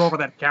cursor over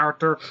that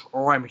character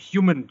or I'm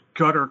human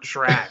gutter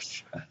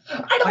trash.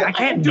 I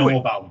can't do it.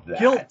 About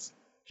that.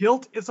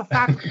 Guilt is a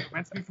factor that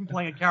prevents me from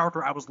playing a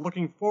character I was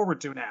looking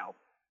forward to now.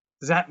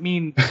 Does that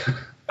mean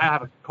I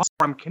have a car?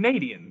 I'm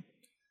Canadian?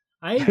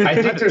 I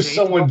think there's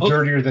someone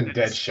dirtier than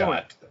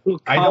Deadshot.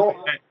 I don't.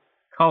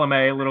 Column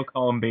A, little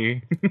column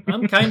B.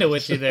 I'm kind of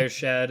with you there,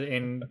 Shad,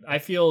 and I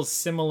feel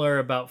similar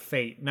about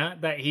Fate.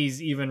 Not that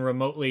he's even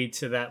remotely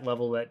to that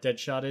level that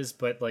Deadshot is,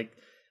 but like,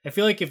 I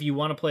feel like if you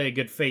want to play a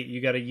good Fate,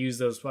 you got to use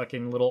those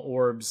fucking little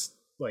orbs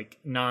like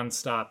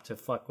nonstop to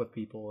fuck with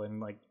people, and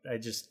like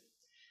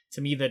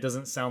to me that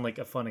doesn't sound like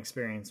a fun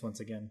experience once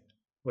again,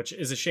 which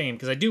is a shame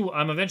because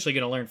I'm eventually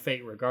going to learn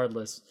Fate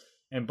regardless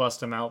and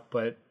bust him out,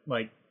 but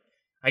like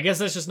I guess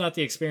that's just not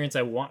the experience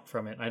I want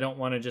from it. I don't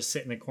want to just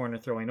sit in a corner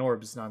throwing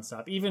orbs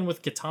nonstop. Even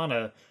with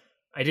Katana,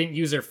 I didn't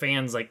use her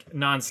fans like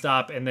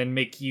nonstop and then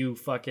make you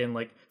fucking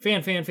like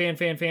fan.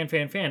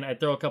 I'd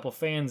throw a couple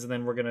fans and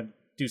then we're gonna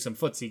do some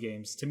footsie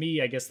games. To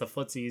me, I guess the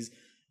footsies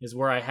is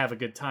where I have a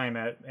good time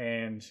at,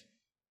 and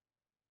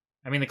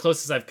I mean the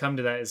closest I've come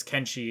to that is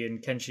Kenshi,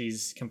 and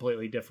Kenshi's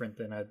completely different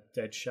than a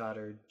Deadshot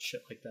or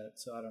shit like that.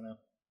 So I don't know.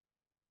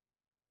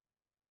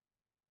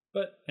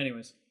 But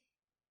anyways.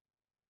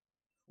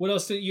 What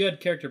else you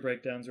had character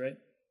breakdowns, right?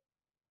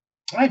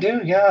 I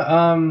do, yeah.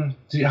 How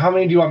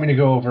many do you want me to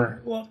go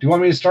over? Well, do you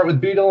want me to start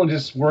with Beetle and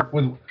just work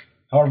with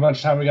however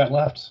much time we got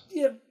left?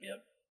 Yep.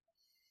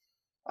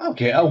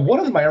 Okay, one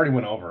of them I already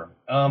went over.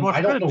 I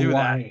don't know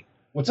why. That,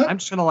 what's up? I'm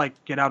just gonna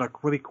like get out a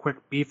really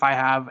quick beef I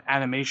have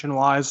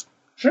animation-wise.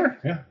 Sure,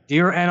 yeah.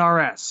 Dear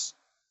NRS,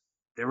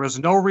 there is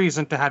no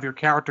reason to have your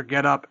character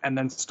get up and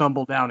then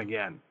stumble down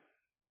again.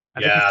 I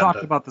think we've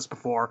talked about this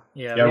before.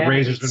 Yeah,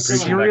 Razor's been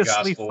preaching that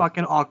gospel. Seriously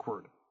fucking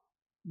awkward.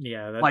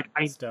 Yeah,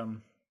 that's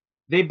dumb.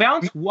 They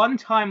bounce one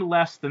time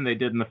less than they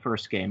did in the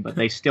first game, but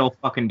they still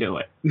fucking do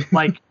it.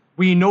 Like,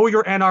 we know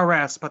you're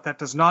NRS, but that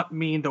does not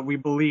mean that we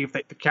believe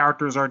that the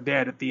characters are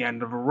dead at the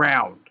end of a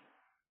round.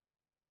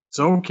 It's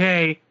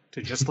okay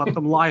to just let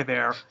them lie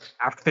there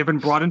after they've been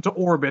brought into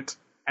orbit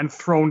and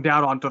thrown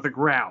down onto the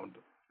ground.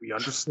 We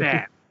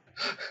understand.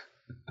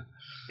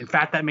 In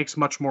fact, that makes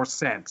much more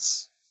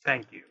sense.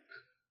 Thank you.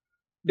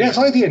 Yeah, it's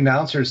like the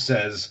announcer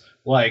says,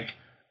 like,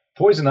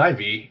 Poison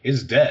Ivy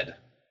is dead.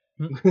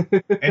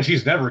 And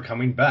she's never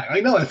coming back. I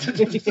know, it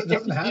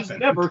doesn't happen. She's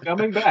never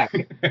coming back.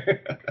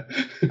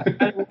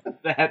 I love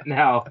that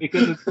now,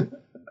 because it's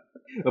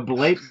a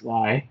blatant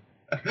lie.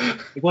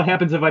 What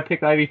happens if I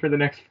pick Ivy for the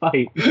next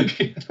fight?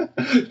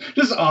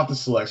 Just off the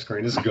select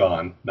screen, just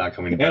gone, not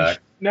coming back.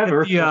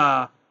 Never.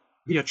 The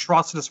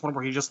Atrocitus one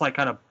where he just like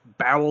kind of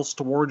barrels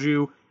towards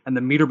you, and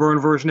the meter burn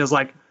version is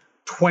like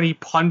 20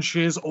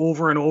 punches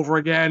over and over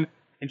again,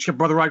 and your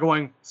brother Eye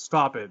going,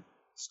 stop it.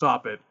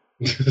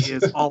 He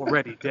is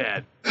already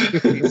dead.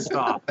 Please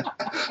stop.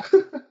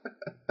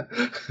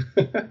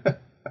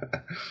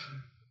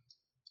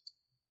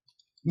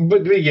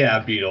 But yeah,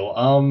 Beetle.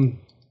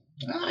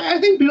 I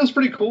think Beetle's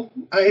pretty cool.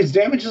 His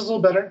damage is a little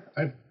better.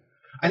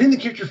 I think the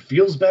character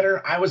feels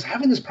better. I was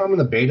having this problem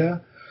in the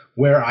beta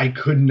where I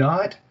could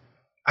not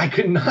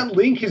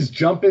link his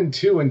jump in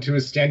 2 into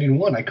his standing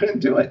 1. I couldn't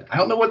do it. I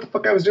don't know what the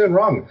fuck I was doing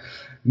wrong.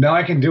 Now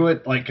I can do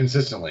it like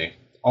consistently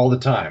all the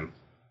time.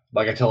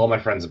 Like I tell all my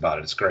friends about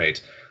it. It's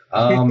great.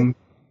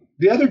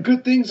 The other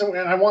good things, and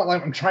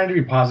I'm trying to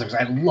be positive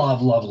because I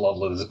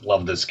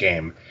love this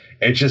game.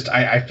 It's just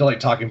I feel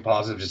like talking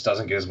positive just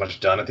doesn't get as much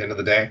done at the end of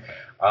the day.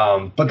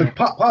 But the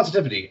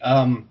positivity,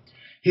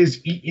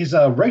 his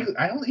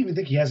regular, I don't even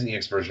think he has an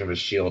EX version of his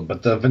shield,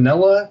 but the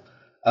vanilla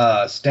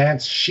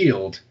stance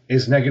shield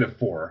is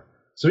 -4.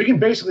 So he can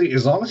basically,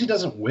 as long as he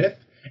doesn't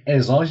whiff and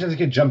as long as he doesn't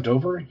get jumped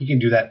over, he can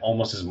do that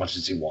almost as much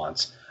as he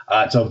wants.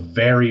 It's a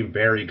very,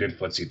 very good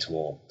footsie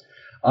tool.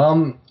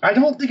 I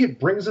don't think it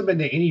brings him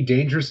into any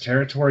dangerous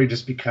territory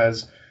just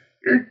because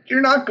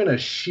you're not going to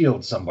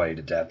shield somebody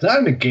to death. Not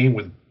in a game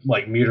with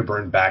like meter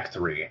burn back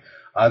 3.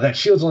 That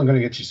shield's only going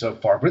to get you so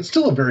far, but it's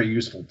still a very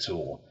useful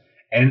tool.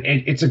 And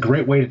it's a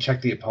great way to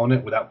check the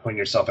opponent without putting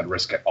yourself at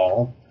risk at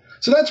all.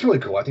 So that's really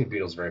cool. I think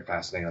Beetle's very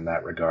fascinating in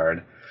that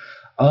regard.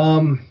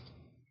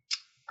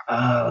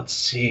 Let's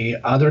see.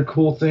 Other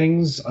cool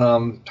things.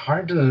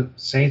 Hard to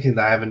say anything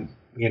that I haven't,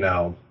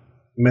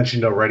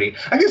 mentioned already.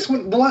 I guess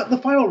the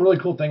final really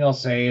cool thing I'll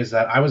say is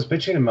that I was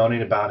bitching and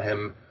moaning about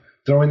him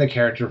throwing the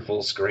character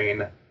full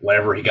screen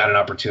whenever he got an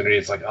opportunity.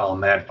 It's like, oh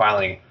man,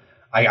 finally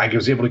I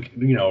was able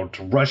to,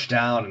 to rush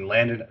down and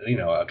land,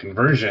 a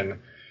conversion,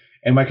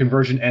 and my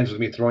conversion ends with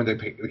me throwing the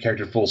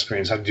character full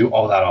screen, so I have to do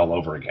all that all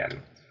over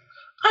again.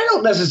 I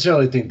don't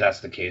necessarily think that's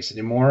the case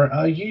anymore.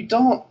 You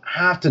don't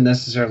have to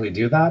necessarily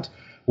do that.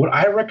 What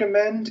I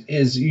recommend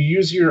is you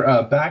use your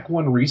back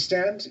 1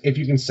 restand if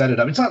you can set it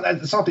up. It's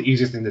not the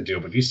easiest thing to do,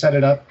 but if you set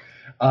it up,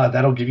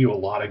 that'll give you a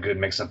lot of good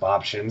mix-up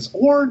options.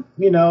 Or,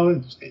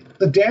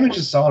 the damage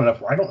is solid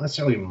enough where I don't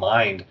necessarily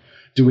mind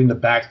doing the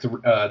back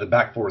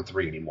forward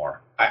 3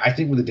 anymore. I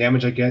think with the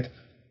damage I get,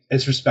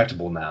 it's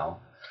respectable now.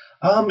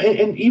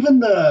 And even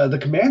the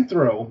command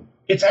throw,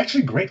 it's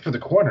actually great for the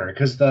corner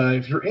because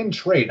if you're in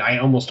trait, I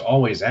almost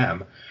always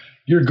am,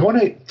 you're going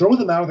to throw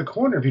them out of the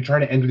corner if you try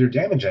to end with your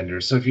damage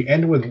enders. So if you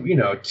end with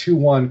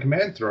 2-1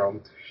 command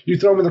throw, you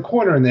throw them in the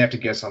corner and they have to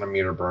guess on a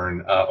meter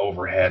burn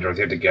overhead, or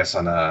they have to guess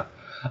on a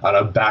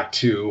back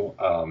 2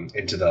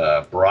 into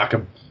the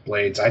Baraka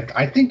blades.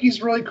 I think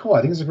he's really cool.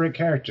 I think he's a great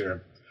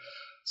character.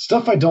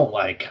 Stuff I don't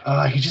like,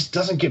 he just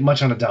doesn't get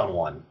much on a down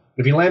 1.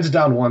 If he lands a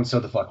down 1, so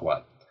the fuck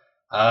what?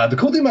 The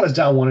cool thing about his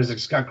down 1 is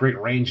it's got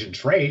great range and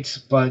traits,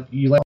 but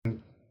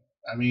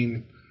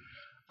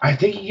I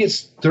think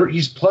he's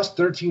plus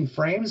 13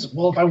 frames.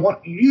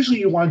 Well, usually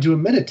you want to do a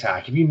mid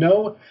attack. If you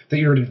know that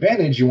you're at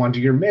advantage, you want to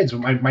do your mids.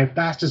 But my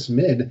fastest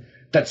mid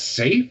that's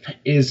safe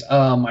is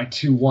my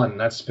 2-1.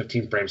 That's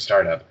 15 frame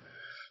startup.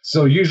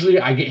 So usually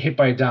I get hit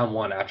by a down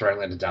 1 after I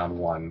land a down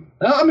 1.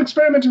 I'm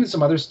experimenting with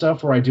some other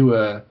stuff where I do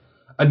a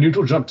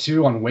neutral jump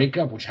 2 on wake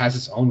up, which has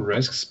its own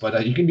risks.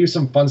 But you can do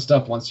some fun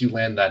stuff once you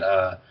land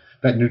that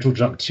neutral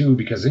jump 2,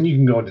 because then you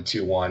can go into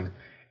 2-1.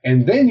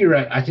 And then you're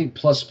at, I think,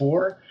 plus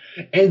 4.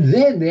 And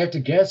then they have to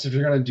guess if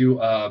you're going to do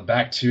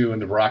back 2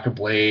 into Baraka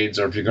Blades,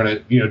 or if you're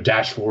going to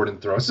dash forward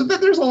and throw. So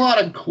there's a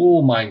lot of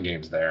cool mind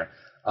games there.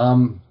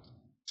 And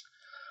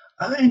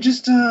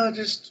just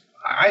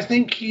I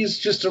think he's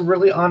just a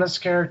really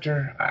honest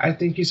character. I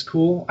think he's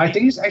cool. I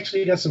think he's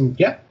actually got some.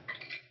 Yeah.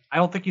 I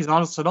don't think he's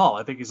honest at all.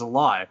 I think he's a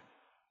lie.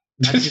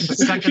 It's the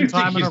second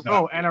time in a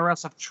row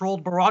NRS have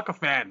trolled Baraka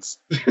fans.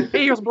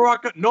 Hey, here's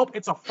Baraka. Nope,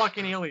 it's a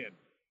fucking alien.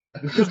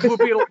 Because Blue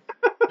Beetle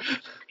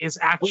is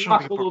actually.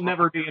 Baraka will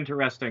never be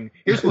interesting.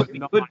 Here's what we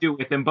could do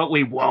with him, but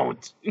we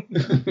won't.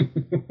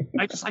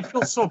 I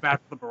feel so bad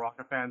for the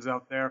Baraka fans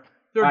out there.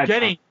 They're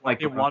getting what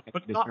they want,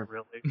 but not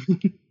really.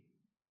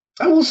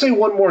 I will say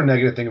one more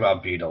negative thing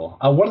about Beetle.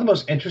 One of the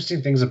most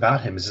interesting things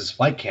about him is his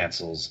flight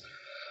cancels.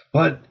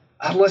 But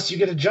unless you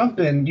get a jump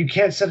in, you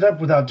can't set it up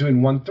without doing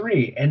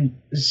 1-3. And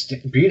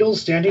Beetle's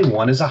standing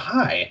 1 is a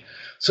high.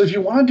 So if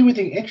you want to do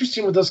anything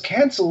interesting with those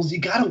cancels, you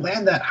got to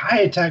land that high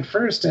attack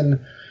first. And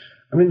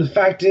I mean, the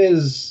fact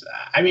is,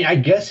 I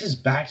guess his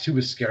back 2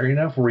 is scary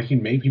enough where he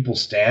can make people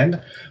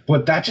stand,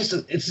 but it's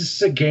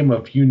just a game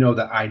of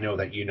that I know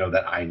that you know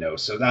that I know.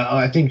 So that,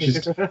 I think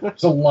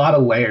it's a lot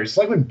of layers. It's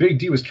like when Big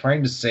D was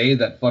trying to say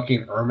that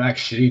fucking Ermac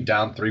shitty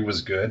down 3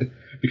 was good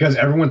because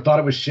everyone thought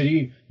it was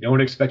shitty. No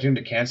one expected him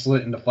to cancel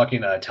it into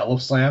fucking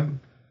Teleslam.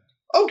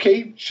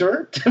 Okay,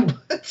 sure,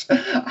 but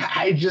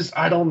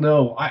I don't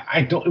know.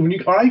 I don't. When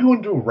I go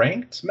into a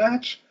ranked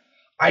match,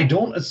 I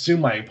don't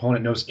assume my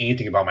opponent knows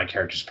anything about my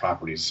character's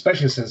properties,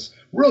 especially since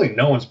really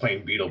no one's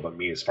playing Beetle but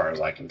me, as far as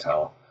I can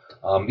tell.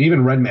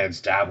 Even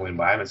Redman's dabbling,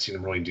 but I haven't seen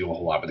him really do a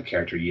whole lot with the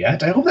character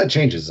yet. I hope that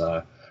changes.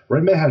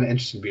 Redman had an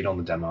interesting Beetle in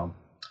the demo.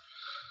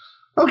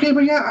 Okay,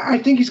 but yeah, I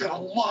think he's got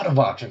a lot of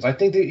options. I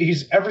think that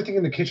he's everything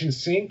in the kitchen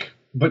sink,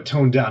 but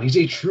toned down. He's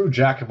a true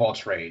jack of all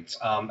trades.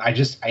 I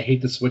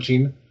hate the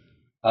switching.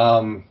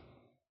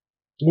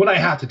 When I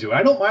have to do it,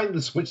 I don't mind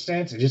the switch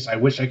stance. I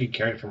wish I could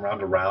carry it from round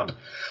to round.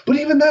 But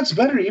even that's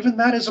better. Even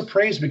that is a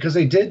praise because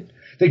they gave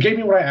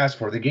me what I asked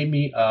for. They gave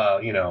me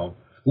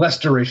less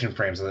duration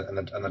frames on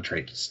the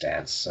trade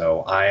stance.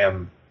 So I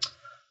am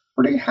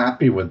pretty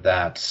happy with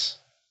that.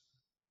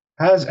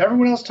 Has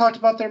everyone else talked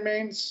about their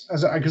mains?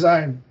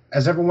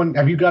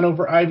 Have you gone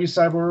over Ivy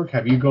Cyborg?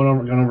 Have you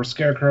gone over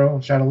Scarecrow,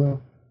 Shadowloo?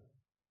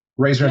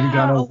 Razor, have you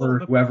gone over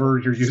whoever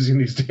you're using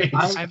these days?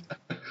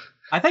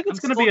 I think it's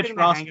going to be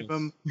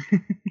Atrocitus.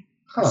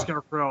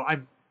 Scarecrow.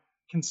 I'm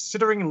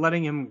considering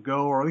letting him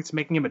go, or at least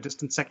making him a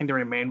distant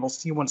secondary main. We'll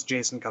see once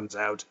Jason comes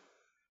out.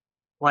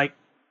 Like,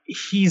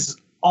 he's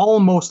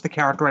almost the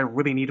character I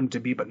really need him to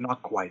be, but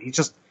not quite.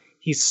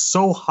 He's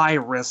so high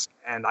risk,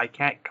 and I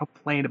can't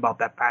complain about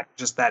that fact.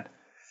 Just that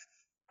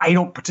I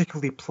don't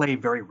particularly play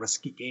very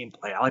risky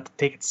gameplay. I like to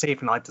take it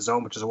safe and I like to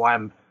zone, which is why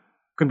I'm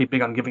going to be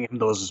big on giving him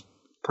those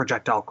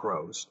projectile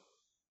crows.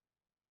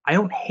 I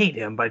don't hate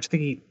him, but I just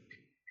think he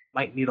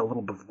might need a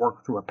little bit of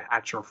work through a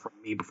patcher from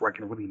me before I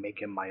can really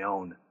make him my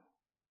own.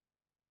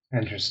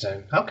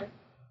 Interesting. Okay.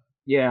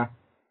 Yeah.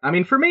 I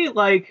mean, for me,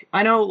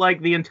 I know,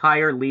 the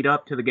entire lead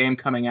up to the game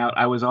coming out,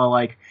 I was all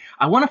like,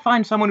 I want to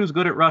find someone who's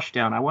good at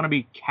Rushdown. I want to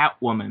be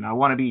Catwoman. I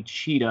want to be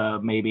Cheetah,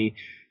 maybe.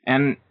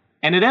 And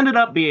it ended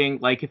up being,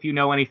 if you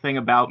know anything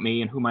about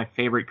me and who my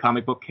favorite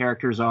comic book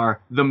characters are,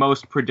 the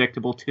most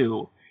predictable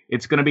two.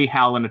 It's going to be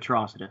Hal and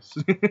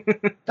Atrocitus.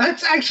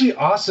 That's actually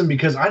awesome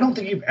because I don't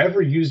think you've ever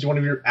used one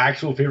of your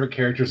actual favorite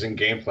characters in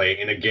gameplay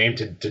in a game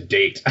to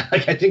date.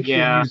 I think you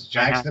used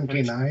Jackson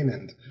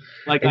MK9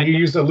 and you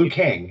used a Liu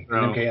Kang in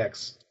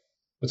MKX.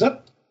 What's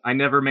up? I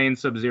never main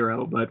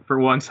Sub-Zero, but for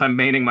once I'm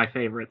maining my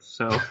favorites,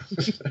 so...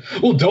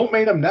 Well, don't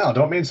main him now.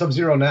 Don't main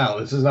Sub-Zero now.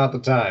 This is not the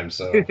time,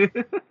 so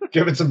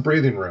give it some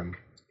breathing room.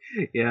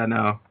 Yeah,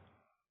 no.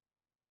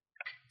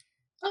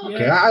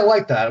 Okay, yeah. I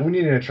like that. We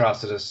need an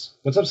Atrocitus.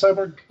 What's up,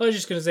 Cyborg? I was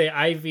just going to say,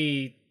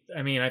 Ivy,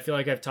 I feel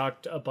like I've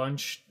talked a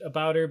bunch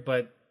about her,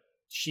 but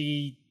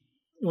she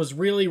was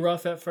really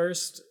rough at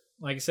first.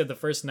 Like I said, the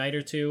first night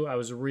or two, I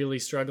was really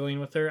struggling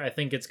with her. I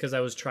think it's because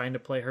I was trying to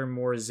play her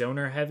more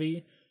zoner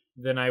heavy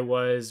than I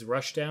was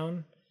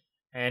Rushdown.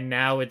 And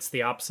now it's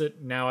the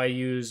opposite. Now I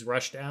use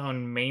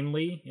Rushdown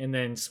mainly and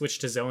then switch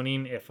to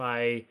zoning if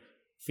I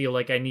feel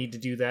like I need to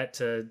do that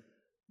to...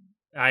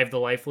 I have the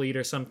life lead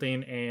or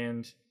something,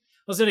 and...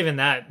 Well, it's not even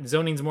that.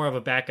 Zoning's more of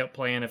a backup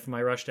plan if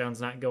my Rushdown's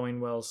not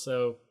going well,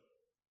 so...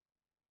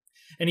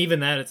 And even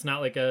that, it's not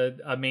like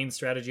a main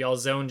strategy. I'll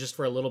zone just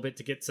for a little bit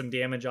to get some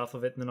damage off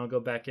of it, and then I'll go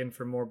back in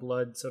for more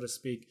blood, so to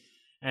speak.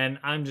 And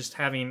I'm just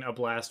having a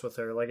blast with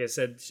her. Like I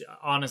said,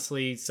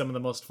 honestly, some of the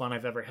most fun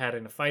I've ever had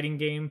in a fighting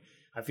game.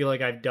 I feel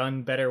like I've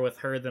done better with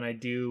her than I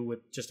do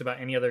with just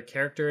about any other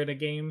character in a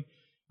game.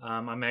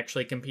 I'm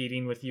actually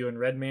competing with you and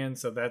Redman,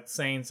 so that's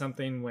saying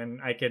something when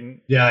I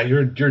can... Yeah,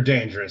 you're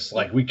dangerous.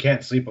 Like, we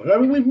can't sleep. I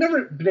mean, we've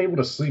never been able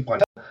to sleep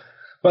on...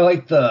 But,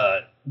 like,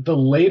 the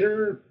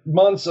later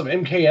months of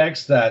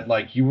MKX that,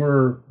 like, you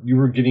were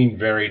getting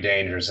very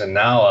dangerous, and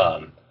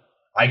now,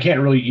 I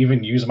can't really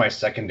even use my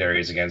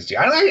secondaries against you.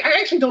 I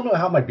actually don't know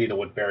how my beta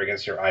would fare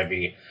against your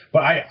IV,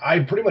 but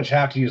I pretty much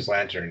have to use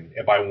Lantern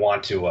if I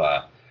want to,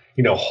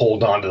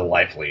 hold on to the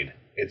life lead.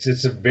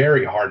 It's a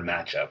very hard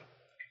matchup.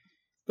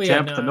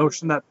 Champ, the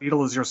notion that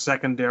Beetle is your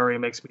secondary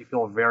makes me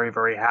feel very,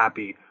 very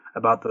happy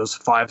about those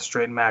 5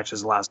 straight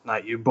matches last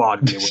night. You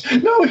bogged me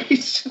with. No,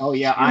 he's. Oh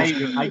yeah,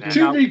 I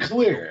to be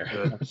clear,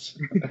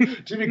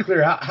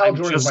 how I'm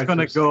Jordan just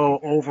gonna go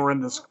over in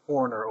this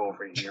corner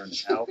over here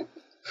now.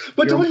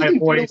 But Hear don't my you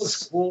think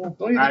voice Beetle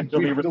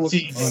gradually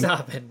recede.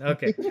 Stop it.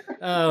 Okay.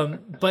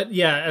 But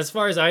yeah, as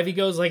far as Ivy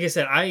goes, like I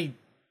said, I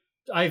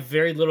have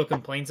very little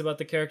complaints about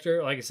the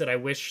character. Like I said,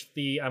 I'm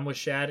with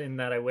Shad in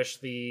that I wish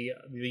the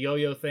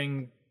yo-yo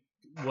thing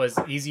was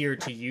easier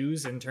to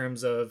use in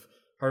terms of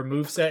her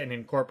moveset and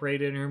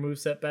incorporate it in her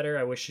moveset better.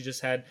 I wish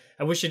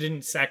she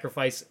didn't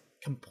sacrifice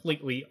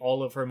completely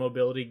all of her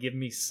mobility, give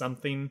me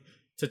something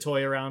to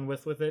toy around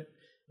with it.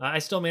 I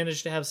still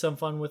managed to have some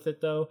fun with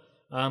it though.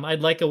 I'd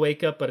like a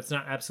wake up, but it's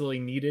not absolutely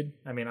needed.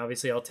 I mean,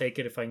 obviously I'll take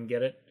it if I can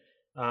get it.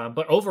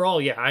 But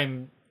overall, yeah,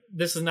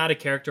 this is not a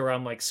character where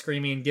I'm like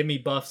screaming, give me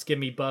buffs, give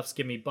me buffs,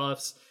 give me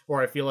buffs,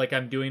 or I feel like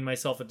I'm doing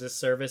myself a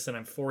disservice and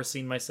I'm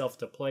forcing myself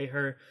to play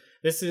her.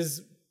 This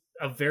is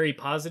a very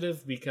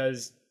positive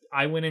because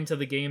I went into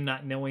the game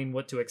not knowing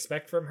what to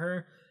expect from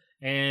her.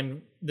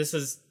 And this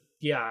is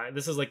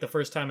like the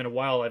first time in a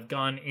while I've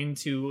gone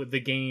into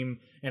the game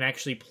and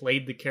actually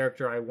played the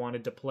character I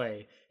wanted to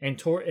play. And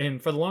for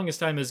the longest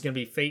time it was going to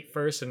be Fate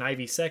first and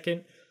Ivy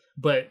second,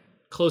 but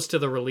close to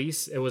the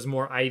release it was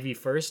more Ivy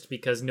first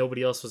because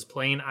nobody else was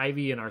playing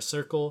Ivy in our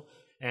circle.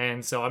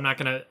 And so I'm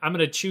going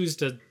to choose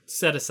to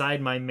set aside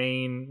my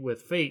main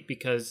with Fate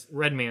because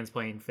Redman's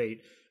playing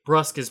Fate,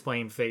 Brusque is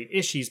playing Fate,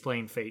 Ishii's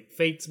playing Fate.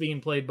 Fate's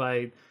being played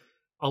by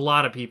a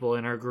lot of people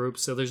in our group,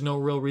 so there's no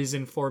real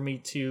reason for me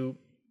to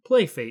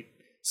play Fate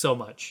so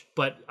much.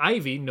 But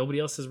Ivy, nobody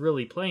else is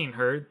really playing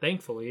her,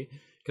 thankfully,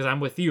 because I'm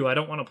with you. I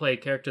don't want to play a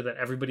character that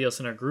everybody else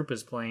in our group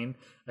is playing.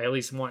 I at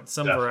least want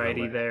some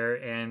variety there,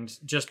 and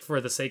just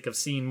for the sake of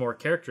seeing more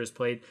characters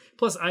played.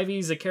 Plus,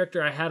 Ivy's a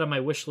character I had on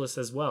my wish list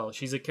as well.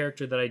 She's a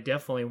character that I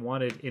definitely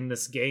wanted in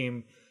this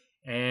game,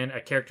 and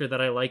a character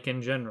that I like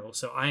in general.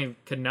 So I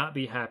could not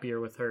be happier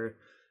with her,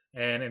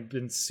 and I've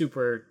been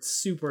super,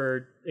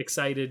 super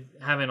excited,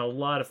 having a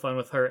lot of fun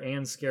with her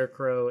and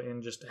Scarecrow,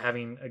 and just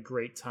having a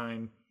great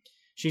time.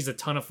 She's a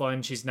ton of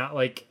fun. She's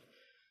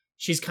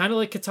kind of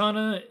like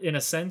Katana in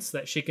a sense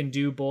that she can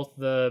do both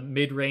the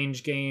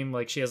mid-range game,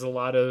 like she has a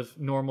lot of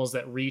normals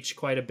that reach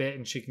quite a bit,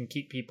 and she can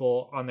keep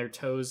people on their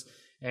toes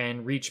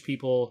and reach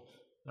people.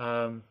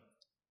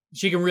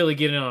 She can really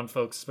get in on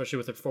folks, especially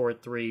with her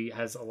forward 3,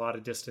 has a lot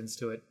of distance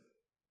to it.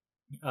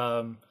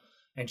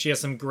 And she has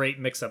some great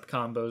mix-up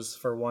combos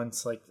for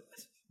once. Like,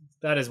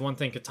 that is one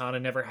thing Katana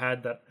never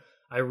had that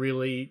I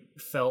really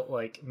felt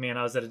like, man,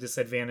 I was at a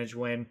disadvantage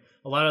when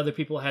a lot of other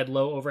people had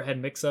low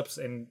overhead mix-ups,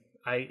 and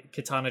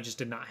Katana just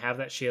did not have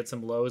that. She had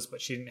some lows,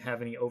 but she didn't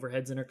have any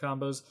overheads in her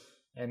combos.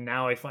 And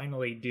now I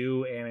finally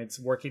do, and it's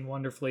working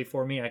wonderfully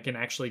for me. I can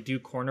actually do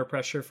corner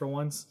pressure for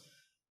once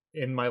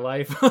in my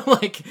life.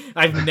 Like,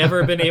 I've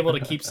never been able to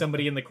keep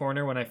somebody in the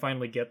corner when I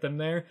finally get them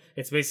there.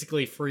 It's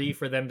basically free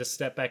for them to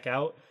step back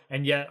out.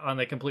 And yet, on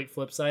the complete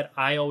flip side,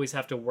 I always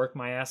have to work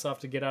my ass off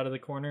to get out of the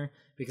corner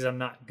because I'm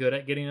not good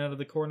at getting out of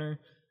the corner.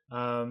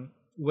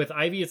 With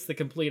Ivy, it's the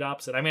complete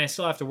opposite. I mean, I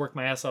still have to work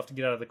my ass off to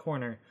get out of the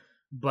corner,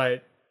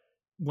 but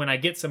when I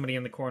get somebody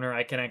in the corner,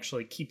 I can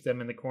actually keep them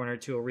in the corner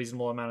to a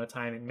reasonable amount of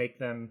time and make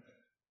them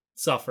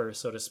suffer,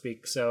 so to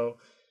speak. So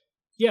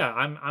yeah,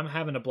 I'm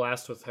having a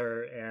blast with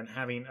her and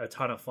having a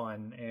ton of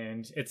fun,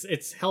 and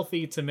it's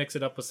healthy to mix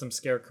it up with some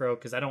Scarecrow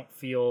because I don't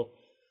feel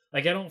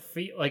like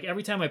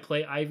every time I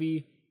play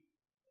Ivy,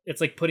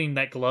 it's like putting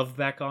that glove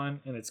back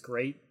on, and it's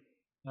great.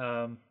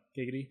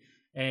 Giggity.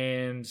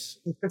 And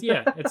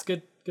yeah, it's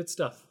good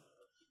stuff.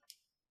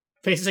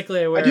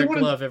 Basically, I wear a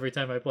glove every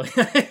time I play.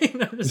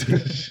 That's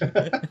what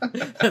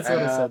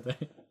I said there.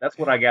 That's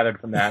what I gathered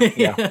from that.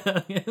 Yeah.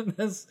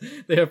 That's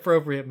the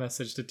appropriate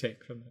message to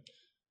take from it.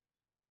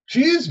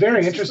 She is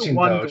very interesting,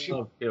 though.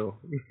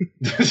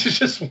 This is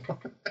just one.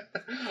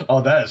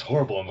 Oh, that is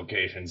horrible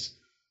invocations.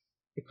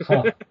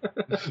 Huh.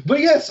 But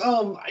yes,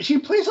 she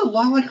plays a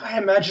lot like I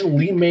imagine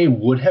Li Mei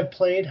would have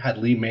played had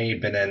Li Mei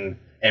been in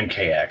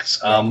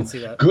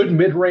MKX. Good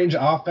mid-range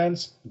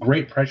offense,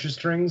 great pressure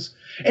strings,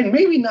 and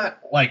maybe not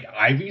like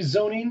Ivy's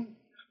zoning,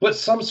 but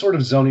some sort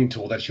of zoning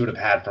tool that she would have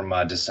had from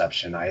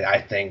Deception.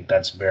 I think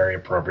that's very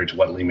appropriate to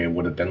what Li Mei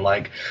would have been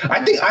like.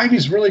 I think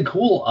Ivy's really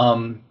cool.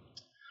 I'm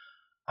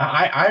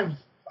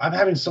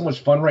having so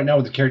much fun right now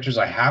with the characters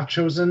I have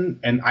chosen,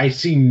 and I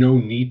see no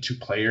need to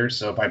play her.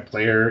 So if I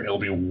play her, it'll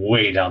be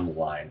way down the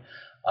line.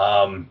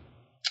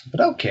 But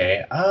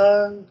okay.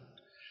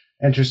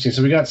 Interesting.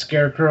 So we got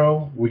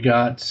Scarecrow, we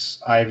got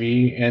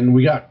Ivy, and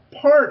we got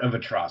part of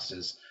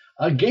Atrocitus.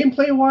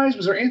 Gameplay wise,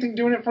 was there anything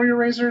doing it for you,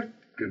 Razor?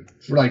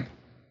 For like,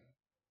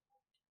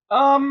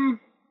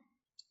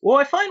 well,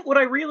 I find what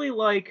I really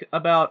like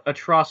about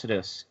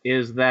Atrocitus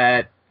is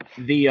that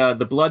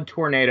the blood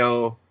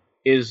tornado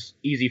is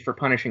easy for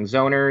punishing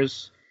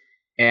zoners,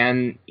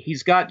 and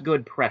he's got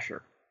good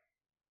pressure.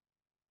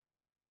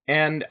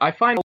 And I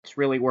find what's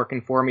really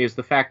working for me is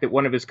the fact that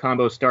one of his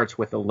combos starts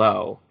with a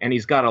low, and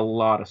he's got a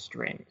lot of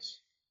strings.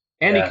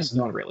 And he can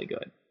zone really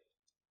good.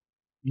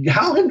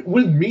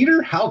 With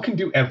meter, Hal can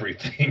do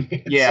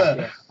everything.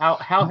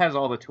 Hal has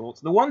all the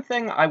tools. The one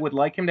thing I would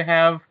like him to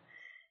have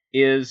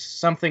is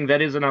something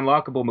that is an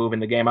unlockable move in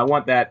the game. I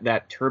want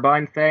that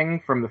turbine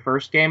thing from the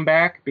first game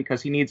back,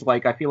 because he needs,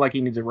 I feel like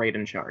he needs a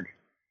Raiden charge.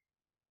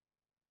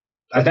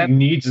 I think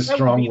needs a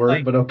strong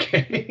word, but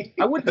okay.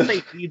 I wouldn't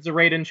say needs a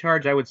Raiden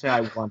charge. I would say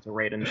I want a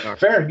Raiden charge.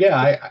 Fair,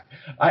 yeah.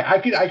 I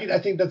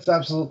think that's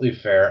absolutely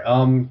fair.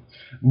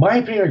 My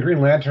opinion of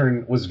Green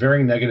Lantern was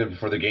very negative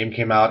before the game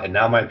came out, and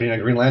now my opinion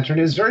of Green Lantern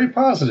is very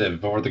positive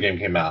before the game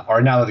came out,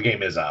 or now that the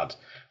game is out.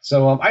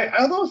 So,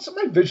 although some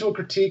of my visual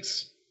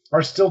critiques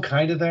are still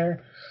kind of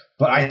there,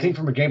 but I think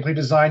from a gameplay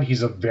design,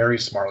 he's a very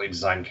smartly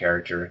designed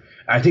character.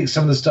 I think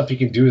some of the stuff he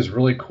can do is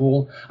really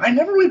cool. I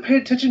never really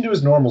paid attention to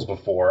his normals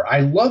before. I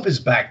love his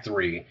back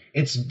three.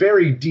 It's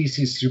very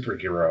DC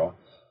superhero.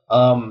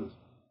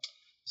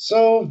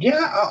 So, yeah,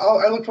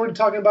 I look forward to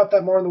talking about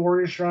that more in the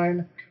Warrior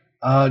Shrine.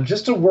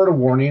 Just a word of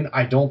warning,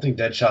 I don't think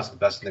Deadshot's the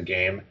best in the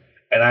game,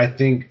 and I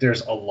think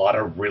there's a lot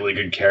of really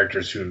good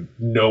characters who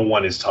no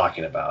one is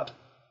talking about.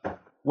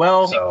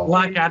 Well,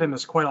 Black Adam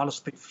is quite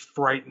honestly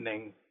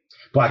frightening.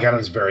 Black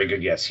Adam's very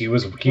good, yes.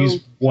 He's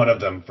one of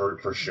them for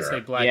sure. Say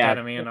Black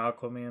Adam and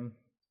Aquaman.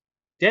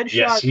 Deadshot.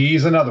 Yes,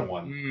 he's another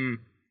one.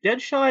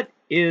 Deadshot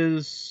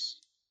is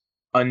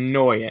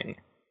annoying.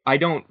 I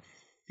don't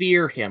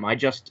fear him. I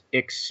just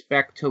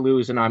expect to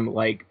lose, and I'm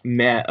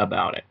meh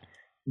about it.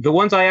 The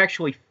ones I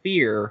actually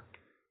fear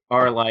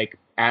are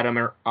Adam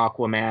or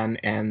Aquaman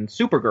and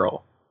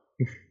Supergirl.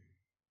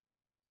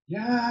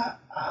 Yeah,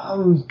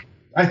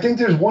 I think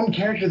there's one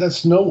character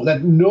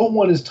that no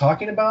one is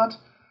talking about.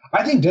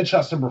 I think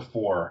Deadshot's number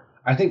 4.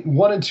 I think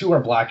 1 and 2 are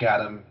Black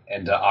Adam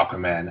and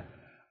Aquaman.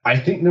 I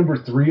think number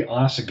 3,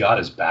 honest to God,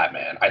 is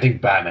Batman. I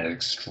think Batman is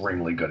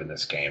extremely good in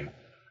this game.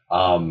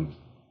 And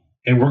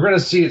we're going to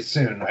see it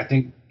soon. I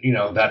think,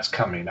 that's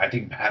coming. I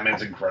think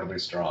Batman's incredibly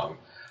strong.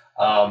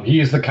 He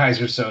is the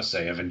Kaiser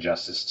Sose of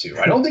Injustice 2.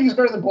 I don't think he's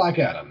better than Black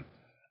Adam.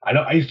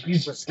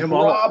 He's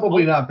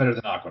probably not better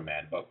than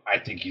Aquaman, but I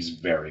think he's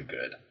very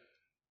good.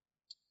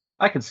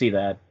 I can see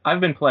that. I've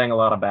been playing a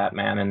lot of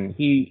Batman, and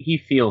he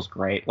feels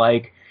great.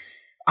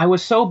 I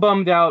was so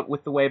bummed out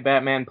with the way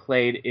Batman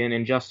played in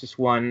Injustice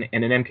 1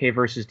 and in MK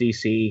vs.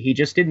 DC. He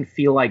just didn't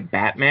feel like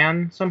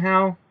Batman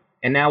somehow,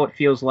 and now it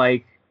feels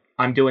like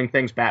I'm doing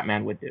things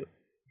Batman would do.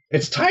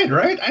 It's tight,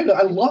 right? I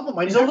love him.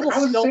 I was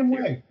the same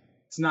way.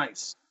 It's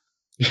nice.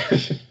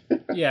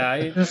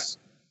 Yeah, there's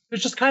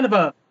just kind of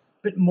a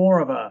bit more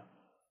of a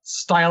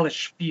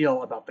stylish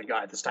feel about the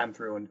guy this time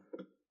through, and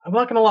I'm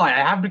not gonna lie,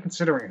 I have been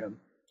considering him.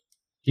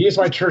 He is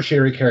my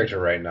tertiary character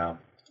right now.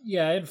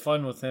 Yeah, I had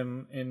fun with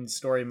him in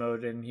story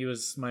mode, and he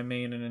was my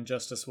main in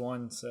Injustice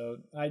 1, so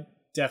I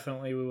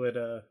definitely would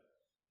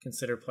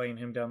consider playing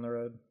him down the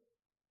road.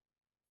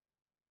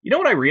 You know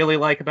what I really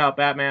like about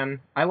Batman?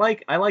 I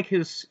like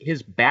his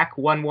back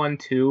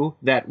 1-1-2,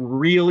 that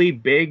really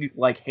big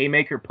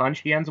haymaker punch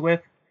he ends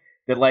with,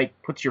 that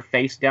puts your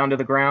face down to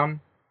the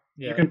ground.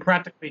 Yeah. You can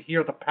practically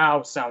hear the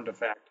pow sound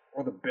effect,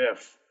 or the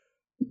biff.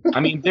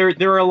 I mean,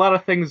 there are a lot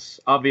of things,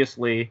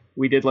 obviously.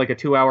 We did a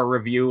 2-hour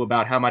review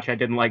about how much I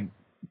didn't like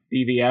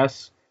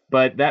BVS,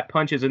 but that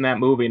punch is in that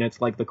movie, and it's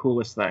the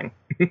coolest thing.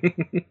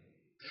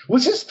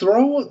 Was his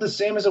throw the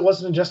same as it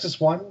was in Injustice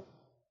 1?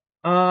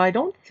 I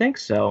don't think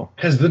so.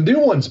 Because the new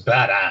one's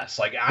badass.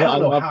 I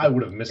don't know how I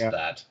would have missed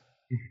that.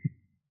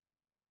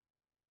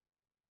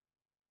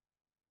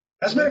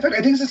 As a matter of fact,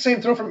 I think it's the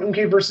same throw from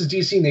MK vs.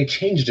 DC, and they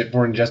changed it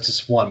for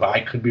Injustice 1, but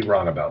I could be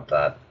wrong about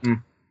that.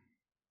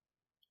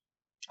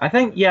 I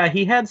think,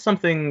 he had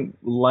something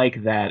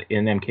like that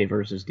in MK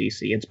vs. DC.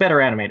 It's better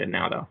animated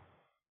now, though.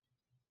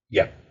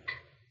 Yeah.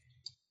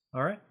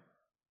 All right.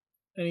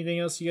 Anything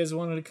else you guys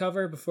wanted to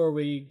cover before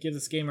we give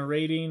this game a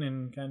rating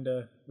and kind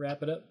of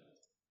wrap it up?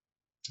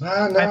 No,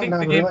 I think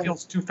the game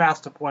feels too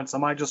fast to points.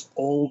 Am I just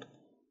old?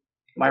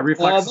 My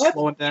reflexes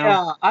slowing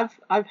down? Yeah,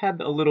 I've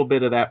had a little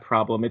bit of that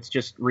problem. It's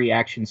just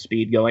reaction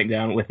speed going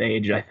down with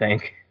age, I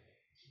think.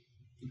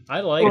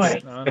 I like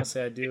it,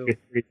 honestly, I do.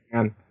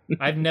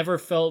 I've never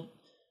felt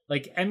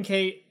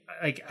MK,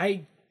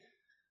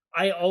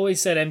 I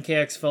always said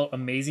MKX felt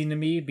amazing to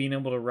me, being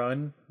able to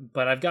run,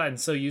 but I've gotten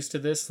so used to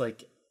this,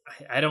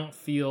 I don't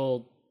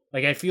feel,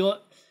 I feel,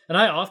 and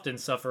I often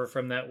suffer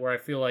from that, where I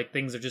feel like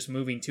things are just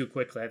moving too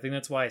quickly. I think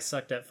that's why I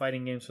sucked at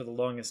fighting games for the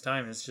longest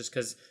time. It's just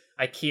because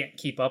I can't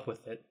keep up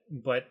with it.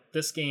 But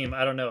this game,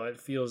 I don't know, it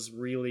feels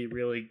really,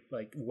 really,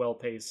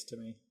 well-paced to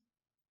me.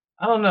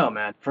 I don't know,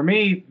 man. For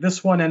me,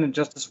 this one and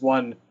Injustice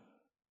 1,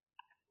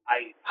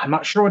 I'm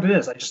not sure what it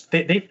is. I just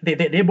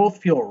they both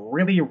feel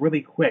really,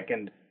 really quick,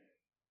 and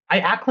I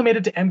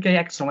acclimated to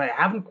MKX in a way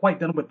I haven't quite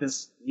done with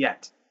this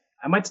yet.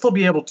 I might still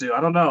be able to.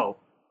 I don't know.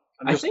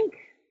 I think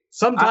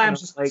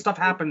sometimes just stuff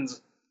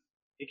happens,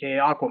 aka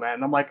Aquaman,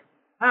 and I'm like,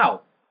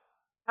 how?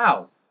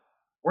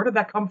 Where did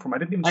that come from? I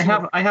didn't even.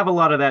 I have a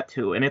lot of that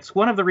too, and it's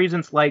one of the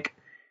reasons. Like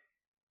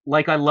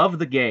I love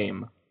the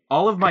game.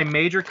 All of my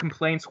major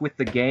complaints with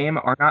the game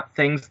are not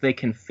things they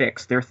can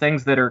fix. They're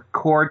things that are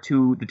core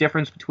to the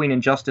difference between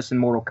Injustice and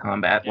Mortal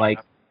Kombat. Yeah. Like,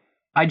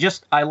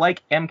 I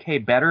like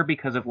MK better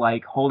because of,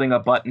 like, holding a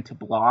button to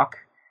block,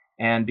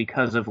 and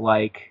because of,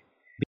 like,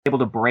 being able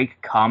to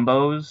break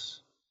combos,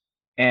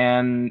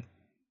 and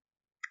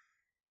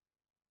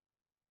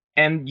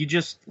you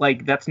just,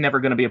 like, that's never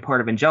going to be a part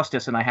of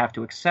Injustice, and I have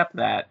to accept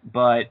that,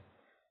 but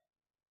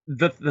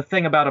the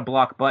thing about a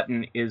block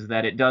button is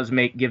that it does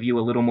give you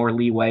a little more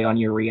leeway on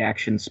your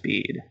reaction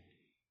speed.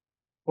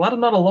 Well, I'm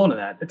not alone in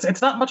that.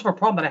 It's not much of a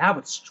problem that I have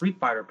with Street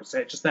Fighter per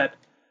se. It's just that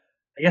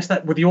I guess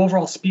that with the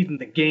overall speed in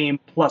the game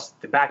plus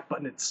the back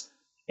button,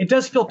 it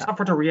does feel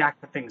tougher to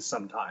react to things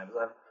sometimes.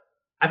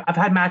 I've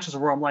had matches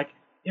where I'm like,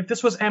 if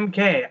this was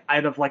MK,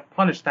 I'd have like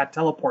punished that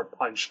teleport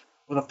punch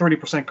with a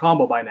 30%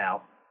 combo by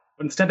now.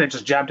 But instead, I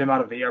just jabbed him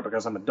out of the air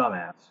because I'm a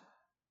dumbass.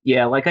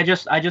 Yeah, like I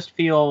just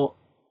feel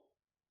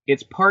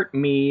it's part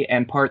me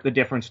and part the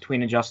difference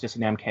between Injustice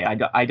and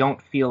MK. I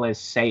don't feel as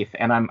safe,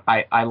 and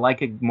I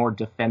like a more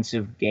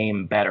defensive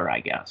game better, I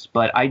guess.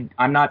 But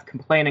I'm not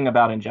complaining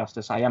about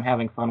Injustice. I am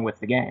having fun with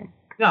the game.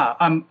 Yeah,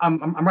 I'm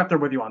right there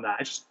with you on that.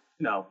 I just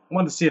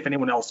wanted to see if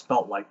anyone else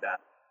felt like that,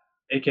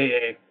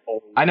 aka.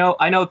 I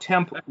know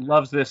Temp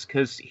loves this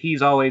because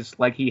he's always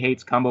like he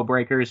hates combo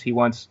breakers. He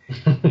wants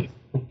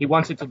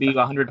it to be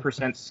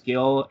 100%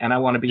 skill, and I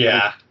want to be able to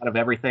get out of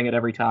everything at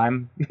every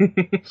time.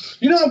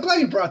 I'm glad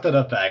you brought that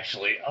up,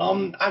 actually.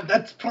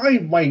 That's probably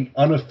my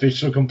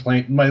unofficial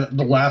complaint,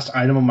 the last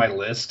item on my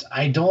list.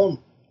 I don't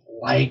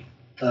like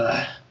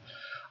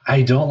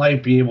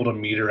being able to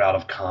meter out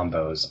of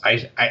combos.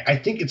 I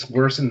think it's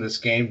worse in this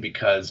game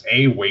because,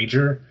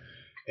 wager,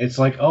 it's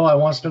like, oh, I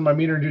want to spend my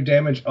meter and do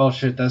damage. Oh,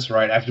 shit, that's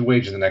right. I have to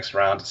wager the next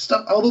round.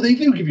 Stuff. Although they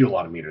do give you a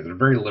lot of meter. They're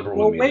very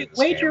liberal with meter.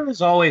 Wager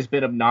has always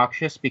been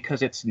obnoxious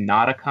because it's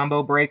not a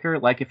combo breaker.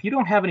 Like, if you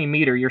don't have any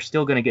meter, you're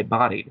still going to get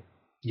bodied.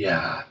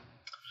 Yeah.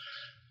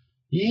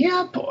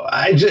 Yeah, but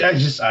I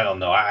don't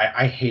know.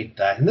 I hate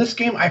that. In this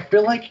game, I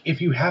feel like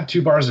if you have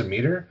 2 bars of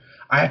meter,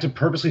 I have to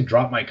purposely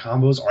drop my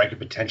combos or I could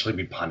potentially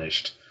be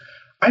punished.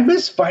 I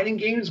miss fighting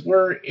games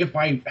where if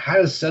I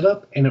had a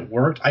setup and it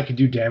worked, I could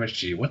do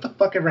damage to you. What the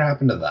fuck ever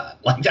happened to that?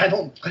 Like, I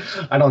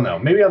don't know.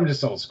 Maybe I'm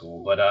just old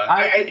school, but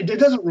it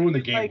doesn't ruin the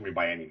game for me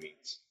by any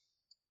means.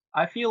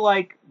 I feel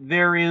like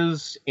there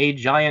is a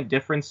giant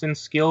difference in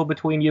skill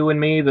between you and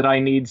me that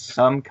I need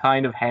some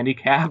kind of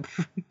handicap.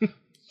 And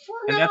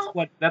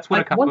that's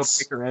what a combo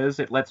breaker is.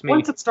 It lets me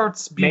once it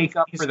starts being make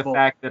up for the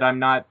fact that I'm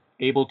not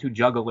able to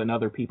juggle and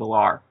other people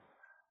are.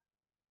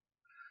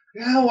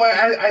 Yeah,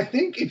 well, I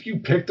think if you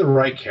pick the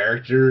right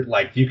character,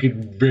 like, you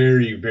could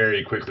very,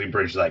 very quickly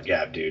bridge that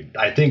gap, dude.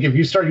 I think if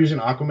you start using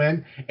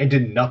Aquaman and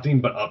did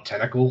nothing but up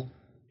tentacle,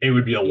 it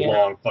would be a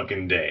long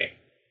fucking day.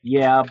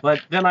 Yeah,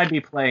 but then I'd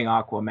be playing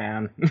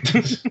Aquaman.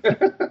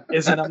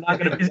 Is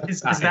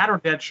that or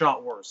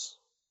Deadshot worse?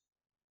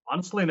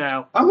 Honestly,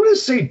 now I'm gonna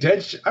say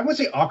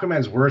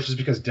Aquaman's worse just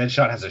because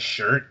Deadshot has a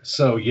shirt.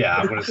 So yeah,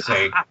 I'm gonna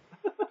say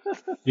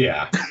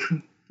yeah.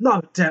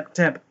 No,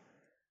 Temp.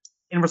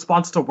 In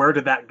response to where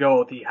did that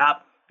go, the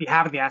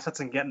having the assets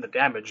and getting the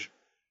damage.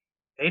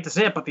 I hate to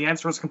say it, but the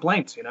answer is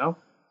complaints,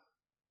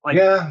 Like,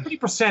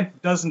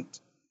 30% doesn't...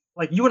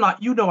 Like, you and I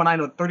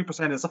know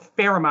 30% is a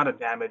fair amount of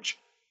damage.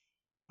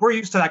 We're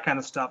used to that kind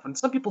of stuff, and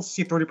some people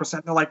see 30%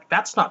 and they're like,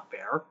 that's not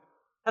fair.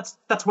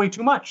 That's way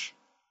too much.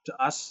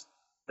 To us,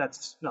 I'm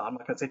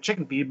not going to say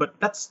chicken feed, but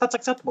that's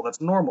acceptable.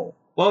 That's normal.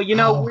 Well,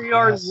 we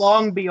are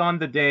long beyond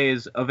the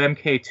days of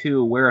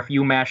MK2 where if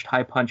you mashed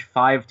High Punch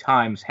 5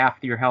 times, half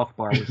your health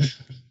bar was...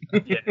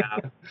 Yeah.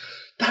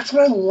 That's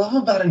what I love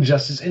about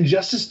Injustice.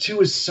 Injustice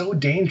 2 is so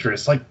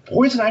dangerous. Like,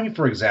 Poison Ivy,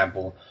 for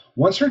example,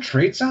 once her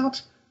trait's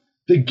out,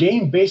 the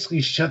game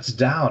basically shuts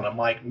down. I'm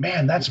like,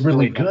 man, that's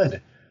really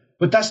good.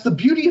 But that's the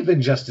beauty of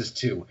Injustice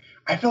 2.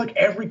 I feel like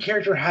every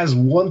character has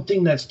one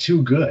thing that's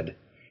too good.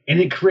 And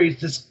it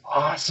creates this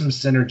awesome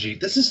synergy.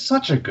 This is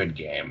such a good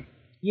game.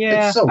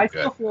 Yeah, it's so I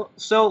good. feel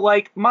so.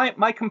 Like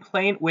my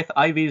complaint with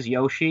Ivy's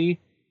Yoshi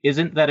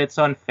isn't that it's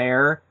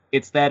unfair.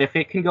 It's that if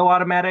it can go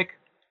automatic,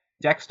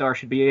 Dexstar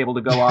should be able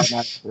to go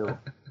automatic too.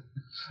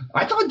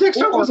 I thought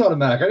Dexstar was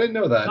automatic. I didn't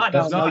know that.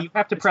 No, you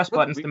have to press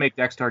buttons to make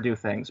Dexstar do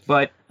things.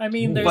 But I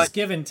mean, there's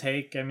give and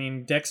take. I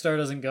mean, Dexstar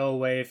doesn't go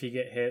away if you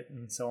get hit,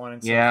 and so on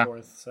and so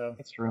forth. So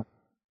that's true.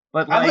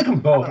 But I like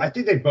them both. I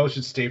think they both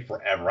should stay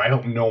forever. I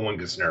hope no one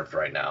gets nerfed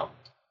right now.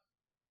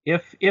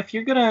 If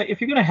you're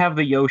gonna have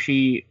the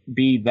Yoshi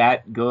be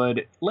that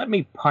good, let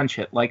me punch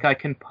it like I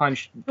can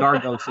punch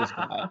Gargos'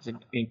 guys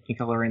in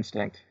Killer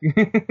Instinct.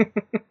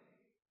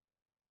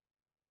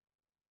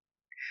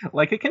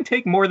 Like, it can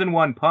take more than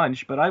one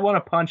punch, but I want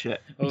to punch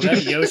it. Oh,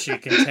 that Yoshi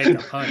can take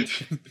a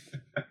punch.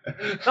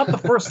 Not the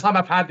first time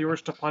I've had the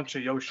urge to punch a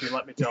Yoshi,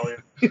 let me tell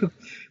you.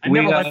 I We,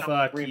 never uh, liked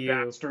that Fuck green you.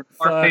 bastard.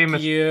 Our Fuck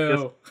famous-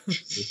 you.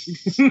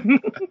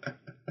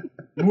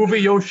 Movie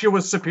Yoshi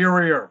was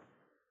superior.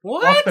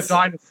 What? Fuck the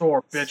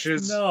dinosaur,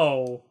 bitches.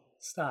 No.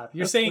 Stop.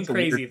 You're That's- saying that's a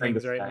weird crazy thing to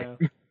things right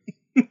say.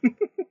 now.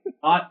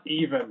 Not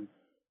even.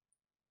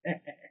 I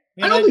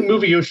Man, don't think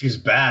movie Yoshi's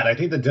bad. I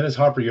think the Dennis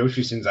Hopper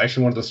Yoshi scene is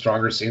actually one of the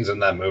stronger scenes in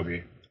that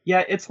movie.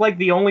 Yeah, it's like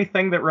the only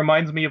thing that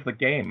reminds me of the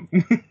game.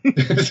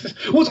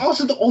 Well, it's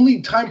also the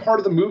only time part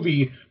of the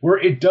movie where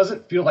it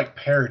doesn't feel like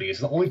parody. It's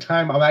the only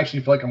time I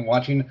actually feel like I'm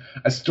watching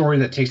a story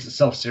that takes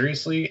itself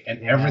seriously,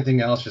 and everything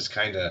else just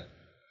kind of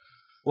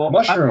Well,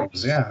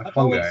 mushrooms. I've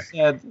Fun always guy.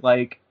 said,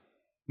 like,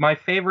 my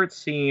favorite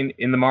scene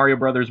in the Mario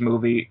Brothers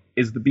movie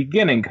is the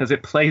beginning because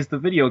it plays the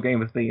video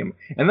game theme,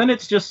 and then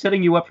it's just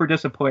setting you up for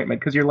disappointment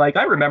because you're like,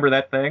 I remember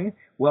that thing.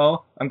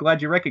 Well, I'm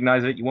glad you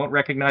recognize it. You won't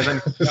recognize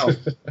anything else.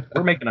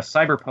 We're making a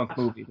cyberpunk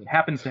movie that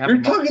happens to have.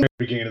 You're talking at the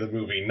beginning of the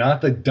movie,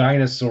 not the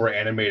dinosaur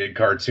animated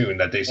cartoon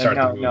that they start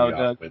the movie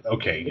off with.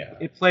 Okay, yeah.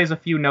 It plays a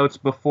few notes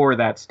before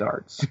that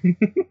starts.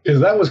 Because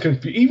that was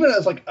confusing. Even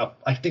as like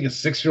I think a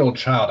 6-year-old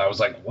child, I was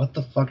like, "What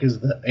the fuck is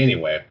that?"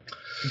 Anyway,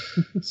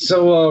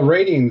 so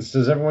ratings.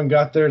 Does everyone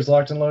got theirs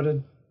locked and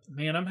loaded?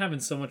 Man, I'm having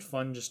so much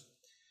fun. Just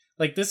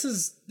like this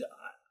is,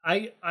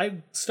 I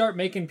start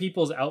making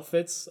people's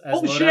outfits as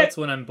Holy loadouts shit!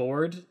 when I'm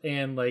bored,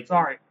 and like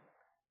Sorry.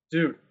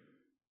 Dude.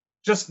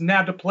 Just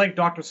nabbed a Plague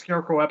Dr.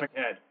 Scarecrow Epic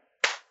Head.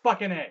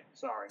 Fucking A.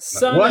 Sorry.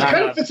 son Well, of that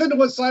kind a of fits into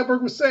what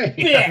Cyborg was saying.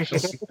 bitch.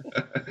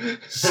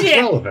 It's Shit.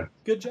 relevant.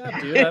 Good job,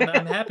 dude.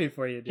 I'm happy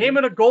for you, dude. Came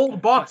in a gold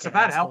box, if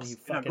Fucking that asshole, helps. you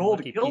In a fucking gold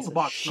lucky gills piece of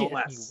box, no shit.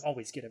 less. You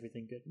always get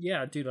everything good.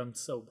 Yeah, dude, I'm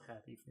so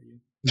happy for you.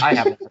 I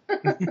have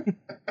it.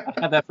 I've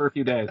had that for a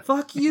few days.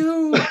 Fuck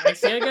you.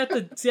 See, I got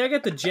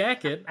the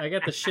jacket. I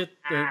got the shit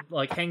that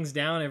like hangs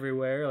down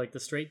everywhere, like the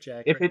straight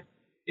jacket.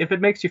 If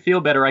it makes you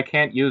feel better, I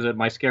can't use it.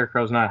 My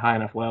Scarecrow's not high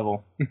enough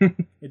level.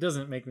 It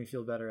doesn't make me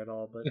feel better at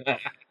all, but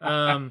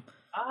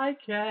I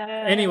can.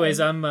 anyways,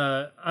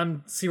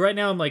 I'm see right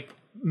now I'm like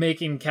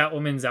making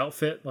Catwoman's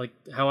outfit like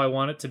how I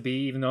want it to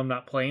be, even though I'm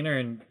not playing her,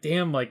 and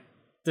damn, like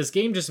this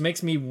game just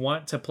makes me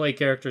want to play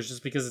characters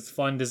just because it's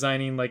fun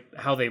designing like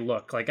how they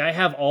look. Like I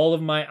have all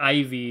of my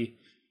Ivy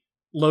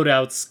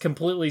loadouts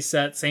completely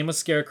set, same with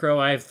Scarecrow.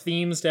 I have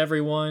themes to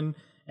everyone,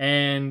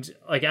 and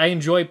like I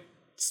enjoy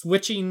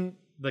switching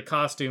the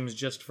costumes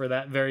just for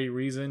that very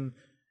reason.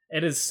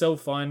 It is so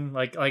fun.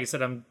 Like I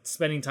said, I'm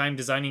spending time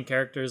designing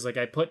characters. Like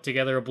I put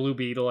together a Blue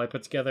Beetle, I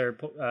put together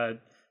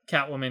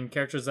Catwoman,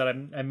 characters that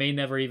I may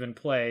never even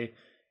play,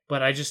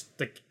 but I just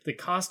the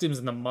costumes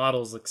and the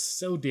models look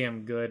so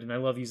damn good, and I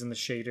love using the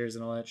shaders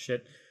and all that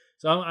shit.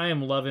 So I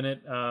am loving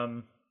it.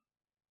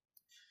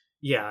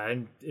 Yeah,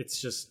 and it's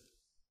just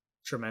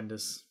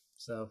tremendous.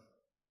 So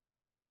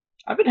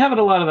I've been having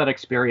a lot of that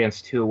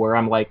experience too, where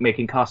I'm like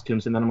making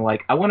costumes, and then I'm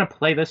like, I want to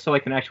play this so I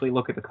can actually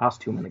look at the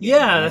costume in the game.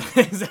 yeah,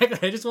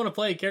 exactly. I just want to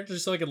play a character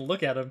so I can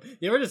look at him.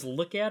 You ever just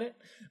look at it?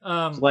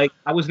 It's like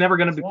I was never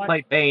going to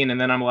play Bane, and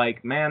then I'm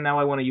like, man, now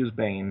I want to use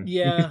Bane.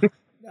 Yeah,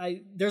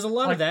 there's a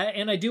lot of that,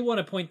 and I do want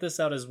to point this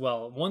out as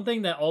well. One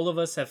thing that all of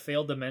us have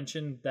failed to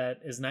mention that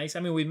is nice. I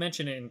mean, we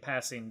mentioned it in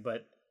passing,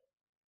 but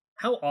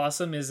how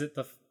awesome is it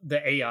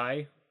the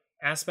AI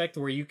aspect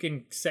where you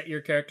can set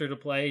your character to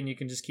play and you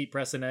can just keep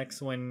pressing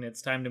X when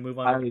it's time to move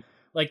on?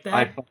 Like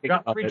that.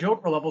 Got 3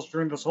 Joker levels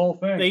during this whole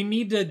thing. They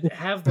need to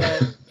have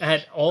that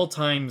at all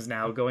times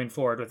now going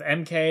forward with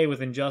MK,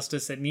 with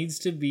Injustice. It needs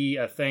to be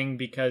a thing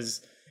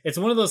because it's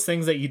one of those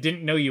things that you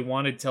didn't know you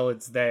wanted till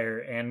it's there.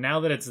 And now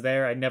that it's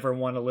there, I never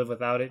want to live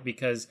without it,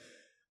 because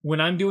when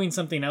I'm doing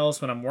something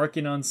else, when I'm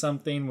working on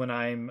something, when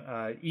I'm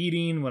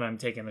eating, when I'm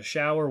taking a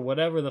shower,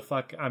 whatever the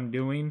fuck I'm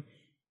doing,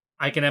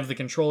 I can have the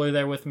controller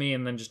there with me,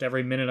 and then just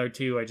every minute or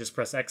two, I just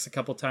press X a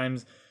couple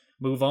times,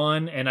 move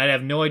on, and I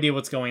have no idea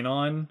what's going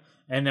on.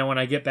 And then when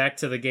I get back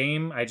to the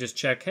game, I just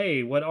check,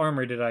 hey, what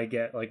armor did I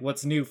get? Like,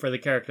 what's new for the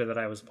character that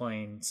I was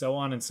playing? So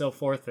on and so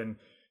forth. And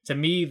to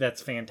me,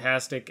 that's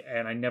fantastic,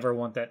 and I never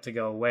want that to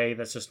go away.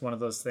 That's just one of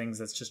those things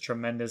that's just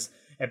tremendous.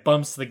 It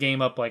bumps the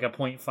game up like a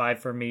 0.5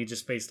 for me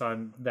just based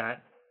on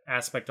that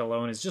aspect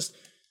alone. It's just,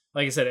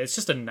 like I said, it's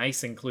just a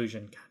nice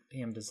inclusion. God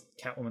damn, does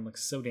Catwoman look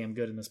so damn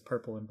good in this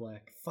purple and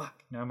black.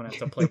 Fuck, now I'm going to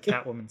have to play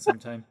Catwoman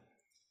sometime.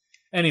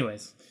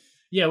 Anyways,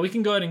 yeah, we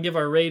can go ahead and give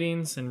our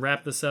ratings and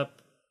wrap this up.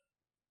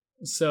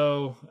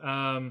 So,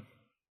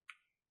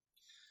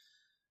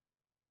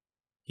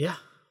 yeah,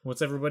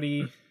 what's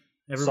everybody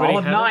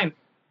Solid have 9.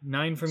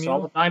 9 from you?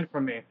 Solid 9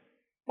 from me.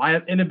 My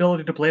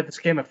inability to play this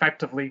game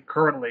effectively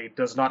currently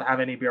does not have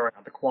any bearing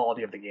on the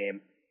quality of the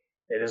game.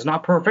 It is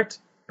not perfect,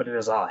 but it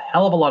is a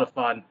hell of a lot of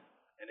fun.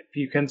 And if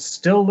you can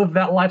still live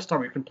that lifestyle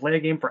where you can play a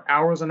game for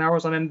hours and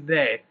hours on end of the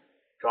day,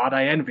 God,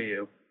 I envy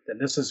you, then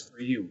this is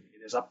for you.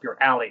 It is up your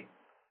alley.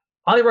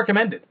 Highly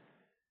recommended.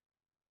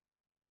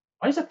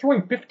 Why is it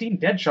throwing 15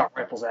 Deadshot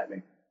rifles at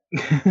me?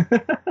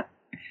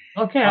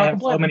 Okay, I I'll have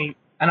so many,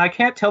 and I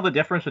can't tell the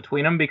difference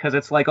between them because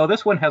it's like, oh,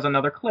 this one has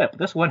another clip,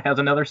 this one has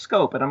another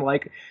scope, and I'm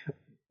like,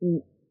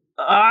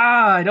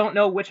 I don't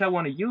know which I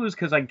want to use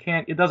because I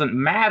can't. It doesn't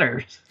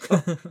matter.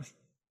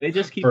 They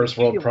just keep First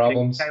world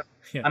problems.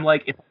 I'm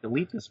like, if I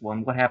delete this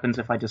one, what happens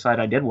if I decide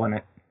I did want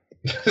it?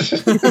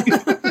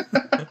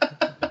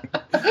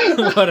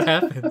 What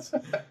happens?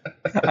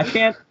 I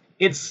can't.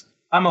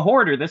 I'm a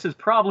hoarder. This is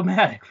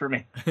problematic for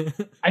me.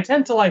 I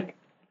tend to like.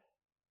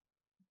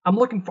 I'm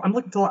looking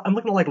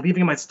to like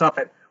leaving my stuff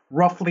at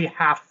roughly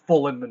half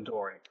full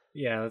inventory.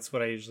 Yeah, that's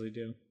what I usually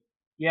do.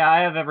 Yeah, I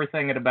have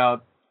everything at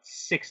about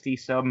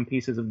 60-some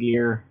pieces of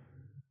gear.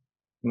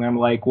 And I'm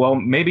like, well,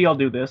 maybe I'll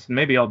do this, and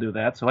maybe I'll do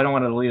that, so I don't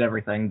want to delete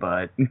everything,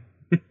 but...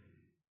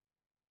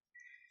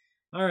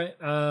 All right,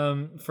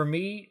 for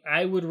me,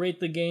 I would rate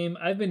the game...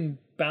 I've been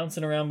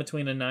bouncing around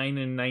between a 9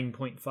 and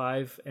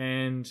 9.5,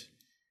 and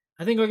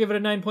I think I'll give it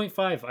a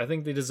 9.5. I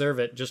think they deserve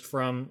it, just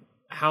from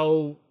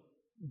how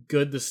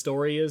good the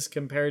story is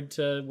compared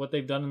to what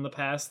they've done in the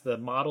past. The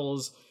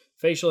models,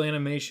 facial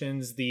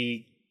animations,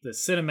 the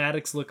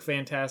cinematics look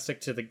fantastic.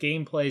 To the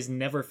gameplay's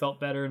never felt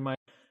better in my.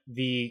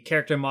 The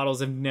character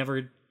models have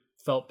never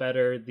felt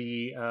better.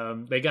 They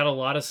got a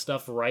lot of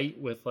stuff right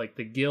with like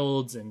the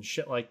guilds and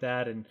shit like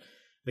that, and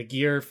the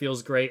gear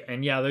feels great.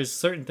 And yeah, there's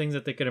certain things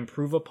that they could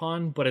improve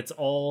upon, but it's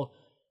all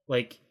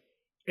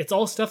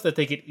stuff that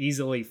they could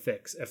easily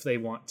fix if they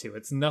want to.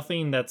 It's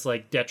nothing that's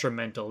like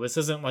detrimental. This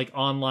isn't like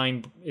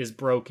online is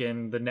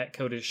broken, the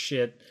netcode is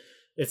shit.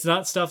 It's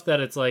not stuff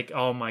that it's like,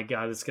 oh my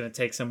god, it's going to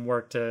take some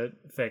work to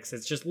fix.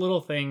 It's just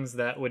little things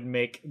that would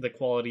make the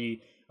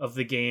quality of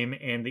the game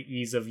and the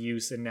ease of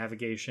use and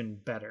navigation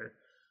better.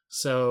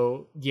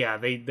 So yeah,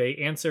 they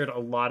answered a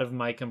lot of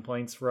my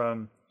complaints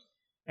from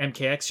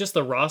MKX. Just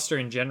the roster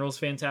in general is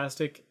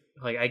fantastic.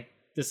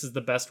 This is the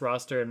best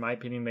roster in my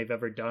opinion they've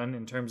ever done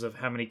in terms of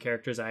how many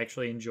characters I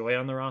actually enjoy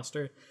on the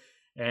roster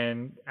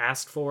and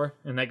asked for,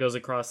 and that goes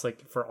across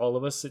like for all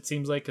of us, it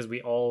seems like, because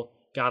we all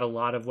got a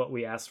lot of what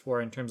we asked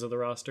for in terms of the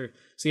roster.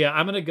 So yeah,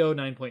 I'm gonna go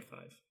 9.5.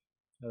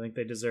 I think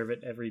they deserve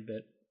it every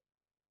bit.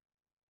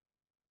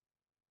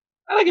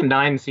 I think a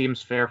 9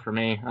 seems fair for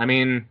me. I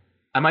mean,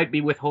 I might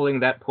be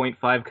withholding that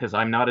 0.5 because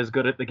I'm not as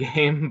good at the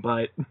game,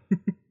 but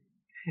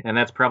and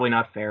that's probably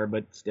not fair,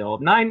 but still,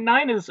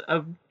 9 is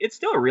it's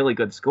still a really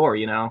good score,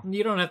 you know.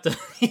 You don't have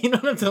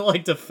to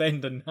like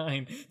defend a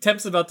 9.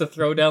 Temp's about to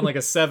throw down like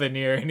a 7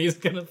 here, and he's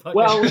gonna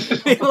fucking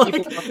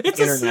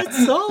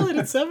it's solid.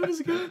 And 7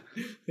 is good.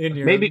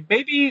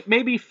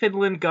 Maybe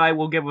Finland guy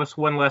will give us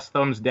one less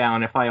thumbs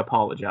down if I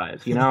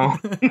apologize. You know.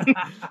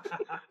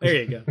 There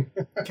you go.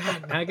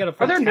 God, now I gotta.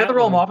 Are there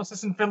netherrealm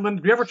offices in Finland?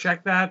 Have you ever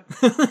checked that?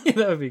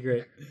 That would be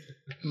great.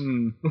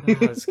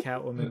 It's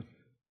Catwoman.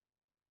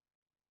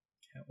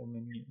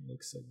 Catwoman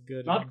looks so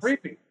good. Not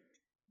creepy.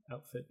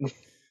 Outfit.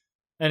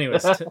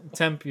 Anyways,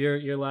 Temp,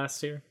 you're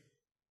last here.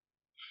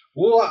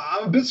 Well,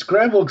 I'm a bit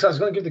scrambled because I was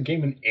going to give the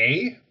game an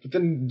A, but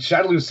then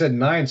Shadowloo said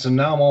 9, so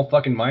now I'm all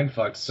fucking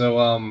mindfucked. So,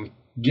 I'm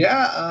going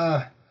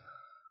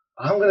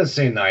to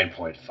say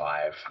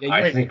 9.5. Yeah,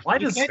 I think why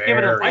does giving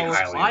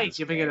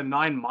it a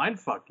 9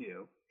 mindfuck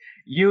you?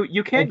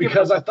 You can't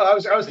because I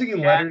was thinking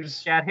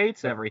letters. Chad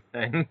hates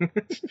everything.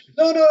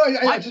 No,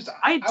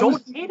 I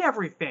don't hate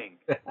everything.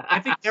 I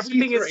think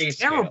everything is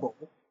terrible.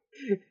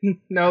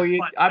 No,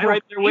 I'm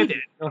right there with you.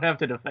 You don't have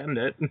to defend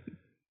it.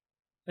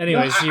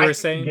 Anyways, you were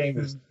saying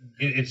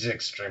it's an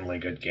extremely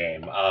good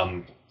game.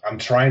 I'm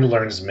trying to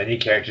learn as many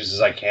characters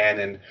as I can,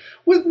 and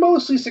with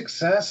mostly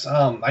success.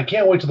 I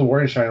can't wait till the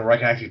Warrior Shrine where I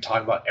can actually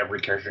talk about every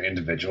character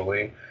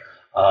individually.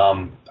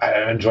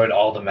 I enjoyed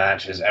all the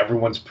matches.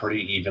 Everyone's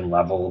pretty even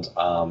leveled.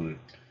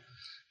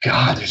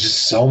 God, there's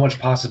just so much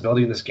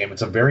possibility in this game.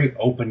 It's a very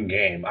open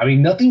game. I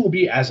mean, nothing will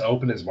be as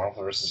open as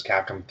Marvel vs.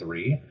 Capcom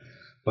 3,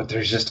 but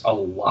there's just a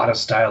lot of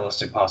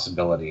stylistic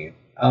possibility.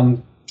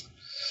 The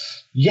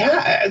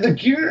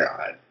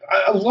gear,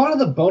 a lot of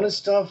the bonus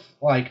stuff,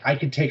 like, I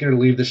could take it or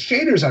leave. The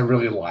shaders I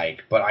really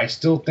like, but I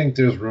still think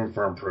there's room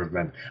for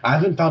improvement. I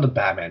haven't found a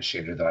Batman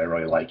shader that I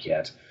really like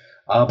yet.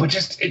 But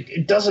just,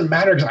 it doesn't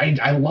matter because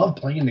I love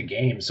playing the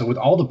game. So with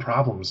all the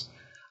problems,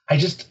 I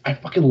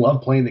fucking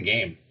love playing the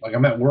game. Like,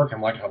 I'm at work, I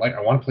want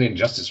to play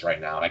Injustice right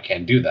now, and I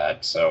can't do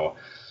that. So,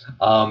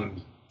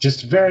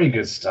 just very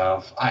good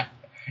stuff.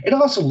 It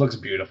also looks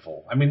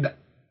beautiful. I mean,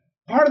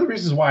 part of the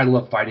reasons why I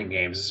love fighting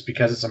games is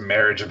because it's a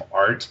marriage of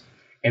art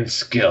and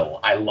skill.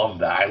 I love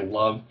that. I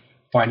love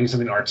finding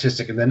something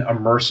artistic and then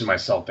immersing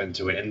myself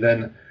into it, and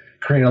then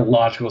creating a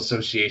logical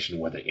association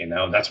with it, you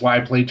know? That's why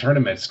I play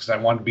tournaments, because I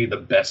want to be the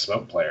best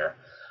Smoke player.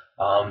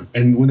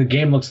 And when the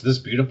game looks this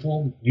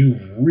beautiful, you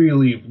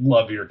really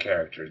love your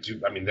characters.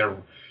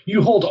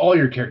 You hold all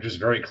your characters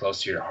very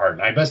close to your heart.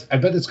 And I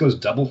bet this goes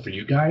double for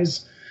you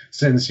guys,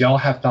 since y'all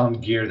have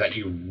found gear that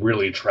you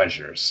really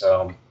treasure.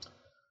 So,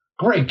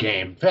 great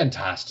game.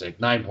 Fantastic.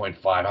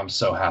 9.5. I'm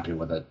so happy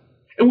with it.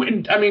 I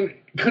mean,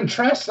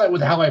 contrast that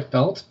with how I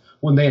felt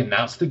when they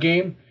announced the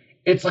game.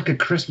 It's like a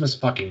Christmas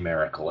fucking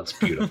miracle. It's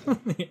beautiful.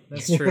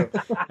 That's true.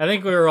 I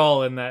think we were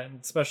all in that,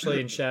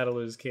 especially in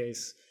Shadowloo's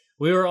case.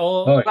 We were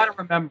all... You gotta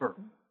remember,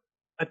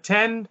 a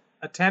 10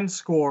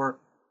 score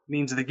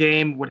means the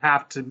game would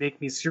have to make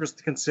me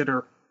seriously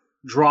consider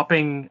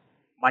dropping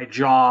my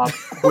job,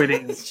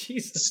 quitting,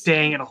 Jesus.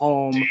 staying at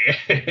home,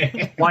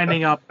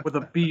 winding up with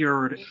a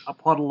beard, a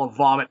puddle of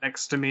vomit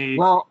next to me,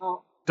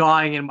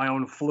 dying in my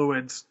own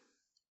fluids.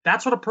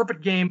 That's what a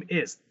perfect game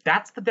is.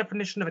 That's the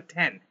definition of a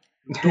 10.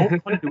 You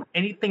don't want to do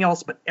anything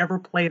else but ever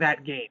play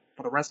that game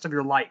for the rest of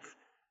your life.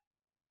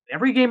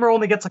 Every gamer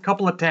only gets a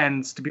couple of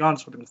 10s, to be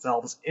honest with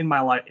themselves, in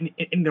my life,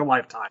 in their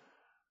lifetime.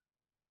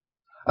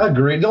 I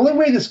agree. The only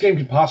way this game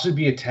could possibly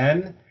be a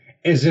 10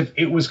 is if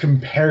it was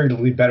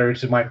comparatively better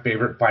to my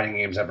favorite fighting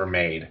games ever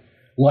made.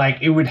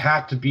 Like, it would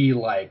have to be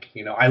like,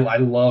 you know, I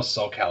love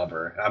Soul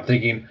Calibur, and I'm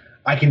thinking,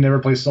 I can never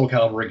play Soul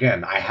Calibur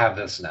again. I have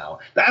this now.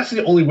 That's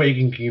the only way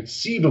you can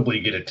conceivably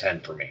get a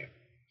 10 for me.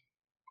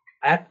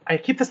 I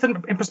keep this in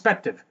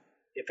perspective.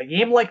 If a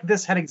game like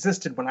this had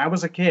existed when I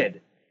was a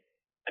kid,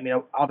 I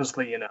mean,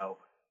 obviously, you know,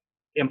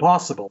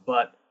 impossible,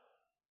 but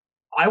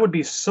I would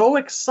be so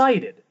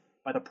excited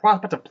by the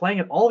prospect of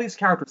playing all these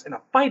characters in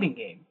a fighting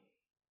game.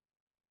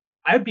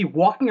 I would be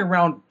walking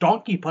around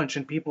donkey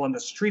punching people in the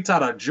streets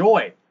out of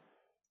joy.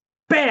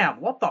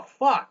 Bam! What the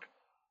fuck?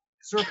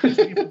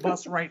 Surfing the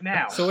bus right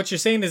now. So what you're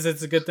saying is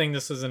it's a good thing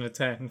this isn't a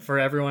 10 for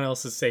everyone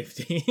else's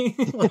safety.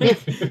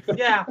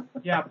 Yeah,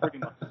 pretty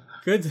much.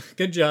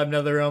 Good job,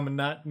 NetherRealm,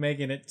 not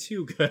making it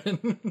too good.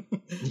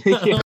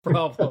 No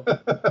problem.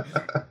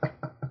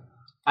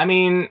 I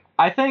mean,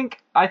 I think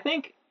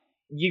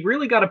you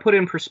really got to put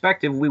in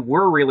perspective. We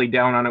were really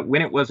down on it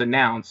when it was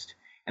announced,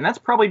 and that's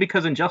probably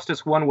because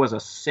Injustice 1 was a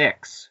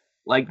 6.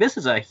 Like, this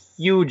is a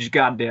huge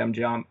goddamn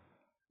jump.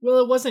 Well,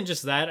 it wasn't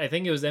just that. I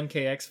think it was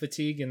MKX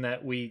fatigue in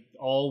that we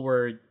all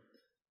were...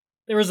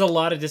 There was a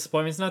lot of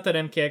disappointments. Not that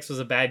MKX was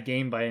a bad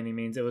game by any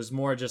means. It was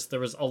more just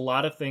there was a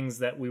lot of things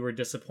that we were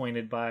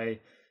disappointed by,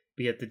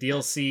 be it the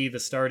DLC, the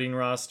starting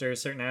roster,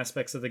 certain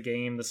aspects of the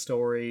game, the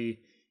story.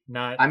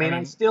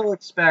 I still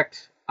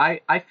expect...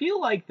 I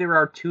feel like there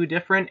are two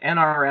different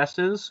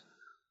NRSs.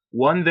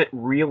 One that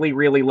really,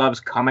 really loves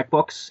comic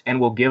books and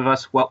will give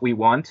us what we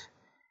want,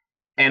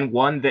 and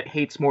one that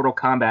hates Mortal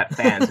Kombat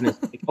fans and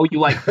is like, oh, you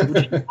like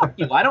Fujin? Fuck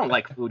you, I don't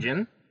like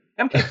Fujin.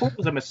 MK4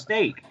 was a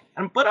mistake,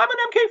 but I'm an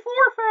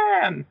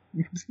MK4 fan!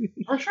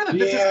 Are you sure that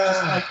this is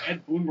just like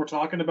Ed Boon we're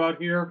talking about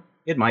here?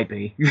 It might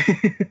be.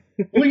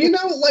 Well, you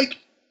know, like,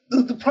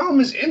 the problem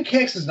is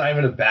MKX is not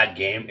even a bad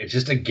game. It's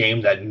just a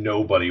game that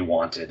nobody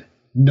wanted.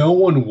 No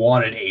one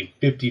wanted a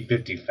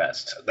 50-50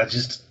 fest. That's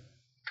just...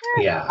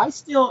 Yeah. I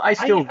still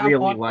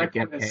really like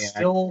MKX.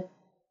 Still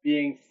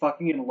being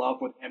fucking in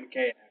love with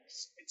MKX.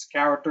 Its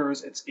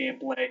characters, its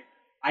gameplay.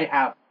 I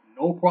have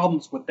no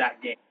problems with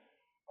that game.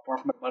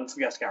 Apart from a bunch of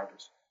guest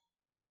characters.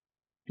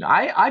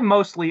 I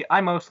mostly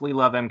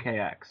love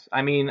MKX.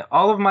 I mean,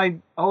 all of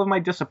my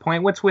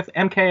disappointments with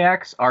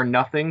MKX are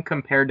nothing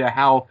compared to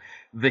how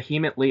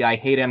vehemently I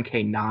hate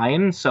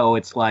MK9. So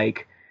it's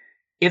like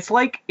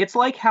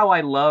how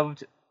I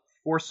loved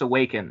Force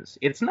Awakens.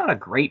 It's not a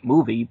great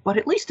movie, but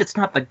at least it's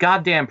not the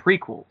goddamn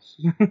prequels.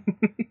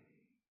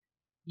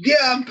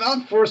 Yeah,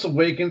 about Force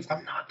Awakens,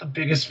 I'm not the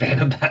biggest fan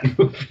of that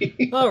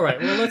movie. All right,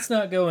 well, let's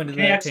not go into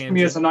that tangent. For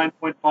me is a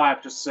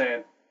 9.5, just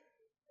saying.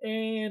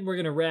 And we're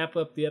going to wrap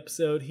up the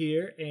episode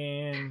here,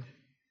 and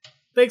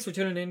thanks for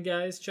tuning in,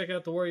 guys. Check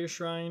out the Warrior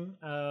Shrine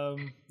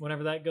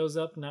whenever that goes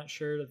up. Not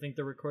sure. I think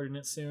they're recording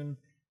it soon.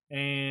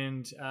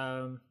 And,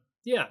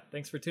 yeah,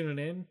 thanks for tuning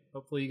in.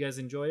 Hopefully you guys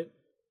enjoy it.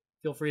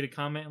 Feel free to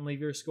comment and leave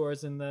your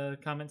scores in the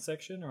comment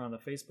section or on the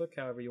Facebook,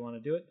 however you want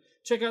to do it.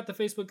 Check out the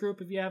Facebook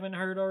group if you haven't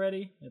heard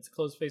already. It's a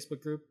closed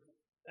Facebook group.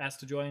 Ask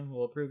to join.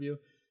 We'll approve you.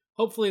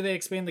 Hopefully they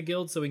expand the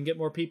guild so we can get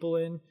more people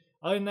in.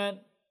 Other than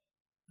that,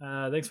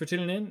 thanks for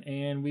tuning in,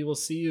 and we will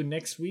see you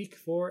next week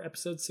for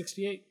episode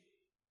 68.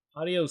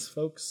 Adios,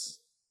 folks.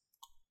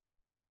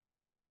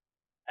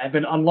 I've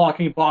been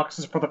unlocking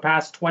boxes for the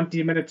past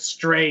 20 minutes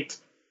straight.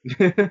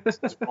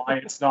 That's why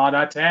it's not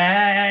a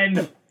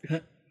 10.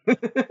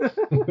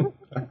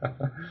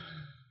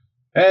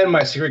 And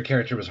my secret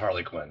character was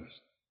Harley Quinn.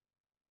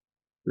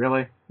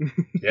 Really?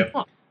 Yep.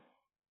 All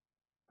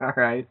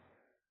right.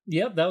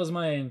 Yep, that was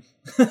my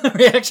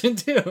reaction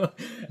too.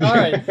 All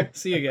right,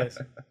 see you guys.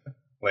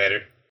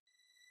 Later.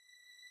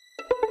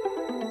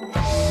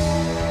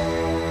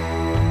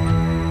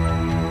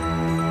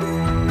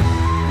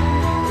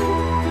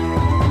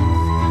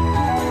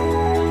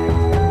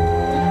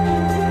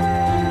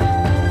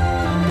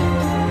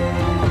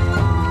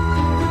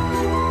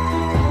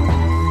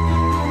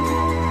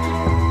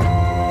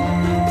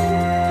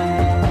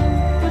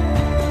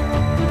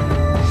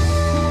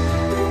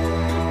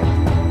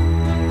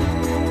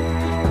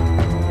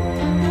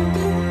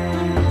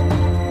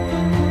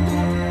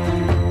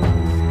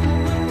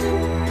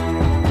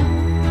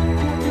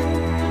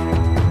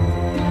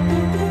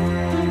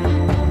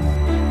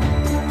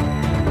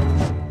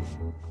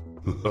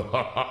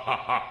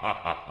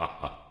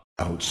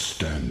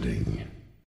 Outstanding.